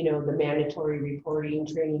 you know, the mandatory reporting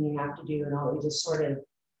training you have to do and all. We just sort of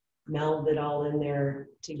meld it all in there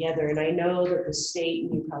together. And I know that the state,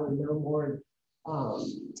 and you probably know more,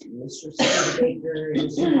 Mr. Baker and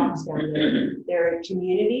Mr. Cox down there, they're a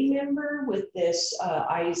community member with this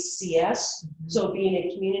ICS. So being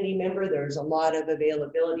a community member, there's a lot of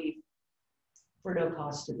availability for no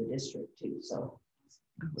cost to the district too. So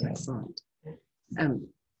excellent.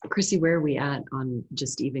 Chrissy, where are we at on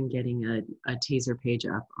just even getting a taser page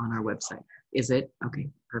up on our website? Is it? Okay,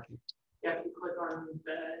 perfect. Yeah, if you click on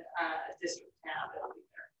the district tab, it'll be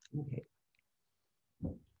there. Okay.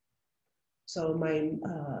 So my,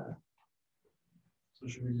 So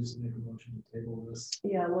should we just make a motion to table this?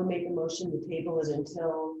 yeah, we'll make a motion to table it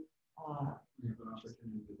until, We have an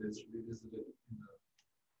opportunity to revisit it in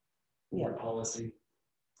the yeah, policy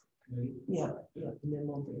committee. yeah, and then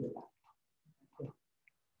we'll bring it back. Okay.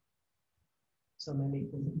 So maybe.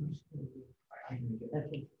 I can make it.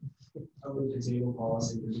 Okay. I would table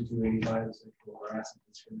policy 3285, sexual harassment,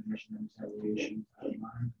 discrimination, and retaliation,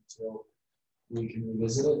 until we can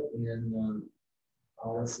revisit it in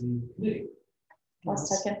policy committee. I'll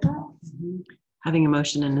second that. Having a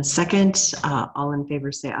motion and a second, all in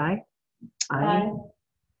favor say aye. Aye.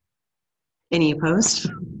 Any opposed?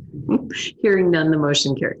 Hearing none, the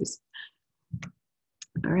motion carries.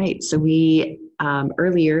 All right, so we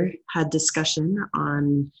earlier had discussion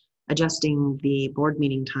on adjusting the board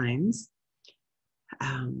meeting times.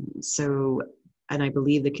 And I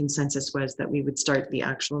believe the consensus was that we would start the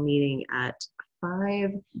actual meeting at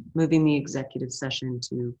 5, moving the executive session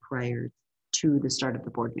to prior to the start of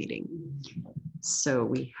the board meeting. So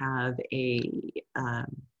we have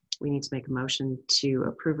we need to make a motion to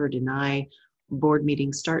approve or deny board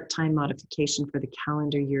meeting start time modification for the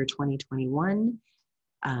calendar year 2021.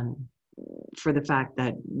 For the fact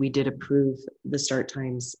that we did approve the start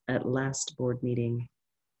times at last board meeting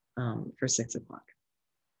for 6 o'clock.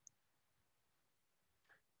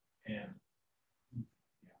 And yeah,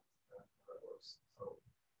 that works. So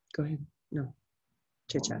Go ahead. No.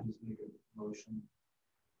 Chit chat. just make a motion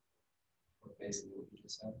for basically what you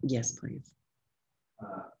just said. Yes, please.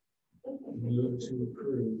 Move to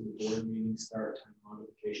approve the board meeting start time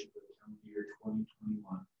modification for the calendar year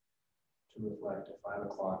 2021 to reflect a 5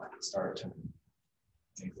 o'clock start time.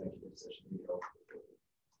 Executive session to be held.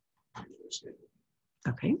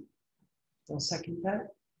 Okay. I'll second that.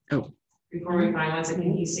 Before we finalize it,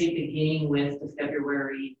 can you say beginning with the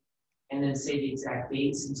February and then say the exact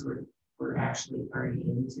date since we're actually already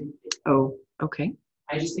into it? Oh, okay.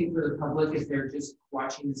 I just think for the public, if they're just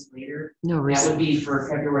watching this later, No that reason. would be for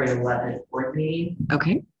February 11th board meeting.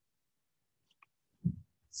 Okay.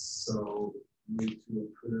 So move to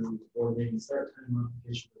approve board meeting start time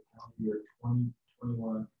modification for the calendar year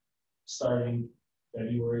 2021, starting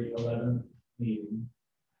February 11th meeting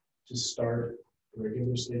to start the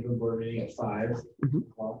regular scheduled board meeting at 5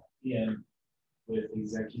 o'clock p.m. with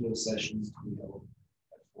executive sessions to be held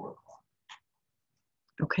at 4 o'clock.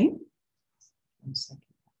 Okay.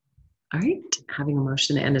 All right. Having a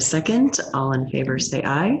motion and a second. All in favor say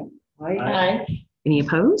aye. Aye. Any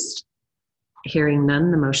opposed? Hearing none,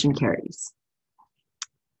 the motion carries.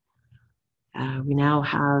 We now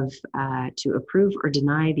have to approve or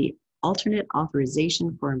deny the alternate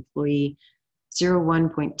authorization for employee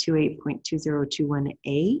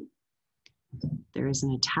 01.28.2021A. There is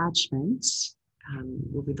an attachment.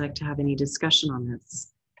 Would we like to have any discussion on this?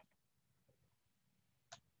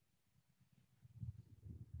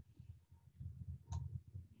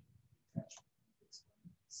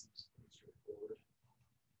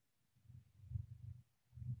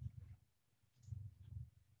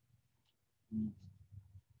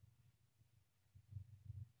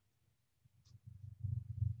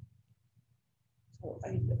 So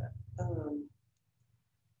I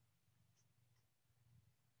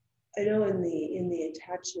know in the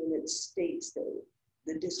attachment it states that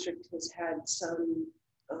the district has had some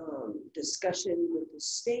discussion with the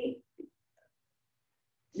state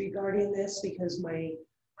regarding this, because my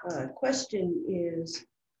question is,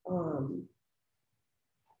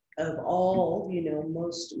 of all,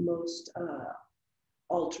 most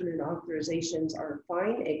alternate authorizations are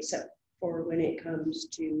fine except for when it comes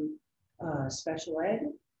to special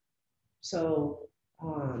ed. So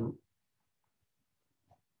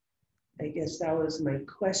I guess that was my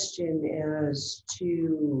question as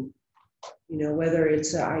to, whether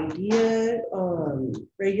it's an idea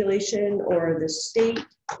regulation or the state.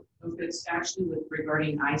 If it's actually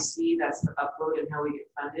regarding IC, that's the upload and how we get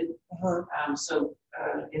funded. So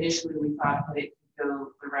initially we thought that it could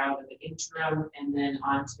go the route of the interim and then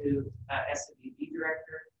onto SWB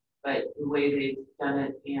director, but the way they've done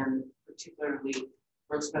it, and particularly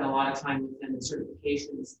Brooke spent a lot of time within the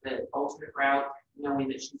certifications, the alternate route, knowing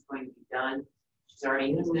that she's going to be done. She's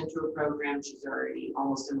already moved into a program. She's already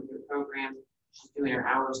almost done with her program. She's doing her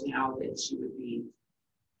hours now, that she would be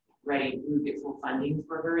ready. We would get full funding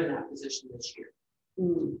for her in that position this year.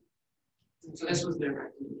 So this was their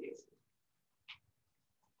recommendation.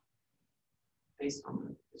 Based on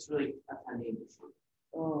that, it's really a funding issue.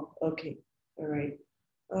 Oh, okay. All right.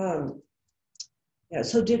 Yeah,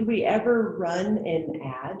 so did we ever run an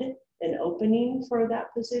ad, an opening for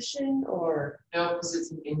that position, or? No, because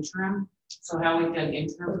it's an interim. So how we've done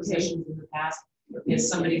interim positions in the past, if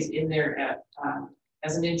somebody's in there at,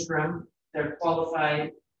 as an interim, they're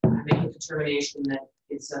qualified, make a determination that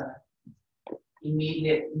it's a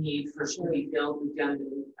immediate need for should be filled. We've done it,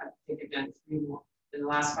 I think I've done 3 more. In the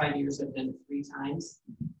last 5 years, I've done it 3 times.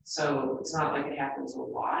 So it's not like it happens a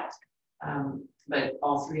lot. But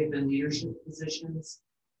all 3 have been leadership positions,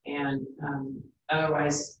 and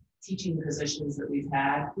otherwise teaching positions that we've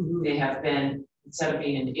had, they have been, instead of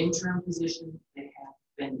being an interim position, they have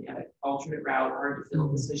been an alternate route, hard to fill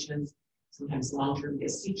positions. Sometimes long-term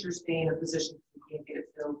guest teachers stay in a position if you can't get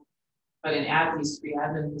it filled. But in these 3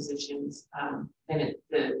 admin positions, then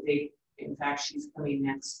in fact, she's coming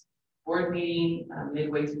next board meeting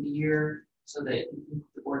midway through the year, so that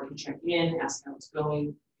the board can check in, ask how it's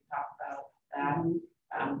going, talk about that.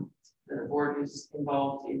 The board is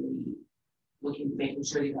involved in making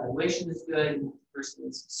sure the evaluation is good and the person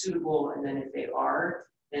is suitable, and then if they are,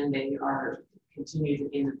 then they are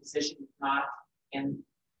continued in the position. If not, and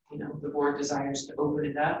the board desires to open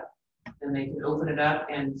it up, then they can open it up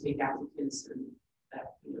and take applicants, and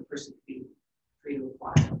that person could be free to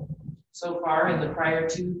apply. So far, in the prior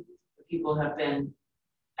 2, the people have been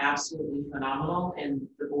absolutely phenomenal, and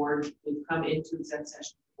the board, we've come into exec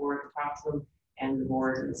session, the board to talk to them, and the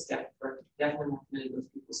board has definitely recommended those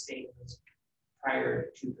people stay in those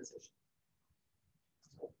prior 2 positions.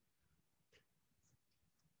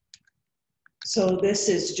 So this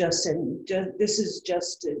is just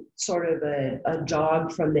sort of a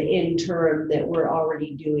jog from the interim that we're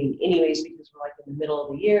already doing anyways, because we're like in the middle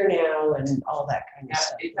of the year now and all that kind of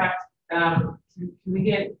stuff. In fact, can we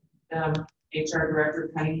get HR Director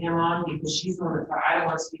Cunningham on, because she's the one that, I don't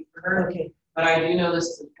want to speak for her. Okay. But I do know this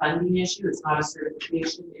is a funding issue. It's not a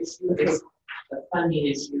certification issue. Okay. It's a funding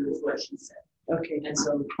issue is what she said. Okay. And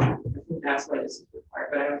so I think that's why this is required,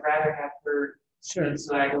 but I would rather have her speak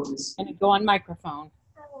so I don't just. And go on microphone.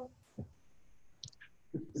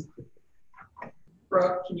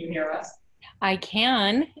 Brooke, can you hear us? I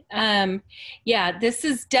can. Yeah, this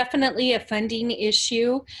is definitely a funding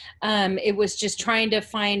issue. It was just trying to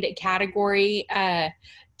find a category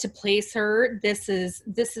to place her. This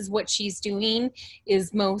is what she's doing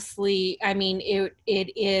is mostly, I mean,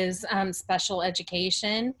 it is special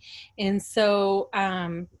education. And so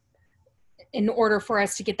in order for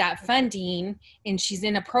us to get that funding, and she's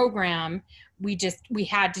in a program, we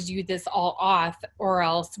had to do this all off, or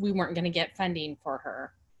else we weren't going to get funding for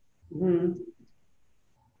her. Mm-hmm.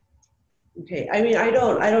 Okay, I mean, I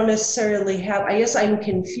don't necessarily have, I guess I'm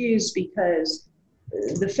confused because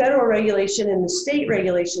the federal regulation and the state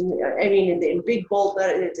regulation, I mean, in big bold,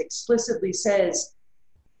 it explicitly says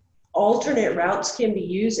alternate routes can be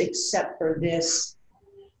used except for this,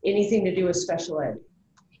 anything to do with special ed.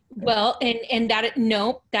 Well, and that,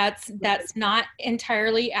 nope, that's not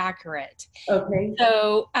entirely accurate. Okay.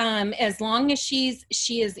 So as long as she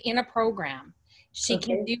is in a program, she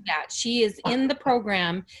can do that. She is in the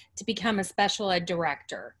program to become a special ed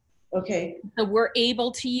director. Okay. So we're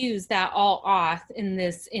able to use that all auth in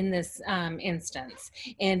this instance,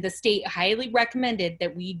 and the state highly recommended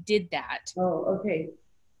that we did that. Oh, okay.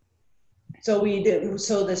 So we did.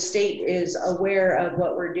 So the state is aware of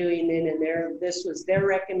what we're doing then, and this was their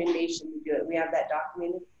recommendation to do it. We have that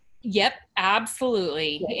documented. Yep,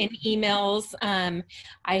 absolutely. Okay. In emails,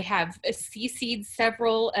 I have CC'd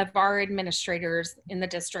several of our administrators in the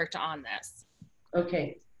district on this.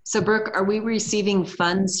 Okay. So Brooke, are we receiving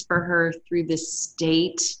funds for her through the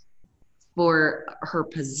state for her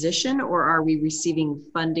position, or are we receiving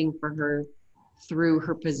funding for her through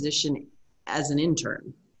her position as an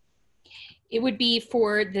intern? It would be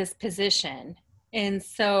for this position. And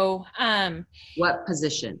so what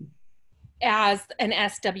position? As an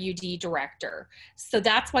SWD director. So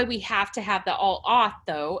that's why we have to have the all auth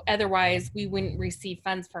though. Otherwise we wouldn't receive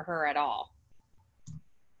funds for her at all.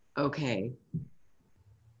 Okay.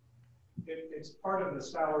 It's part of the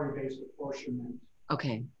salary-based apportionment.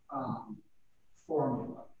 Okay.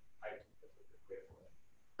 Formula.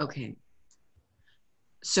 Okay.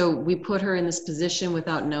 So we put her in this position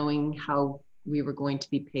without knowing how we were going to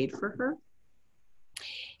be paid for her?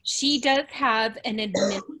 She does have an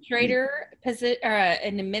administrator position,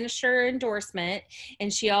 an administrator endorsement,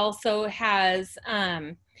 and she also has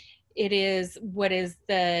it is what is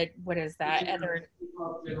that other?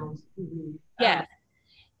 Yeah.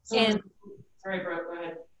 And sorry, Brooke, go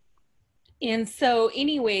ahead. And so,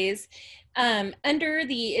 anyways, under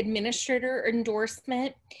the administrator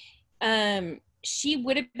endorsement, she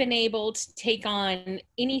would have been able to take on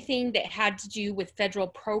anything that had to do with federal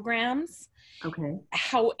programs. Okay.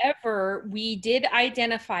 However, we did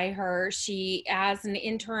identify her. She, as an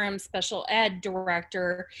interim special ed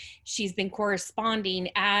director, she's been corresponding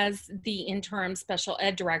as the interim special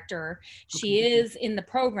ed director. She is in the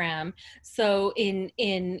program. So in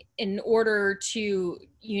order to,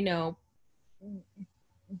 you know,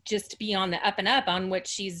 just be on the up and up on what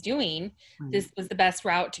she's doing, this was the best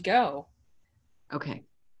route to go. Okay.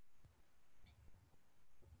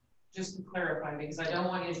 Just to clarify, because I don't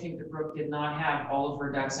want you to think that Brooke did not have all of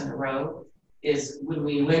her ducks in a row, is when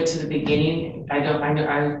we went to the beginning, I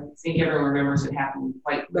think everyone remembers it happened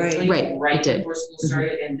quite quickly. Right before school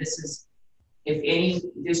started. And this is, if any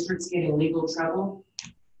district's getting legal trouble,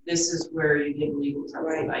 this is where you get in legal trouble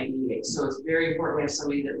with IDEA. So it's very important we have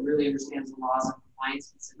somebody that really understands the laws and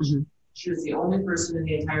compliance. She was the only person in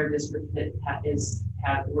the entire district that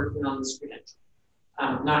had working on this credential.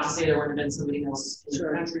 Not to say there wouldn't have been somebody else in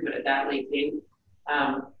the country, but at that late date.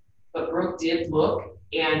 But Brooke did look,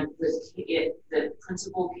 and the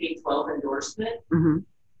principal K-12 endorsement,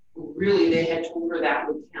 really they had told her that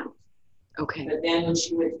would count. Okay. But then when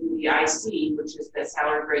she went through the IC, which is the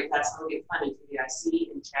salary grade, that's how we get funded through the IC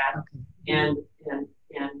and Chad. And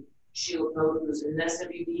Sheila Code, who's in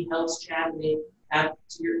SWD, helps Chad, and they have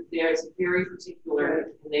there's very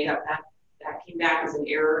particular, and they got that came back as an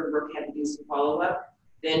error, and Brooke had to do some follow-up.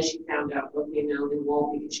 Then she found out, okay, no, they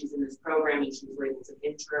won't, because she's in this program and she was labeled as an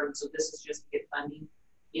interim. So this is just to get funding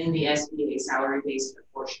in the SBA salary-based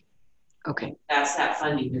portion. Okay. That's that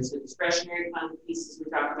funding. There's the discretionary fund pieces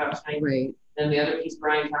we talked about tonight. Right. Then the other piece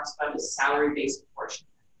Brian talks about is salary-based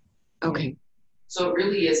apportionment. Okay. So it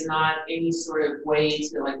really is not any sort of way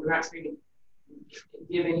to, like, we're not trying to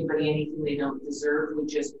give anybody anything they don't deserve. We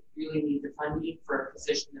just really need the funding for a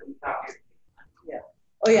position that we thought we were. Yeah.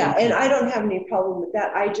 Oh yeah, and I don't have any problem with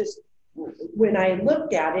that. I just, when I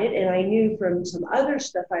looked at it, and I knew from some other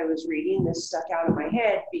stuff I was reading, this stuck out of my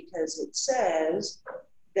head because it says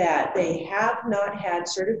that they have not had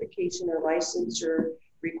certification or licensure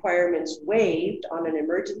requirements waived on an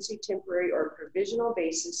emergency, temporary, or provisional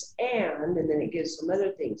basis, and then it gives some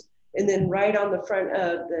other things. And then right on the front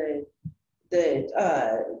of the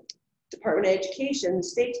Department of Education, the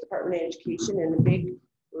state's Department of Education, in the big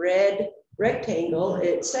red rectangle,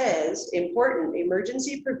 it says, important,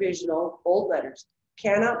 emergency provisional, bold letters,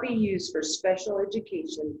 cannot be used for special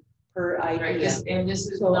education per idea. Right, and this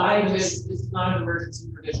is So this is not an emergency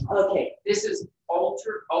provisional. Okay. This is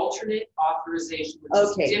alternate authorization, which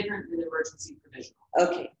is different than emergency provisional.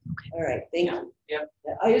 Okay. All right. Thank you. Yep.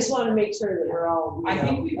 I just want to make sure that we're all. I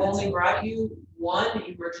think we've only brought you one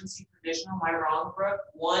emergency provisional. Am I wrong, Brooke?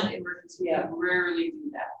 One emergency. Yeah. We rarely do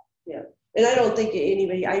that. Yeah. And I don't think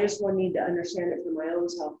anybody, I just need to understand it for my own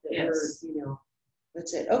self that Yes. we're,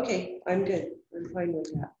 that's it. Okay, I'm good. I'm fine with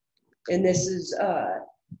that. And this is,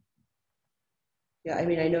 yeah, I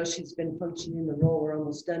mean, I know she's been functioning in the role. We're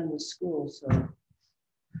almost done with school, so. Well,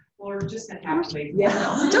 we're just gonna have to wait.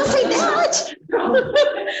 Yeah. Don't say that.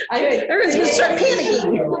 Everyone's gonna start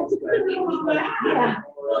panicking. Yeah.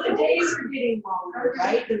 Well, the days are getting longer,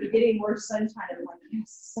 right? And we're getting more sunshine. I'm like,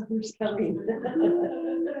 yes, summer's coming.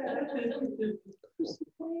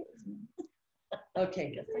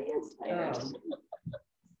 Okay.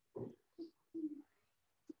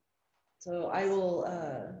 So I will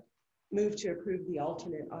move to approve the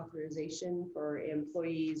alternate authorization for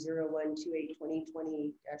employee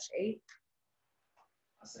 0128-2020-8.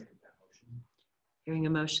 I'll second that motion. Hearing a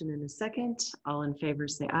motion in a second, all in favor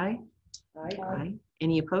say aye. Aye. Aye.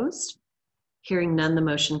 Any opposed? Hearing none, the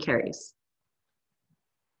motion carries.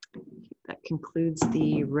 That concludes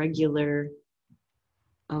the regular,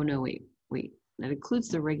 oh no, wait. That includes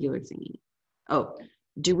the regular thingy. Oh,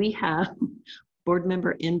 do we have board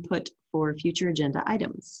member input for future agenda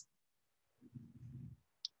items?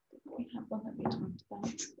 We have one that we talked about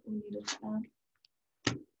that we needed to add.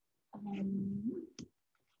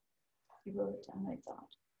 You wrote it down, I thought.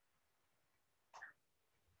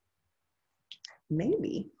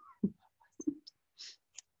 Maybe.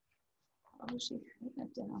 How was she writing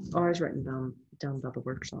it down? Oh, I was writing down about the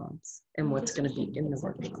workshops and what's going to be in the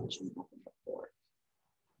workshops.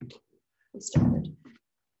 We started.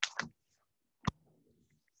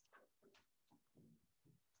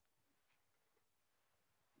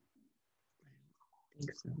 I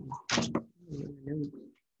think so.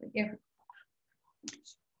 Here.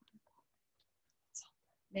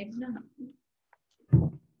 Maybe not.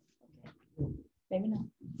 Okay. Maybe not.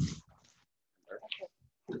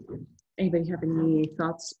 Anybody have any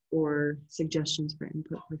thoughts or suggestions for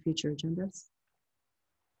input for future agendas?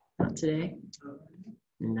 Not today.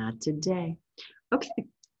 Not today. Okay.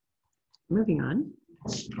 Moving on.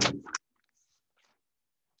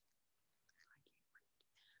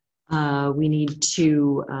 We need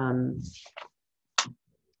to,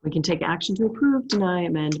 we can take action to approve, deny,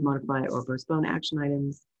 amend, modify, or postpone action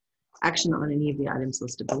items. Action on any of the items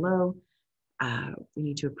listed below. We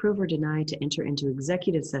need to approve or deny to enter into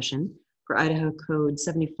executive session for Idaho Code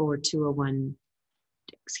 74201,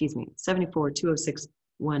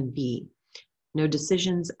 74206(1)(b). No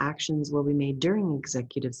decisions, actions will be made during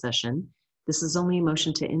executive session. This is only a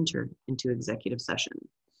motion to enter into executive session.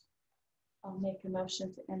 I'll make a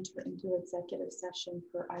motion to enter into executive session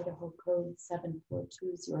for Idaho Code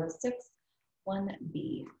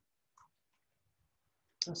 74206(1)(b).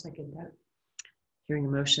 I'll second that. Hearing a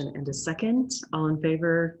motion and a second. All in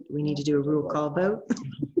favor, we need to do a roll call vote.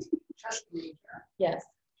 Trustee Major. Yes.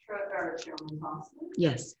 Chairman Thompson.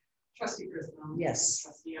 Yes. Trustee Griswold. Yes.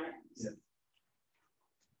 Trustee Irons. Yes.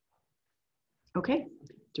 Okay.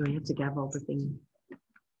 Do I have to gavel the thing?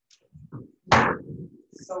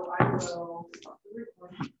 So I will stop the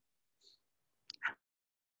recording.